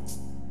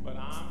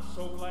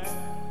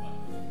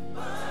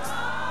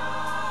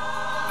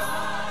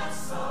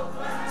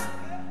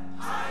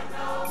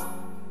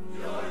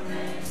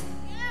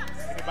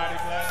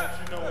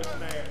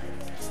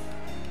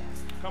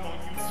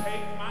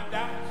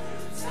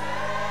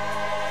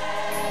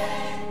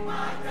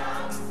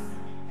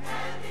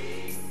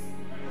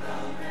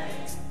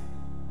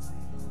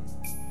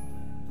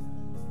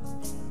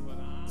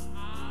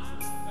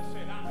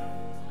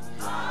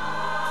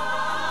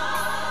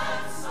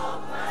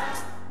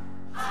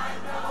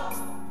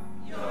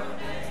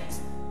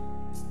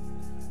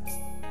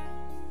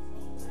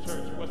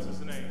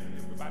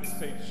 Everybody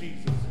say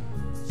Jesus.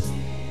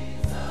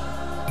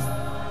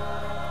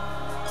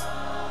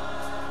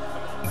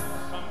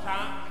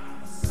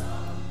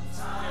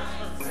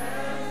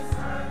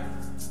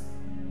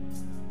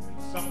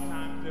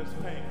 Sometimes there's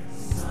pain.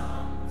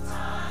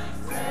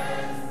 Sometimes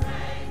there's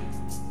pain.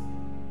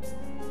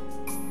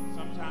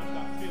 Sometimes I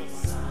feel like.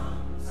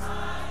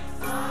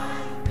 Sometimes I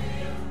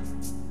feel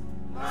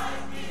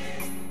like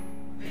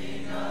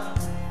giving up.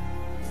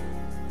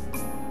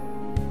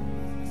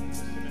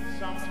 And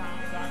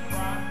sometimes I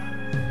cry.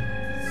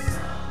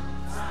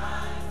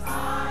 Sometimes I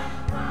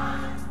cry.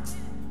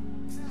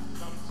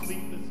 Some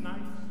sleepless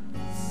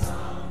nights.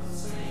 Some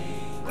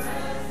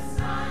sleepless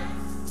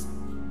nights.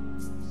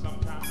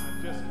 Sometimes I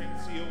just can't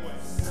see a way.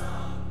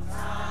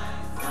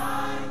 Sometimes I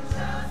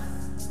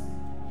just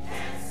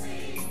can't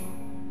see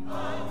a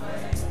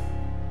way.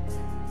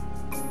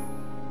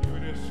 Here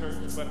it is, church,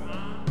 but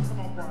come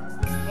on, Brian.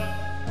 But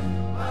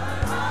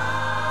I'm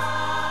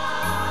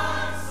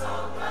so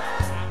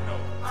glad I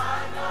know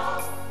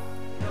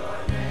your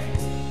name.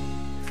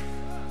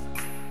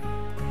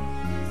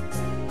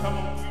 Come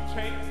on, you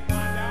take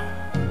my doubt.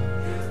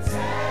 You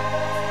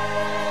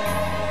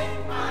take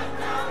my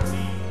doubt.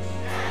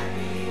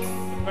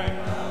 Right.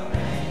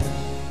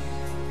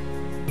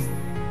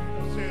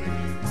 Say it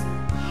again.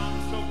 I'm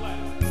so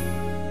glad.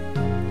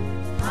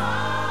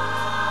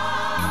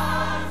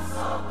 I'm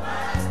so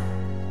glad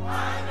I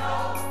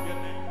know your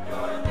name.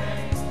 Your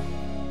name.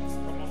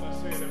 Come on, let's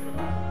say it,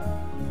 everybody.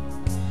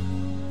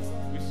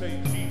 We say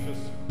Jesus.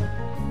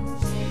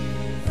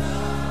 Jesus.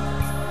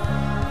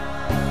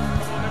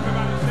 Come on,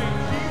 everybody say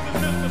Jesus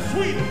is the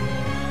sweetest.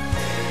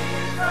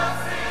 Jesus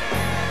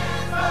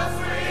is the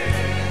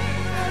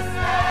sweetest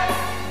name.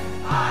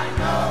 I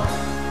know.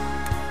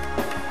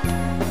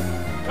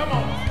 Come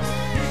on.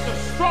 He's a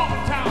strong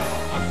tower. A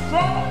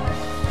strong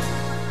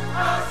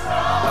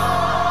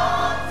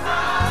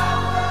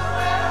tower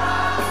where I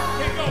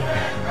can go.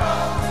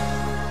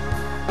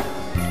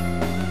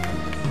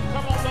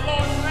 Come on, the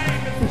Lord's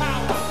name is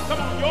power.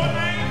 Come on, your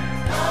name.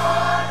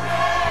 Your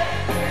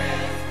name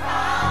is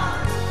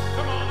power.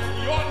 Come on, and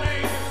your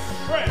name is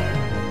strength.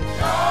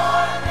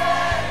 Your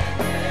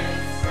name is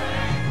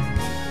strength.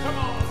 Come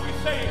on, we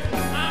say,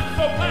 I'm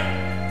so glad.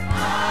 I'm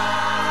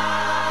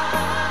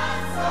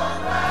so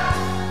glad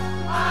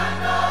I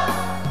know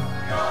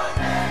your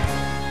name.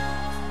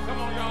 Come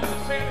on, y'all,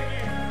 let's say it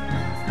again.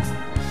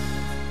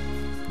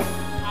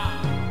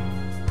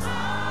 I'm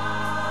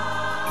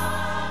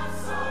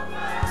so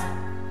glad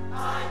I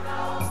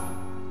know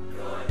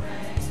your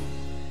name.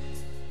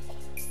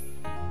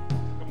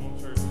 Come on,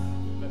 church,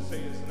 let's say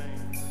his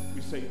name.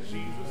 We say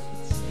Jesus.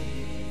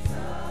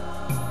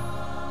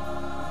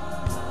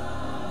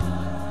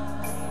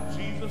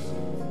 Jesus.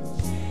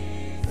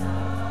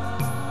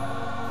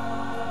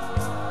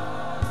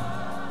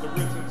 The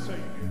risen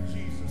Savior,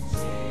 Jesus.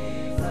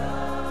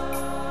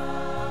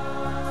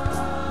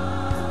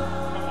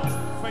 Come on,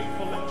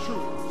 faithful and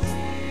true.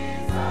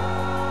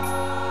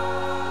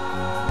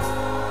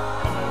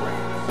 Come on,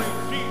 ready to say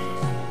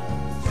Jesus.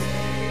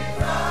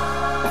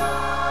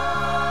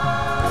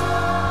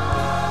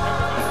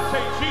 Everybody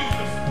say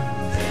Jesus.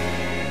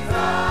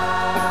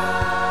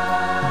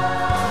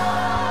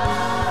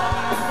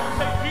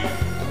 Say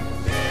Jesus.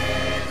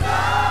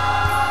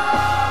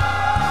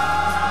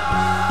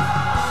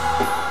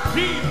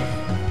 Jesus.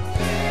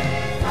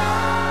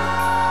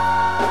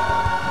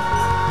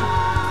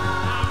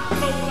 I'm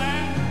so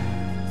glad.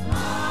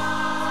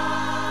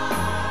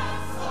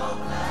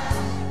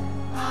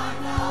 I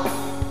know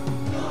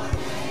your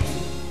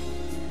name.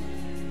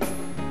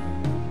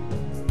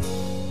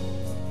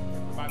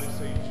 Everybody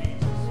say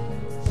Jesus.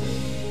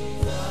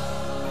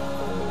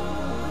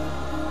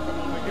 Come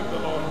on and give the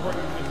Lord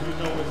praise if you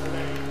know his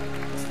name.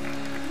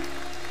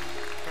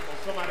 Come on,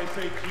 somebody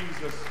say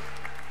Jesus.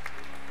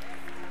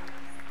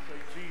 Say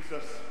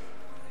Jesus.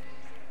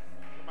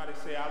 Somebody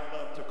say, I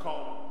love to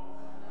call him.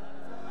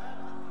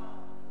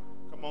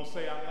 Come on,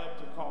 say, I love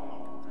to call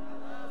him.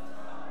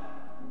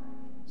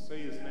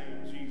 Say his name,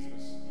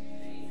 Jesus.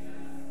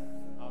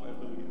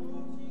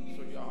 Hallelujah.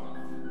 So y'all,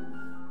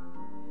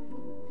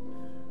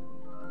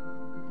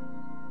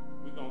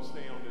 we're going to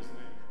stay on this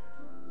name.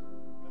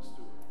 Let's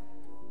do it.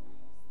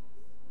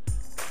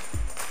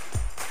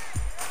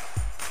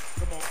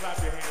 Come on, clap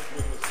your hands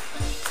with us.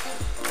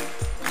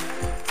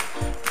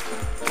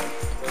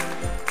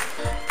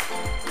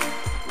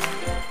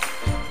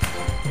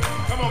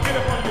 Come on, get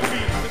up on your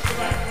feet. This is the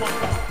last one.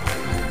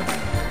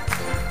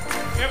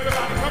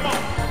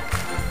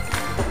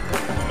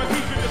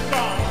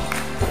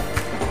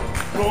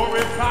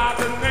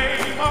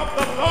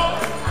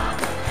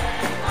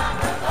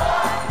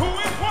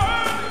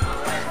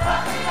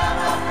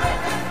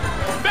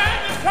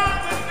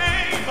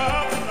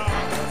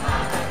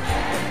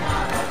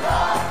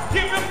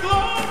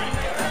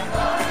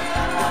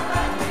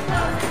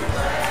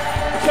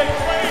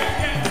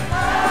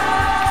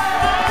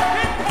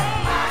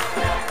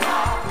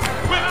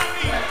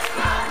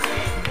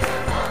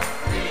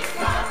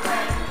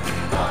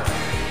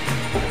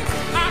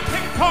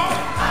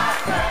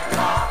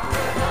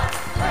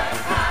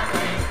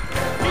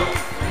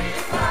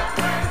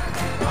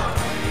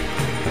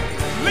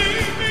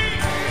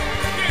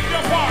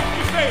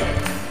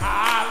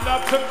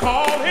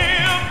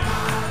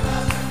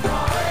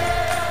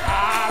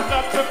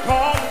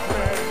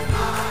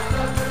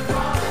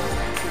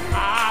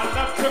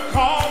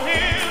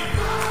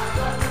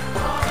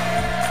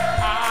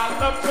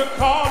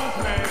 call his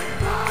name.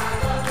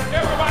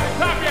 Everybody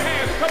clap your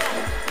hands, come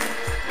on.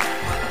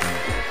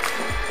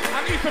 I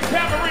need some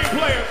tambourine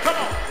players, come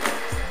on.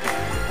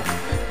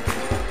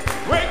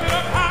 Raise it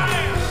up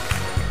high.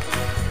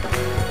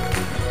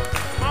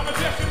 Mama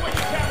Jessie, where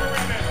your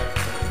tambourine at?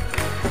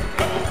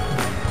 Come on.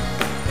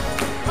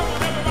 Come on,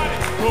 everybody.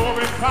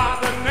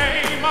 Glorify the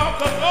name of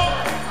the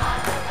Lord.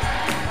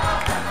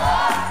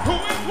 Who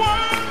is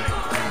worthy?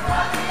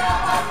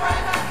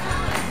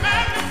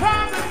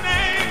 Magnify the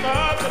name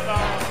of the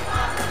Lord.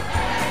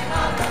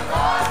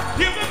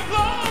 Give him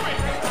glory.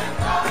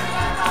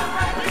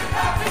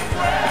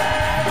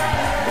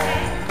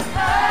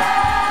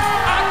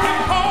 I can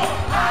call.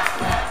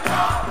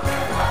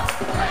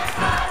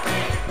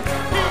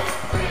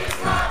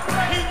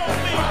 He won't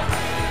leave.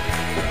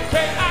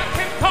 Say, I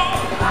can call.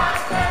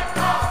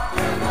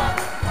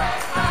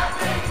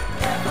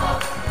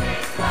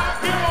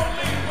 He won't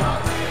leave.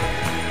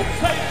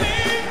 Say,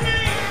 leave me.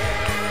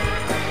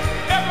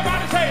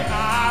 Everybody say, I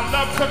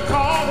love to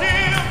call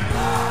him.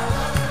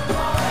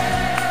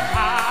 I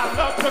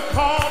love to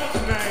call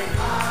his name.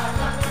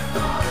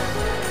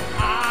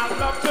 I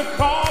love to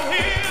call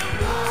him.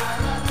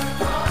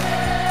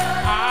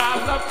 I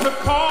love to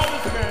call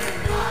his name.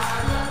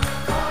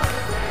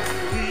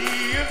 He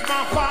is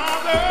my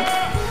father.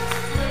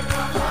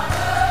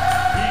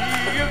 He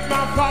is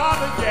my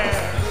father, yeah.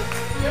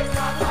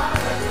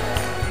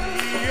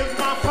 He is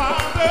my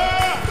father.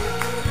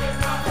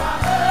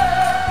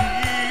 He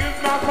is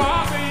my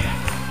father, yeah.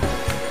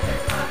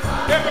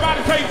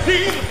 Everybody say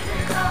Jesus,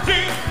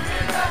 Jesus.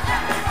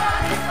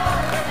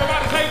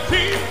 Everybody say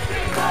Jesus,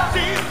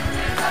 Jesus.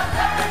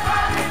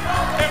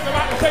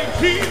 Everybody say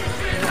Jesus,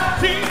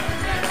 Jesus.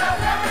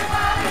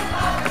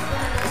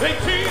 Say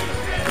Jesus.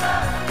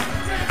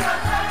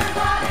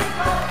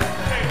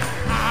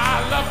 I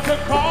love to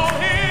call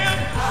him.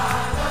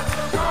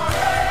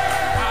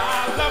 I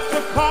love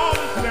to call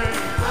his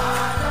name.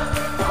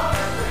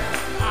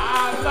 I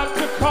love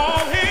to call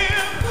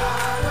him.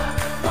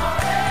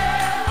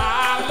 I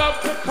love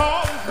to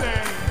call his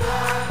name.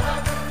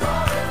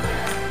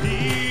 He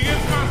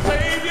is my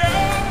Savior.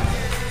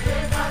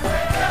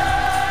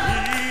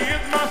 He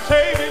is my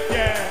Savior,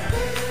 yeah.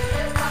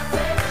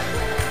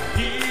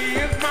 He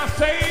is my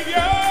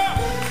Savior.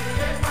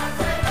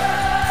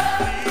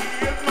 He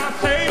is my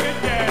Savior,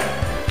 yeah.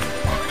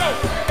 Go.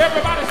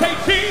 Everybody say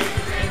Jesus,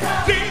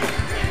 Jesus.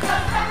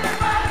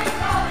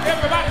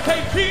 Everybody say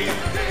Jesus,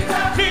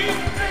 Jesus.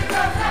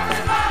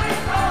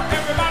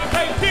 Everybody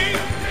say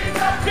Jesus,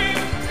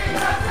 Jesus.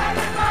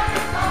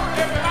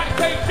 Everybody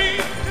say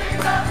Jesus,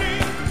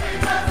 Jesus.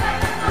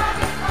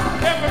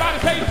 Everybody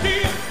say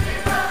Jesus,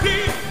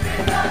 Jesus,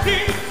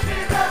 Jesus,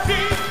 Jesus,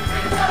 Jesus,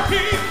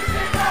 Jesus,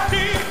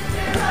 Jesus,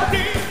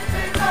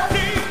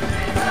 Jesus,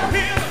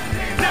 heal,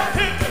 just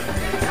hit me.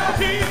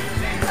 Jesus,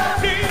 Jesus,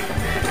 Jesus,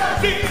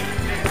 Jesus,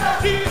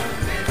 Jesus.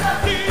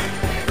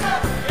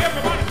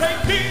 Everybody say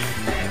Jesus,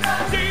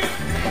 Jesus,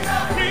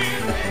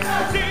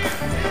 Jesus, Jesus.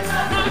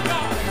 My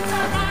God,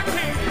 my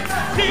King,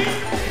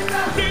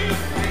 Jesus, Jesus,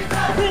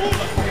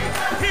 ruler,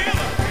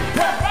 healer,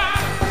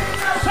 provider,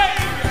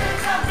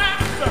 Savior,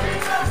 Master,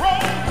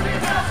 Lord,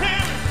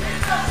 Sinner,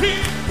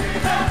 Jesus,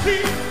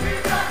 Jesus,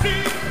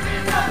 Jesus,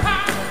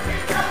 power,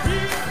 Jesus,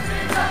 Jesus,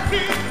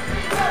 Jesus,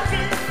 Jesus,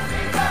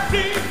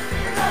 Jesus.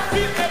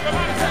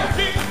 Everybody say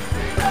Jesus,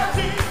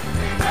 Jesus,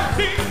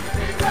 Jesus,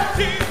 Jesus,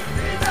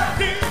 Jesus,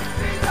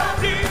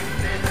 Jesus.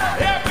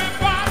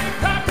 Everybody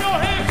clap your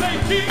hands, say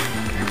Jesus,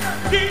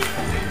 Jesus,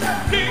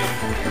 Jesus,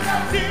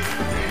 Jesus, Jesus,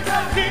 Jesus,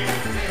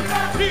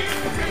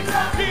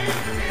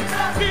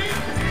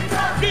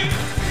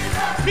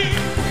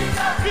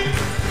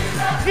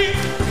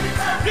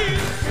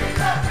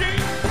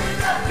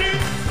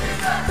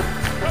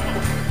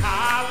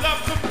 I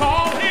love to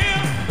call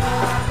him.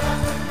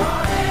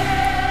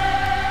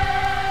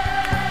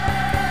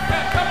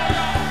 Yeah, come on,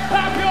 y'all.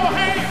 Clap your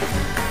hands.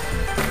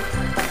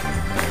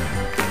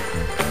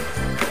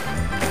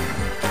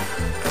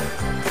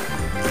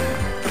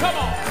 Come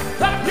on.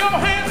 Clap your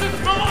hands this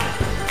morning.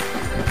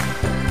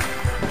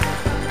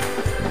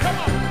 Come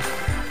on.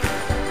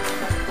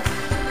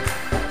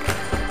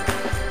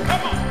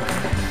 Come on.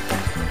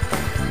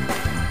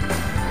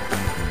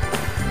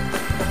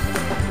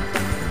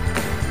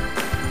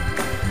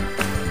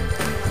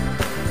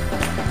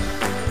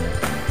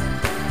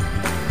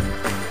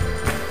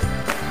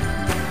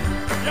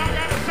 Y'all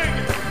gotta sing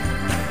it.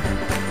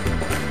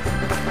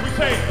 We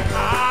say, I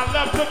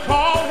love to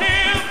call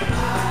him.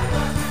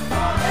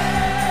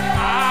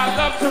 I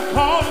love to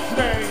call his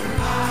name.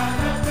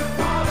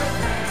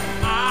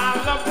 I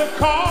love to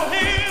call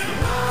him.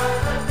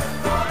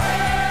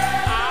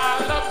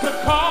 I love to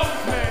call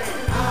his name.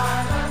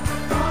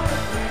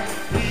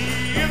 He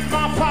is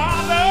my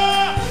father.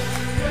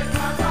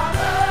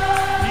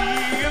 He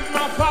is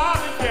my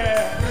father,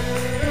 yeah.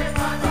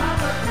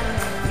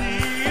 He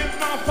is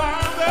my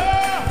father.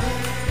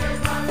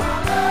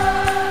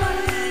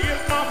 He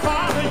is my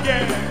father,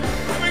 yeah.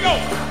 Here we go.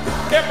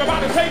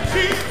 Everybody say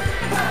Jesus,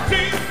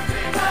 Jesus.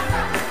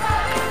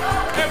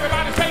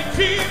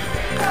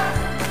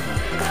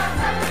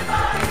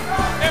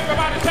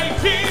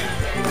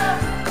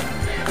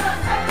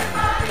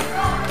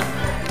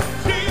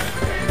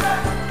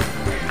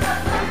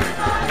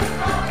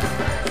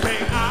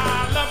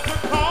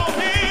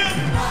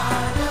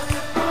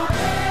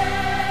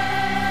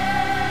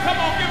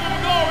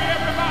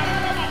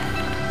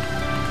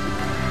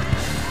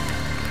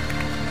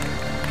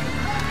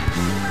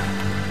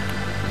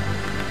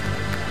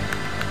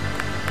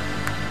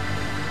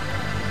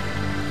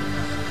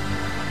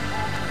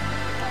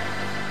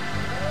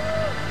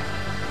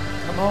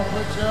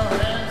 put your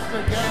hands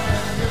together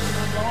and give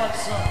the Lord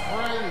some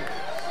praise.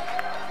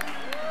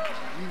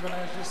 Even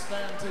as you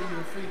stand to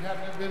your feet, have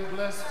you been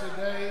blessed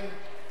today?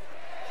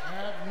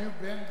 Have you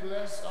been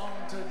blessed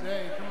on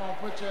today? Come on,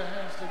 put your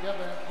hands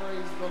together and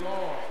praise the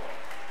Lord.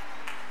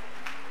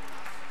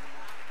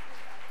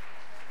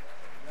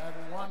 That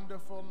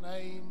wonderful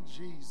name,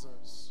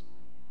 Jesus.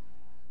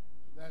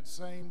 That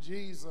same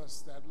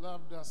Jesus that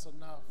loved us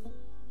enough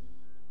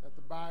that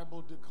the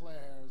Bible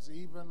declares,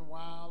 even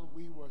while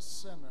we were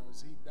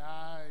sinners, he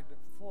died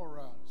for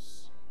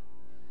us.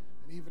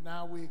 And even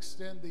now we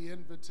extend the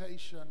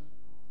invitation.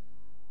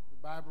 The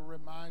Bible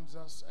reminds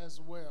us as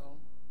well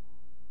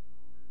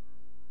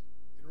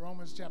in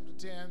Romans chapter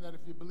 10 that if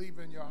you believe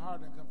in your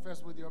heart and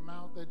confess with your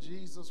mouth that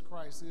Jesus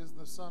Christ is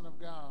the Son of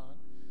God,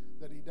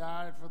 that he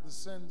died for the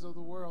sins of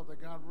the world,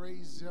 that God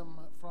raised him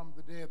from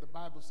the dead, the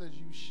Bible says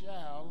you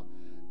shall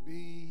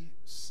be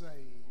saved.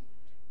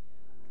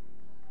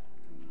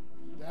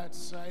 That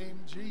same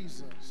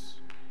Jesus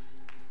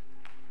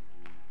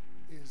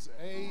is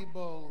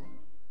able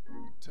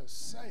to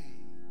save.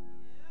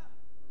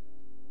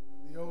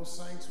 The old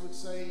saints would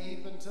say,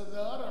 even to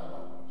the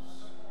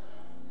uttermost,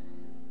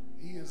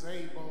 he is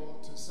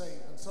able to save.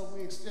 And so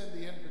we extend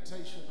the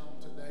invitation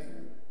on today.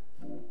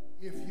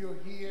 If you're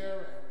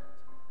here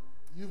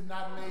and you've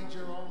not made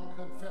your own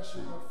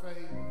confession of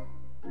faith,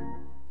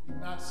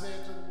 you've not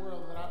said to the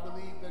world that I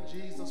believe that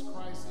Jesus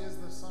Christ is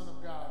the Son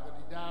of God, that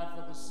he died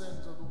for the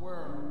sins of the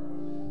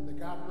world, that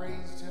God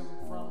raised him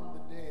from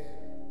the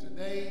dead.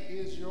 Today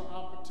is your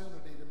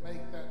opportunity to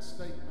make that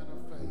statement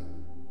of faith.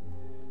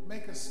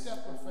 Make a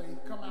step of faith.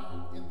 Come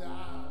out in the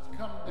aisles.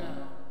 Come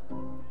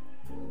down.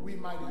 We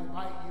might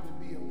invite you to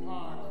be a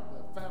part of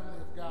the family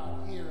of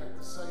God here at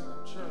the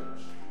Salem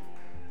Church.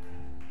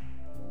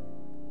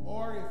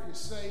 Or if you're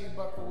saved,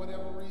 but for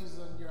whatever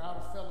reason you're out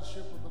of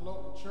fellowship with the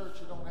local church,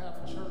 you don't have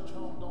a church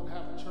home, don't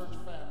have a church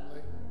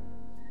family,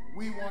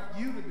 we want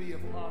you to be a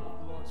part of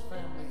the Lord's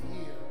family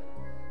here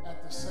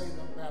at the Salem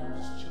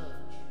Baptist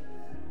Church.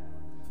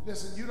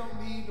 Listen, you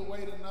don't need to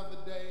wait another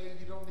day,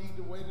 you don't need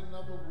to wait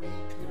another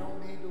week, you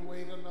don't need to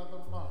wait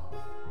another month.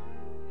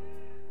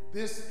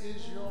 This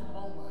is your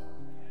moment.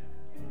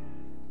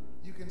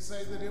 You can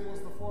say that it was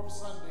the fourth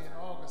Sunday in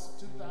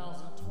August of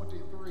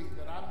 2023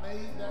 that I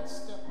made that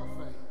step of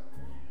faith,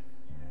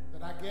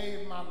 that I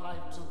gave my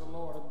life to the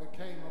Lord and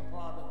became a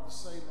part of the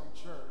Salem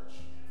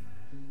Church.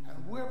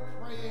 And we're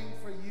praying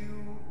for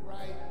you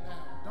right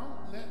now.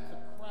 Don't let the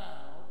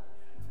crowd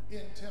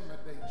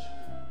intimidate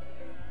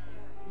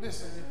you.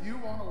 Listen, if you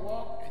want to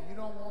walk and you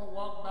don't want to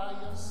walk by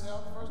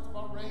yourself, first of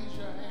all, raise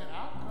your hand.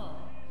 I'll come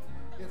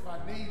if I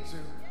need to.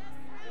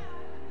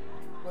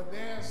 But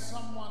there's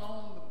someone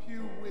on the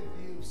pew with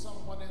you,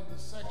 someone in the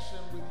section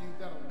with you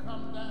that'll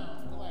come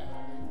down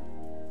gladly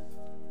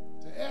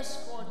to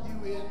escort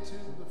you into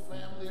the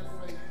family of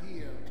faith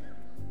here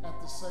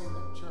at the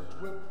Salem Church.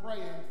 We're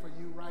praying for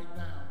you right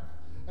now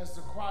as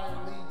the choir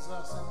leads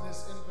us in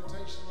this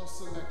invitational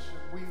selection.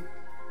 We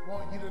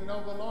want you to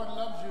know the Lord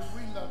loves you,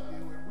 we love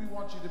you, and we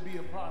want you to be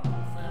a part of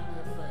the family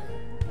of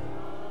faith.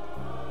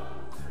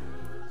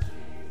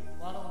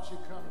 Why don't you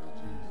come to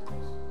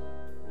Jesus?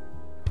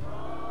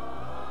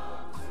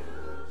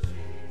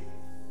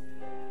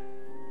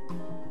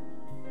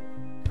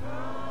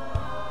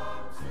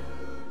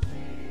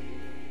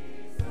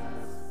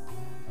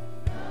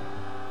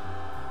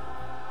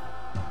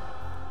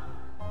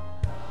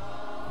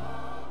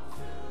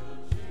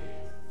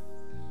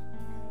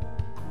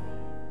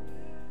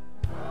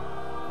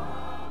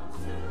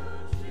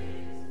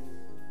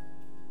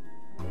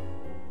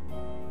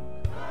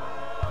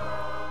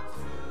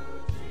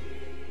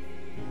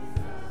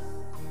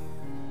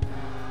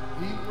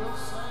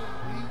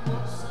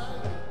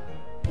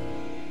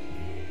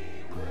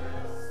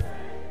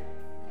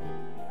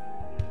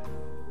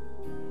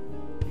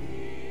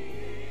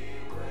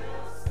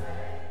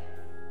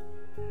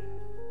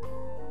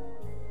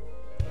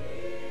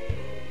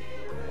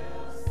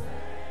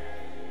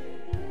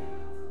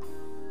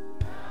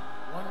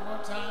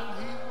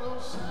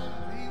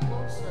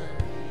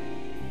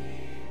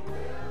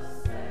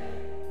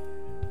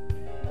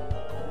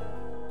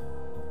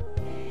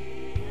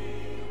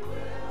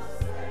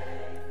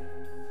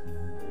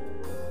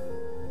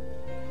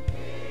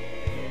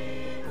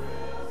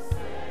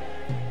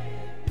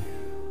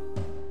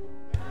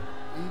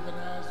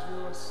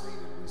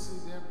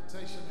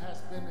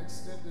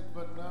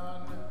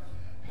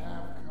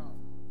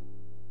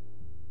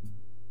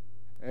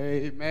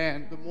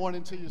 Amen. Good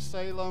morning to you,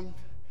 Salem.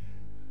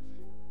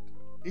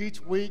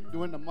 Each week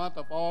during the month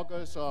of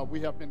August,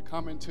 we have been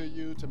coming to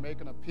you to make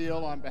an appeal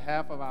on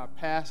behalf of our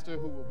pastor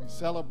who will be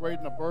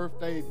celebrating a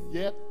birthday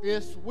yet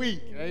this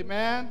week.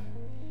 Amen.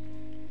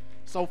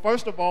 So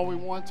first of all, we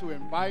want to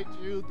invite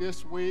you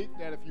this week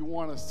that if you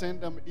want to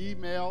send them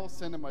email,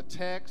 send them a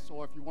text,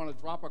 or if you want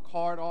to drop a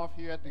card off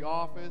here at the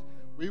office,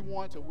 we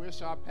want to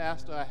wish our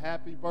pastor a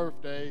happy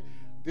birthday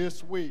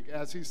this week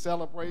as he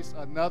celebrates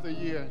another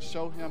year and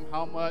show him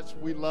how much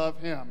we love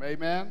him.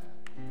 Amen.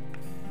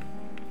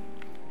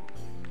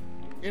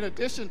 In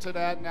addition to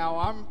that,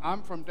 now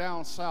I'm from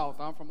down south.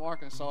 I'm from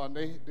Arkansas,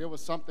 and there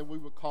was something we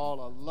would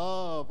call a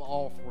love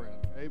offering.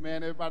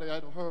 Amen. Everybody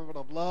had heard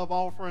of love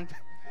offering?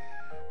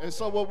 And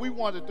so what we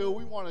want to do,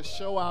 we want to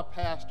show our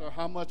pastor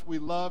how much we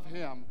love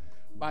him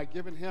by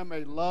giving him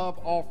a love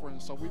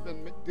offering. So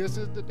this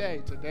is the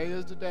day. Today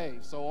is the day.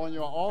 So on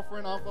your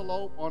offering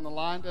envelope, on the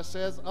line that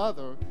says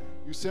other,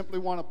 you simply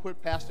want to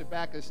put Pastor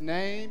Bachus'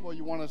 name, or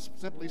you want to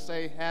simply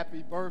say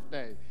happy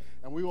birthday.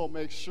 And we will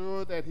make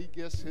sure that he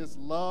gets his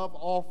love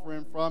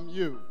offering from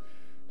you.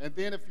 And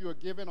then if you're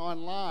giving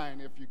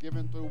online, if you're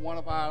giving through one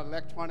of our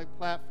electronic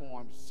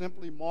platforms,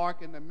 simply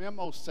mark in the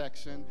memo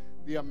section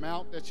the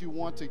amount that you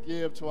want to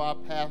give to our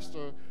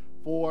pastor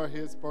for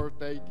his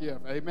birthday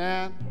gift.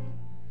 Amen?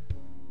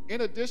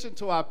 In addition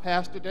to our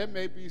pastor, there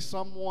may be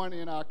someone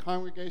in our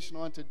congregation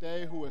on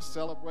today who is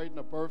celebrating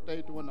a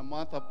birthday during the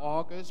month of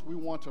August. We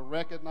want to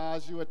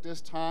recognize you at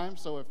this time,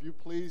 so if you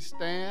please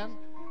stand,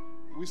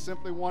 we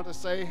simply want to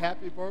say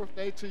happy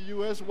birthday to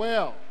you as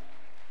well.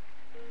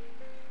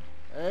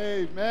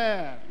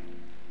 Amen.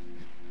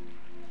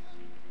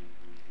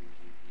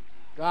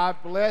 God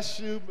bless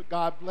you,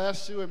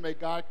 and may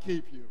God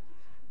keep you.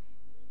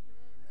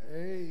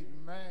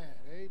 Amen.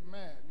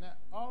 Amen. Now,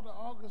 all the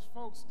August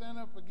folks stand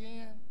up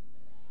again.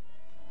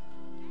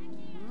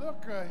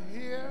 Look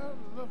here,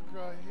 look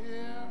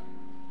here,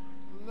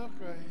 look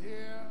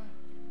here.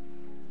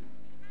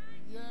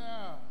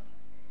 Yeah.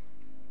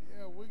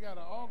 Yeah, we got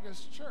an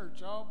August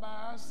church all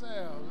by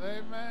ourselves.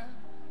 Amen.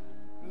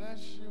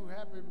 Bless you.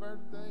 Happy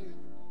birthday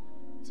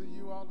to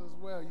you all as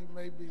well. You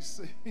may be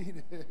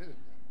seated.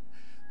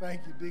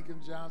 Thank you,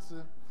 Deacon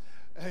Johnson.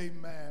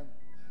 Amen.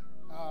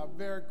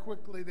 Very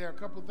quickly, there are a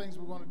couple of things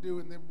we want to do,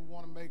 and then we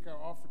want to make our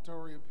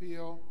offertory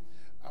appeal.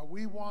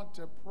 We want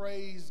to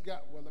praise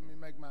God. Well, let me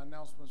make my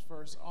announcements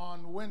first.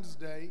 On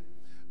Wednesday,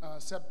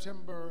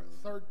 September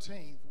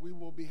 13th, we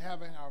will be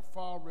having our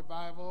fall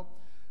revival.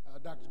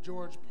 Dr.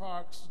 George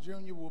Parks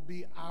Jr. will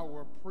be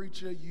our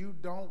preacher. You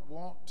don't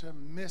want to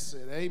miss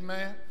it.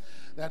 Amen.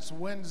 That's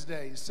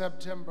Wednesday,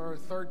 September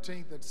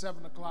 13th at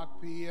 7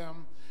 o'clock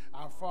p.m.,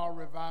 our fall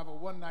revival,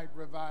 one-night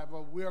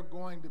revival. We're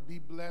going to be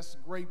blessed.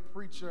 Great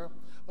preacher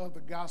of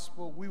the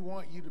gospel. We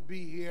want you to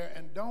be here.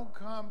 And don't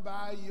come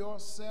by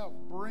yourself.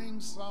 Bring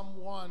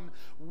someone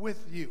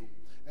with you.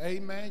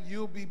 Amen.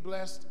 You'll be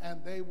blessed,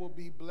 and they will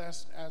be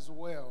blessed as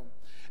well.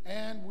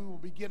 And we will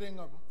be getting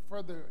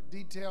further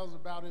details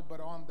about it, but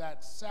on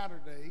that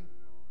Saturday,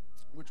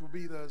 which will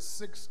be the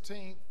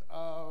 16th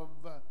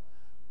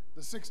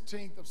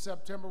of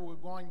September, we're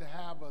going to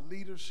have a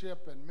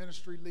leadership and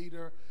ministry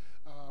leader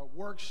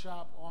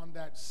workshop on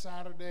that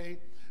Saturday.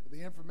 The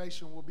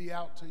information will be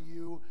out to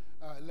you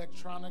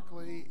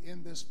electronically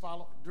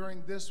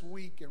during this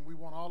week, and we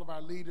want all of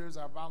our leaders,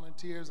 our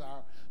volunteers,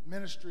 our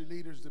ministry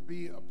leaders to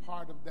be a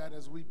part of that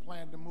as we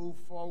plan to move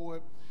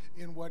forward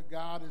in what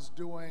God is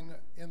doing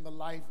in the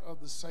life of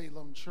the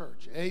Salem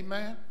Church.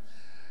 Amen.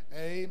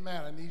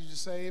 Amen. I need you to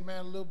say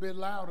amen a little bit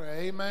louder.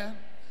 Amen.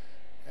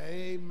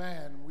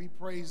 Amen. We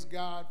praise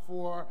God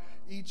for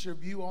each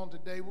of you on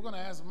today. We're going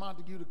to ask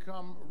Montague to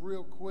come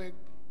real quick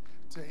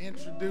to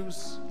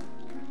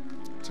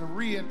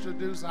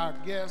reintroduce our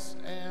guests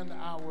and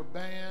our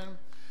band.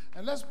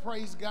 And let's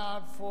praise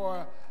God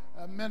for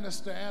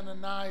Minister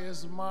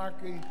Ananias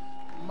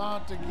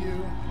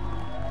Montague.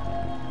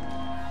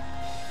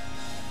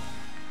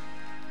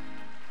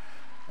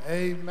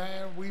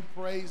 Amen. We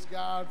praise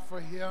God for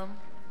him.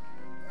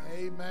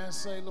 Amen.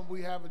 Salem,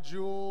 we have a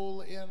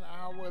jewel in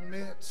our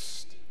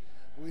midst.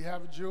 We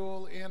have a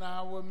jewel in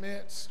our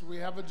midst. We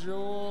have a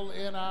jewel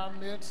in our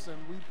midst, and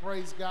we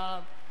praise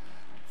God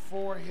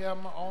for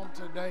him on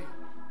today.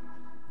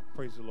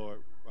 Praise the Lord.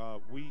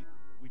 We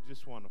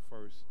just want to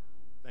first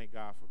thank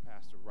God for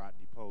Pastor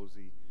Rodney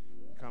Posey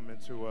coming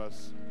to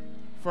us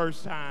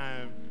first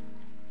time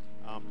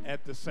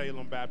at the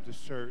Salem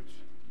Baptist Church.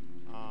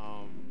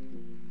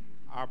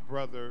 Our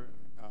brother,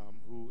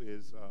 who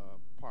is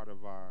part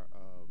of our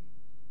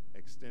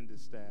extended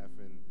staff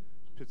in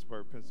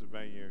Pittsburgh,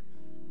 Pennsylvania,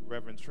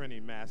 Reverend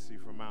Trini Massey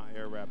from Mount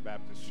Ararat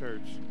Baptist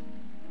Church.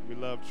 We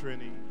love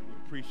Trini. We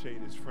appreciate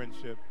his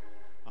friendship.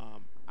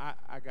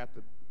 I got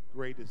the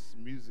greatest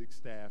music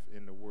staff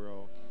in the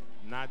world,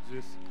 not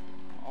just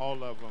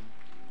all of them.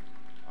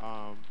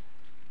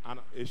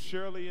 Is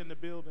Shirley in the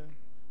building?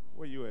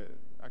 Where you at?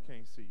 I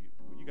can't see you.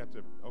 You got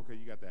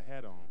the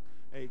hat on.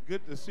 Hey,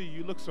 good to see you.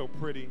 You look so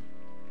pretty.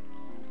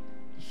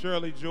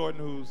 Shirley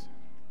Jordan, who's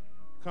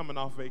coming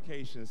off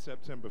vacation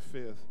September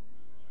 5th.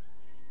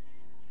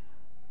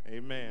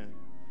 Amen.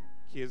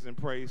 Kids in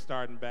Praise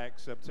starting back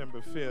September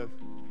 5th.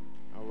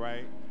 All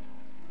right.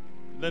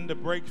 Linda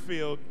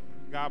Brakefield,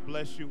 God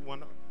bless you.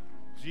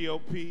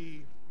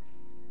 GOP,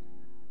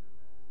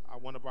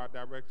 one of our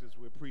directors,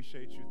 we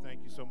appreciate you.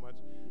 Thank you so much.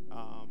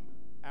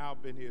 Al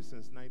been here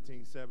since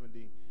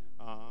 1970.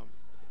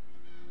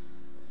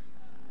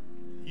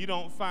 You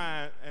don't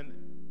find, and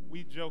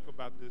we joke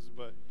about this,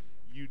 but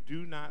you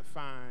do not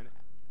find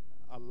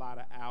a lot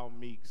of Al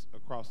Meeks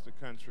across the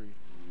country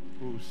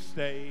who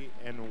stay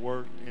and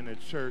work in a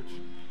church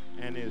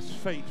and is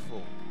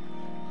faithful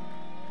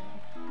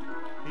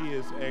He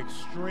is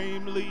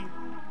extremely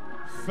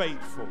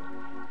faithful.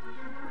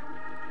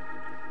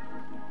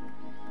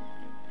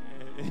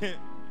 And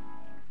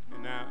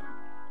now,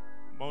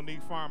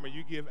 Monique Farmer,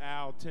 you give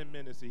Al 10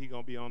 minutes and he's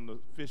going to be on the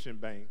fishing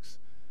banks.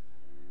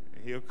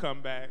 And he'll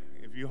come back.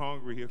 If you're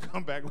hungry, he'll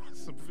come back with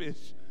some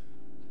fish.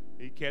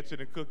 He catch it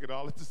and cook it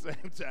all at the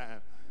same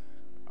time.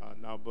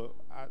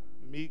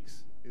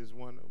 Meeks is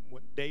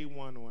day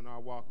one when I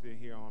walked in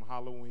here on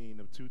Halloween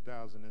of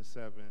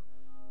 2007.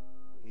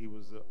 He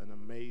was an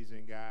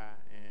amazing guy,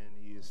 and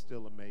he is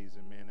still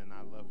amazing, man, and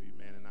I love you,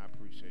 man, and I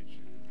appreciate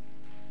you.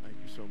 Thank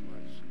you so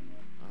much.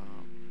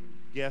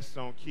 Guest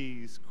on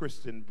keys,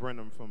 Kristen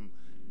Brenham from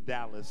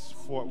Dallas,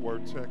 Fort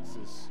Worth,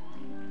 Texas.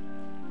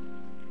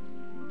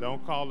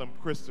 Don't call him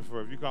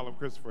Christopher. If you call him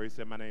Christopher, he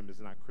said, my name is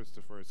not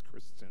Christopher, it's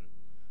Kristen.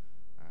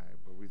 All right,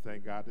 but we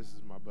thank God. This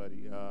is my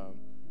buddy.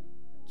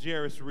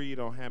 Jairus Reed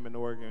on Hammond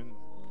organ.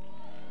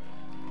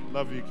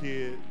 Love you,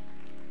 kid.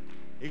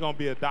 He gonna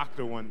be a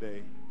doctor one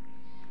day.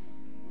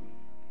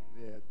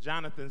 Yeah,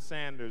 Jonathan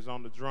Sanders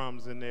on the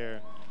drums in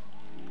there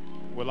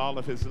with all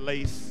of his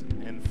lace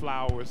and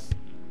flowers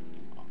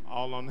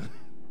all on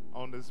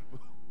this.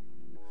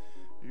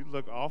 You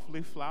look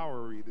awfully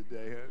flowery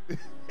today,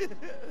 huh?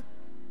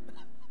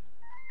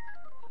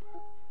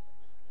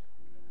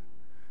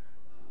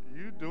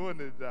 You doing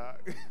it,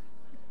 Doc.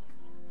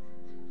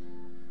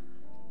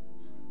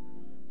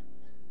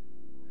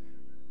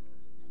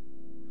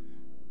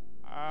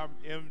 I'm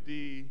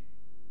MD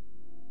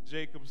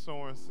Jacob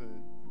Sorensen.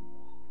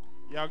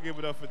 Y'all give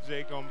it up for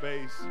Jake on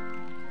bass.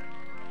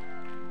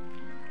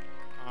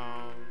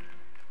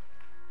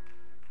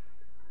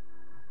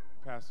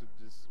 Pastor,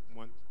 just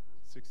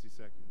 60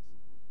 seconds.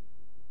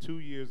 2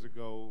 years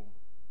ago,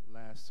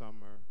 last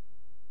summer,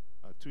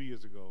 2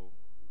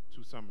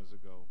 summers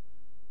ago,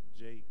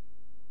 Jake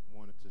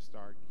wanted to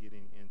start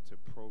getting into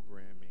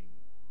programming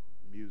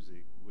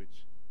music,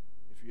 which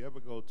if you ever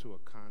go to a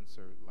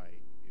concert, like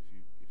if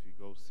you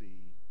go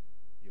see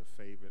your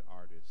favorite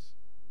artist,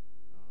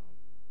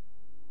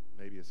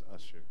 maybe it's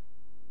Usher,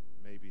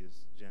 maybe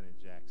it's Janet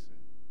Jackson,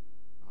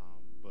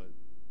 but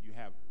you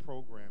have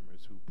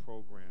programmers who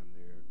program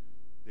their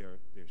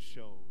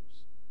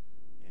shows.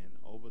 And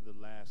over the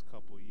last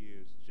couple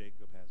years,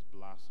 Jacob has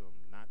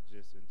blossomed not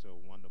just into a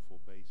wonderful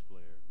bass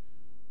player,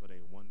 but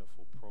a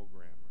wonderful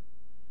programmer.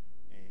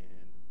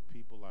 And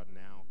people are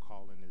now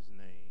calling his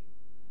name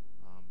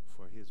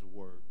for his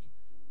work.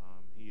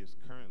 He is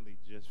currently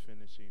just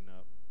finishing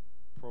up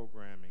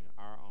programming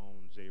our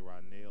own J.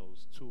 Rod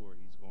Nails tour.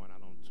 He's going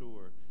out on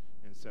tour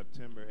in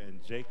September,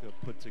 and Jacob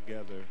put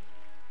together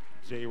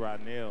J.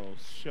 Rod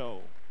Nails'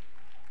 show.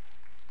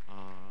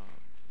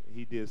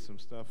 He did some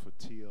stuff for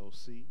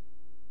TLC.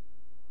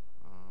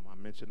 I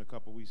mentioned a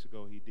couple weeks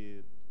ago he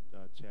did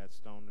Chad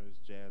Stoner's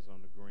Jazz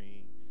on the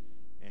Green,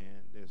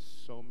 and there's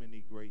so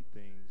many great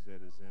things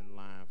that is in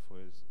line for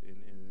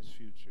in his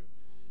future.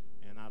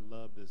 And I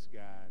love this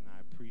guy, and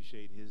I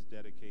appreciate his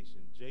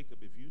dedication.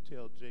 Jacob, if you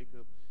tell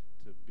Jacob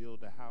to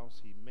build a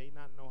house, he may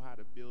not know how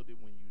to build it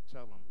when you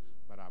tell him,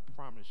 but I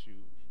promise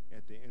you,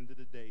 at the end of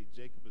the day,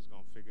 Jacob is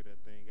going to figure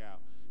that thing out,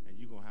 and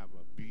you're going to have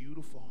a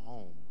beautiful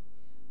home.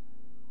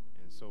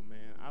 And so,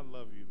 man, I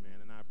love you,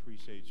 man, and I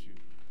appreciate you.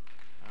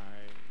 All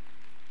right.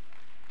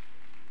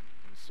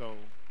 And so,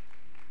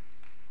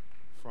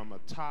 from a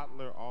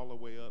toddler all the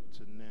way up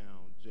to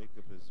now,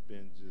 Jacob has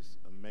been just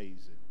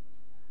amazing.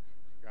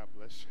 God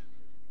bless you.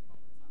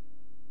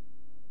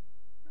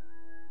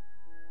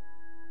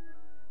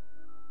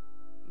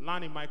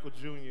 Lonnie Michael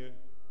Jr.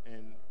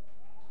 and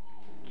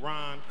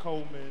Ron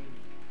Coleman,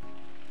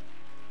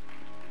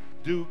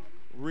 Duke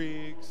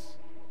Riggs,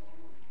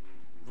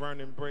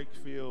 Vernon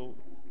Brakefield,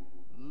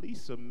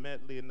 Lisa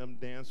Metley and them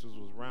dancers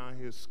was around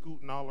here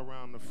scooting all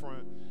around the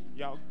front.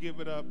 Y'all give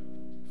it up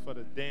for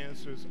the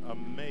dancers.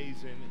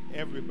 Amazing,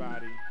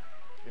 everybody.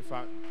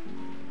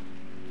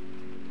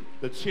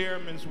 The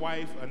chairman's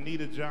wife,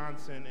 Anita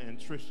Johnson, and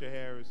Trisha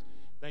Harris,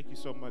 thank you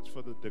so much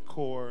for the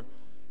decor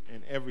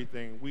and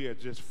everything. We are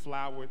just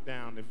flowered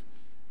down.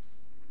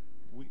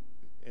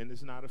 And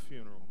it's not a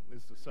funeral,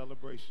 it's a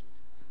celebration.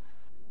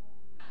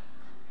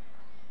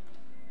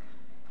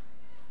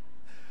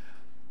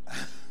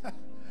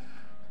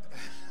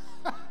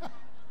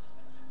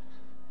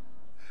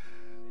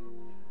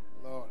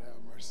 Lord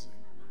have mercy.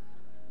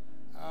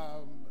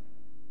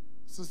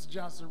 Sister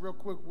Johnson, real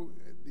quick,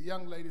 the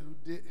young lady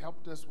who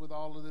helped us with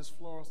all of this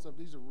floral stuff,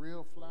 these are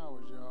real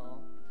flowers,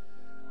 y'all.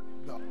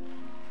 The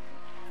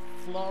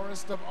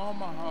florist of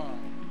Omaha.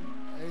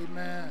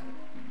 Amen.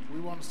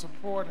 We want to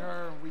support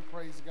her, and we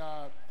praise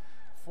God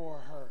for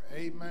her.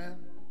 Amen.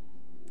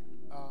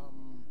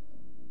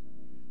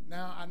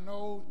 Now, I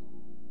know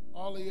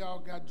all of y'all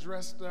got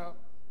dressed up,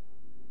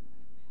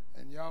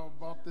 and y'all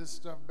bought this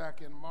stuff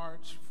back in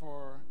March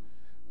for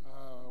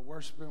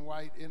Worshiping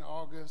White in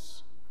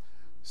August.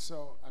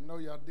 So I know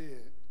y'all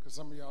did, because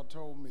some of y'all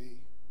told me,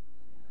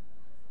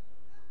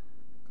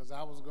 because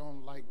I was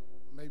going to like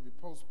maybe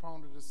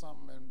postpone it or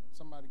something, and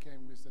somebody came to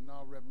me and said,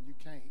 no, Reverend, you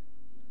can't,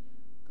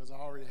 because I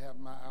already have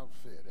my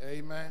outfit.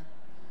 Amen.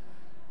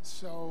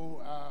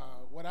 So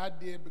what I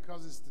did,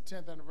 because it's the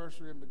 10th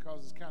anniversary and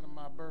because it's kind of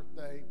my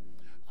birthday,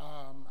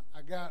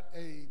 I got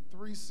a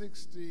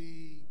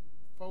 360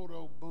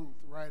 photo booth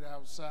right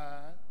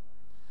outside.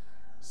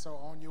 So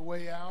on your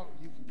way out,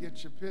 you can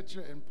get your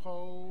picture and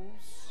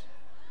pose.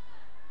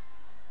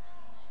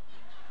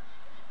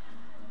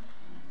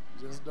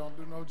 Just don't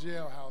do no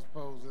jailhouse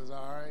poses,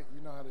 all right?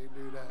 You know how they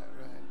do that,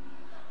 right?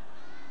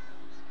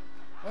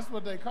 That's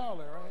what they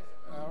call it,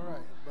 right? All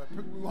right. But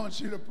we want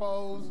you to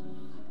pose,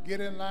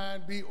 get in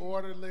line, be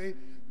orderly.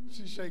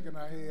 She's shaking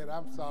her head.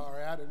 I'm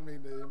sorry. I didn't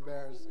mean to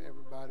embarrass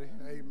everybody.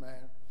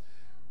 Amen.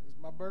 It's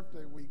my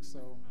birthday week,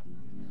 so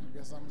I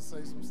guess I'm going to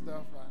say some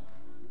stuff I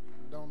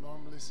don't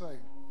normally say.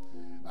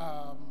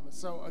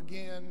 So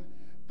again,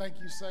 thank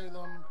you,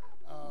 Salem,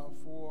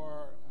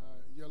 for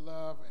your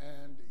love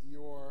and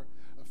your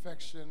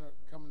affection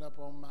coming up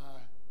on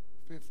my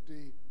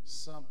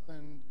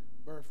 50-something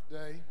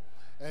birthday.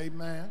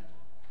 Amen.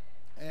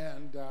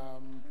 And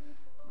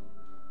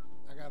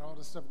I got all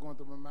this stuff going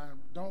through my mind.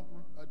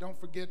 Don't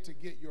forget to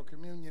get your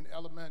communion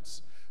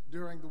elements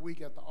during the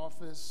week at the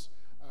office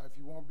if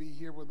you won't be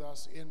here with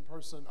us in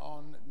person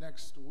on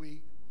next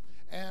week.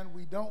 And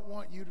we don't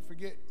want you to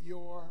forget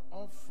your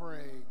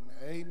offering.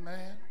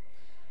 Amen.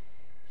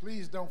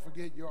 Please don't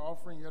forget your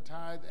offering, your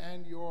tithe,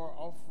 and your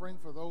offering.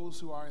 For those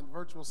who are in the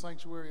virtual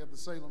sanctuary of the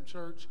Salem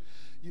Church,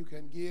 you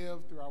can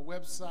give through our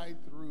website,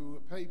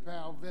 through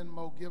PayPal,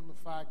 Venmo,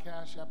 Givelify,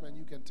 Cash App, and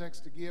you can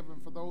text to give. And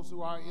for those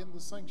who are in the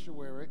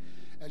sanctuary,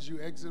 as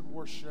you exit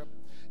worship,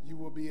 you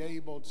will be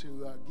able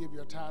to give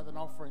your tithe and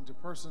offering to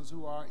persons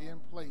who are in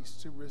place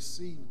to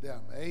receive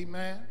them.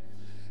 Amen.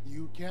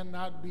 You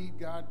cannot beat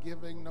God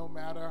giving no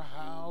matter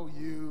how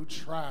you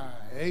try.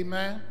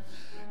 Amen.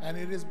 And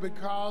it is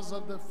because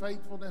of the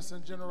faithfulness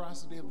and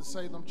generosity of the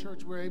Salem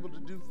Church we're able to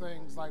do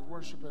things like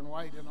Worship in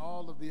White and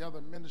all of the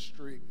other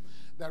ministry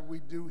that we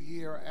do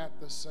here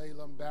at the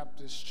Salem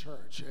Baptist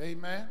Church.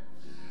 Amen.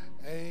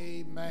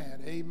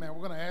 Amen. Amen.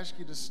 We're going to ask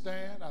you to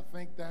stand. I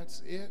think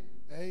that's it.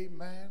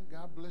 Amen.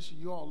 God bless you.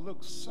 You all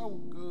look so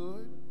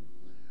good.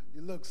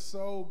 You look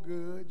so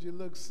good. You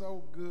look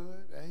so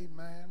good.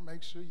 Amen.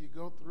 Make sure you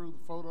go through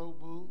the photo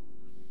booth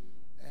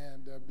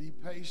and be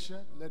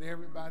patient. Let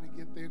everybody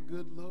get their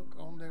good look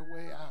on their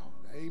way out.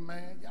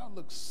 Amen. Y'all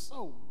look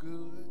so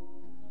good.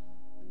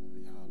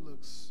 Y'all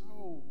look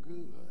so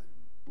good.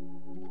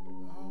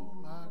 Oh,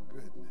 my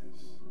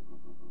goodness.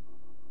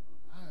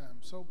 I am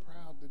so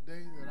proud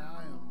today that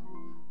I am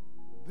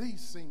the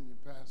senior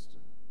pastor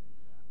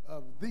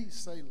of the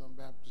Salem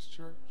Baptist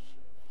Church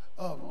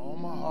of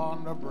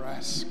Omaha,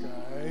 Nebraska.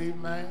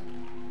 Amen.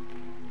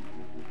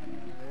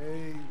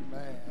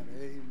 Amen.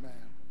 Amen.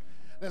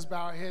 Let's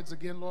bow our heads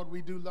again. Lord,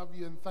 we do love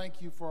you and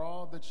thank you for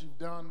all that you've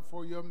done,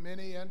 for your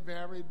many and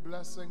varied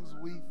blessings.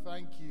 We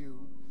thank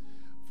you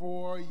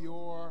for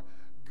your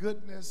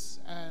goodness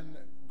and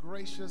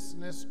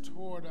graciousness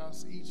toward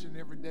us each and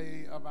every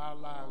day of our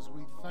lives.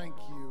 We thank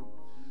you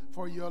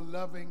for your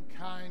loving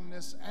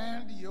kindness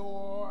and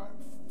your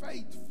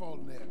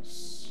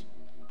faithfulness.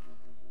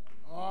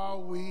 Oh,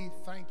 we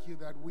thank you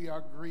that we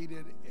are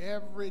greeted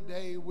every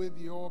day with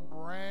your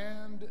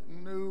brand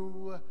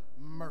new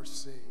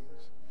mercies.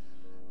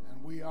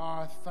 And we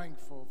are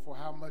thankful for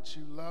how much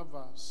you love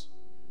us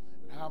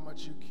and how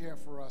much you care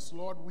for us.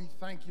 Lord, we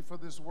thank you for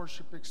this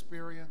worship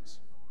experience.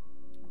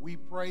 We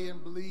pray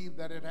and believe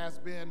that it has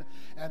been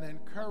an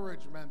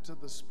encouragement to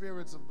the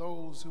spirits of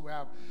those who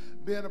have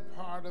been a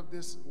part of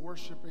this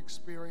worship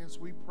experience.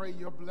 We pray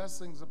your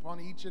blessings upon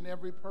each and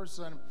every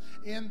person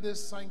in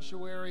this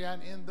sanctuary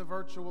and in the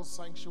virtual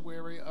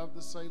sanctuary of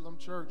the Salem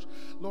Church.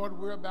 Lord,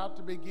 we're about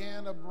to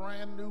begin a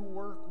brand new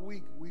work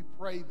week. We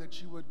pray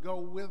that you would go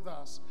with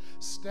us,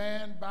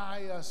 stand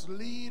by us,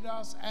 lead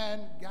us,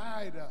 and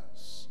guide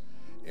us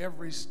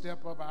every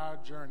step of our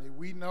journey.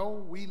 We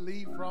know we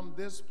leave from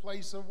this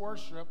place of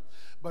worship,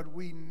 but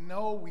we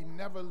know we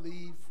never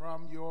leave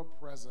from your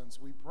presence.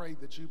 We pray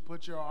that you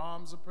put your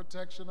arms of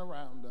protection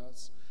around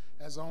us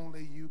as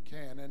only you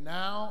can. And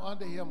now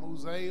unto him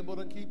who's able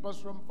to keep us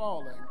from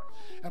falling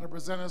and to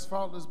present us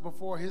faultless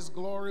before his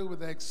glory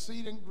with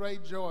exceeding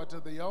great joy, to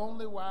the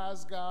only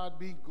wise God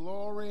be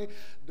glory,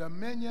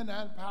 dominion,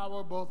 and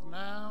power both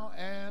now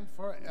and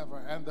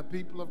forever. And the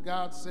people of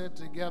God said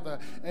together,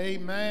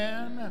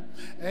 amen,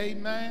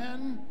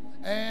 amen,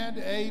 and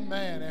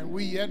amen. And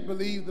we yet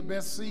believe the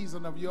best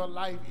season of your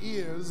life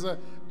is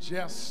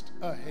just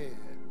ahead.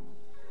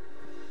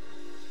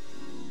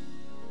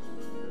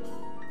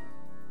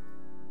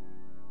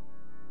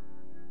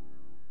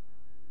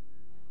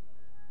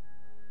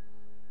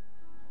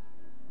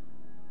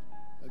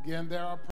 Again, there are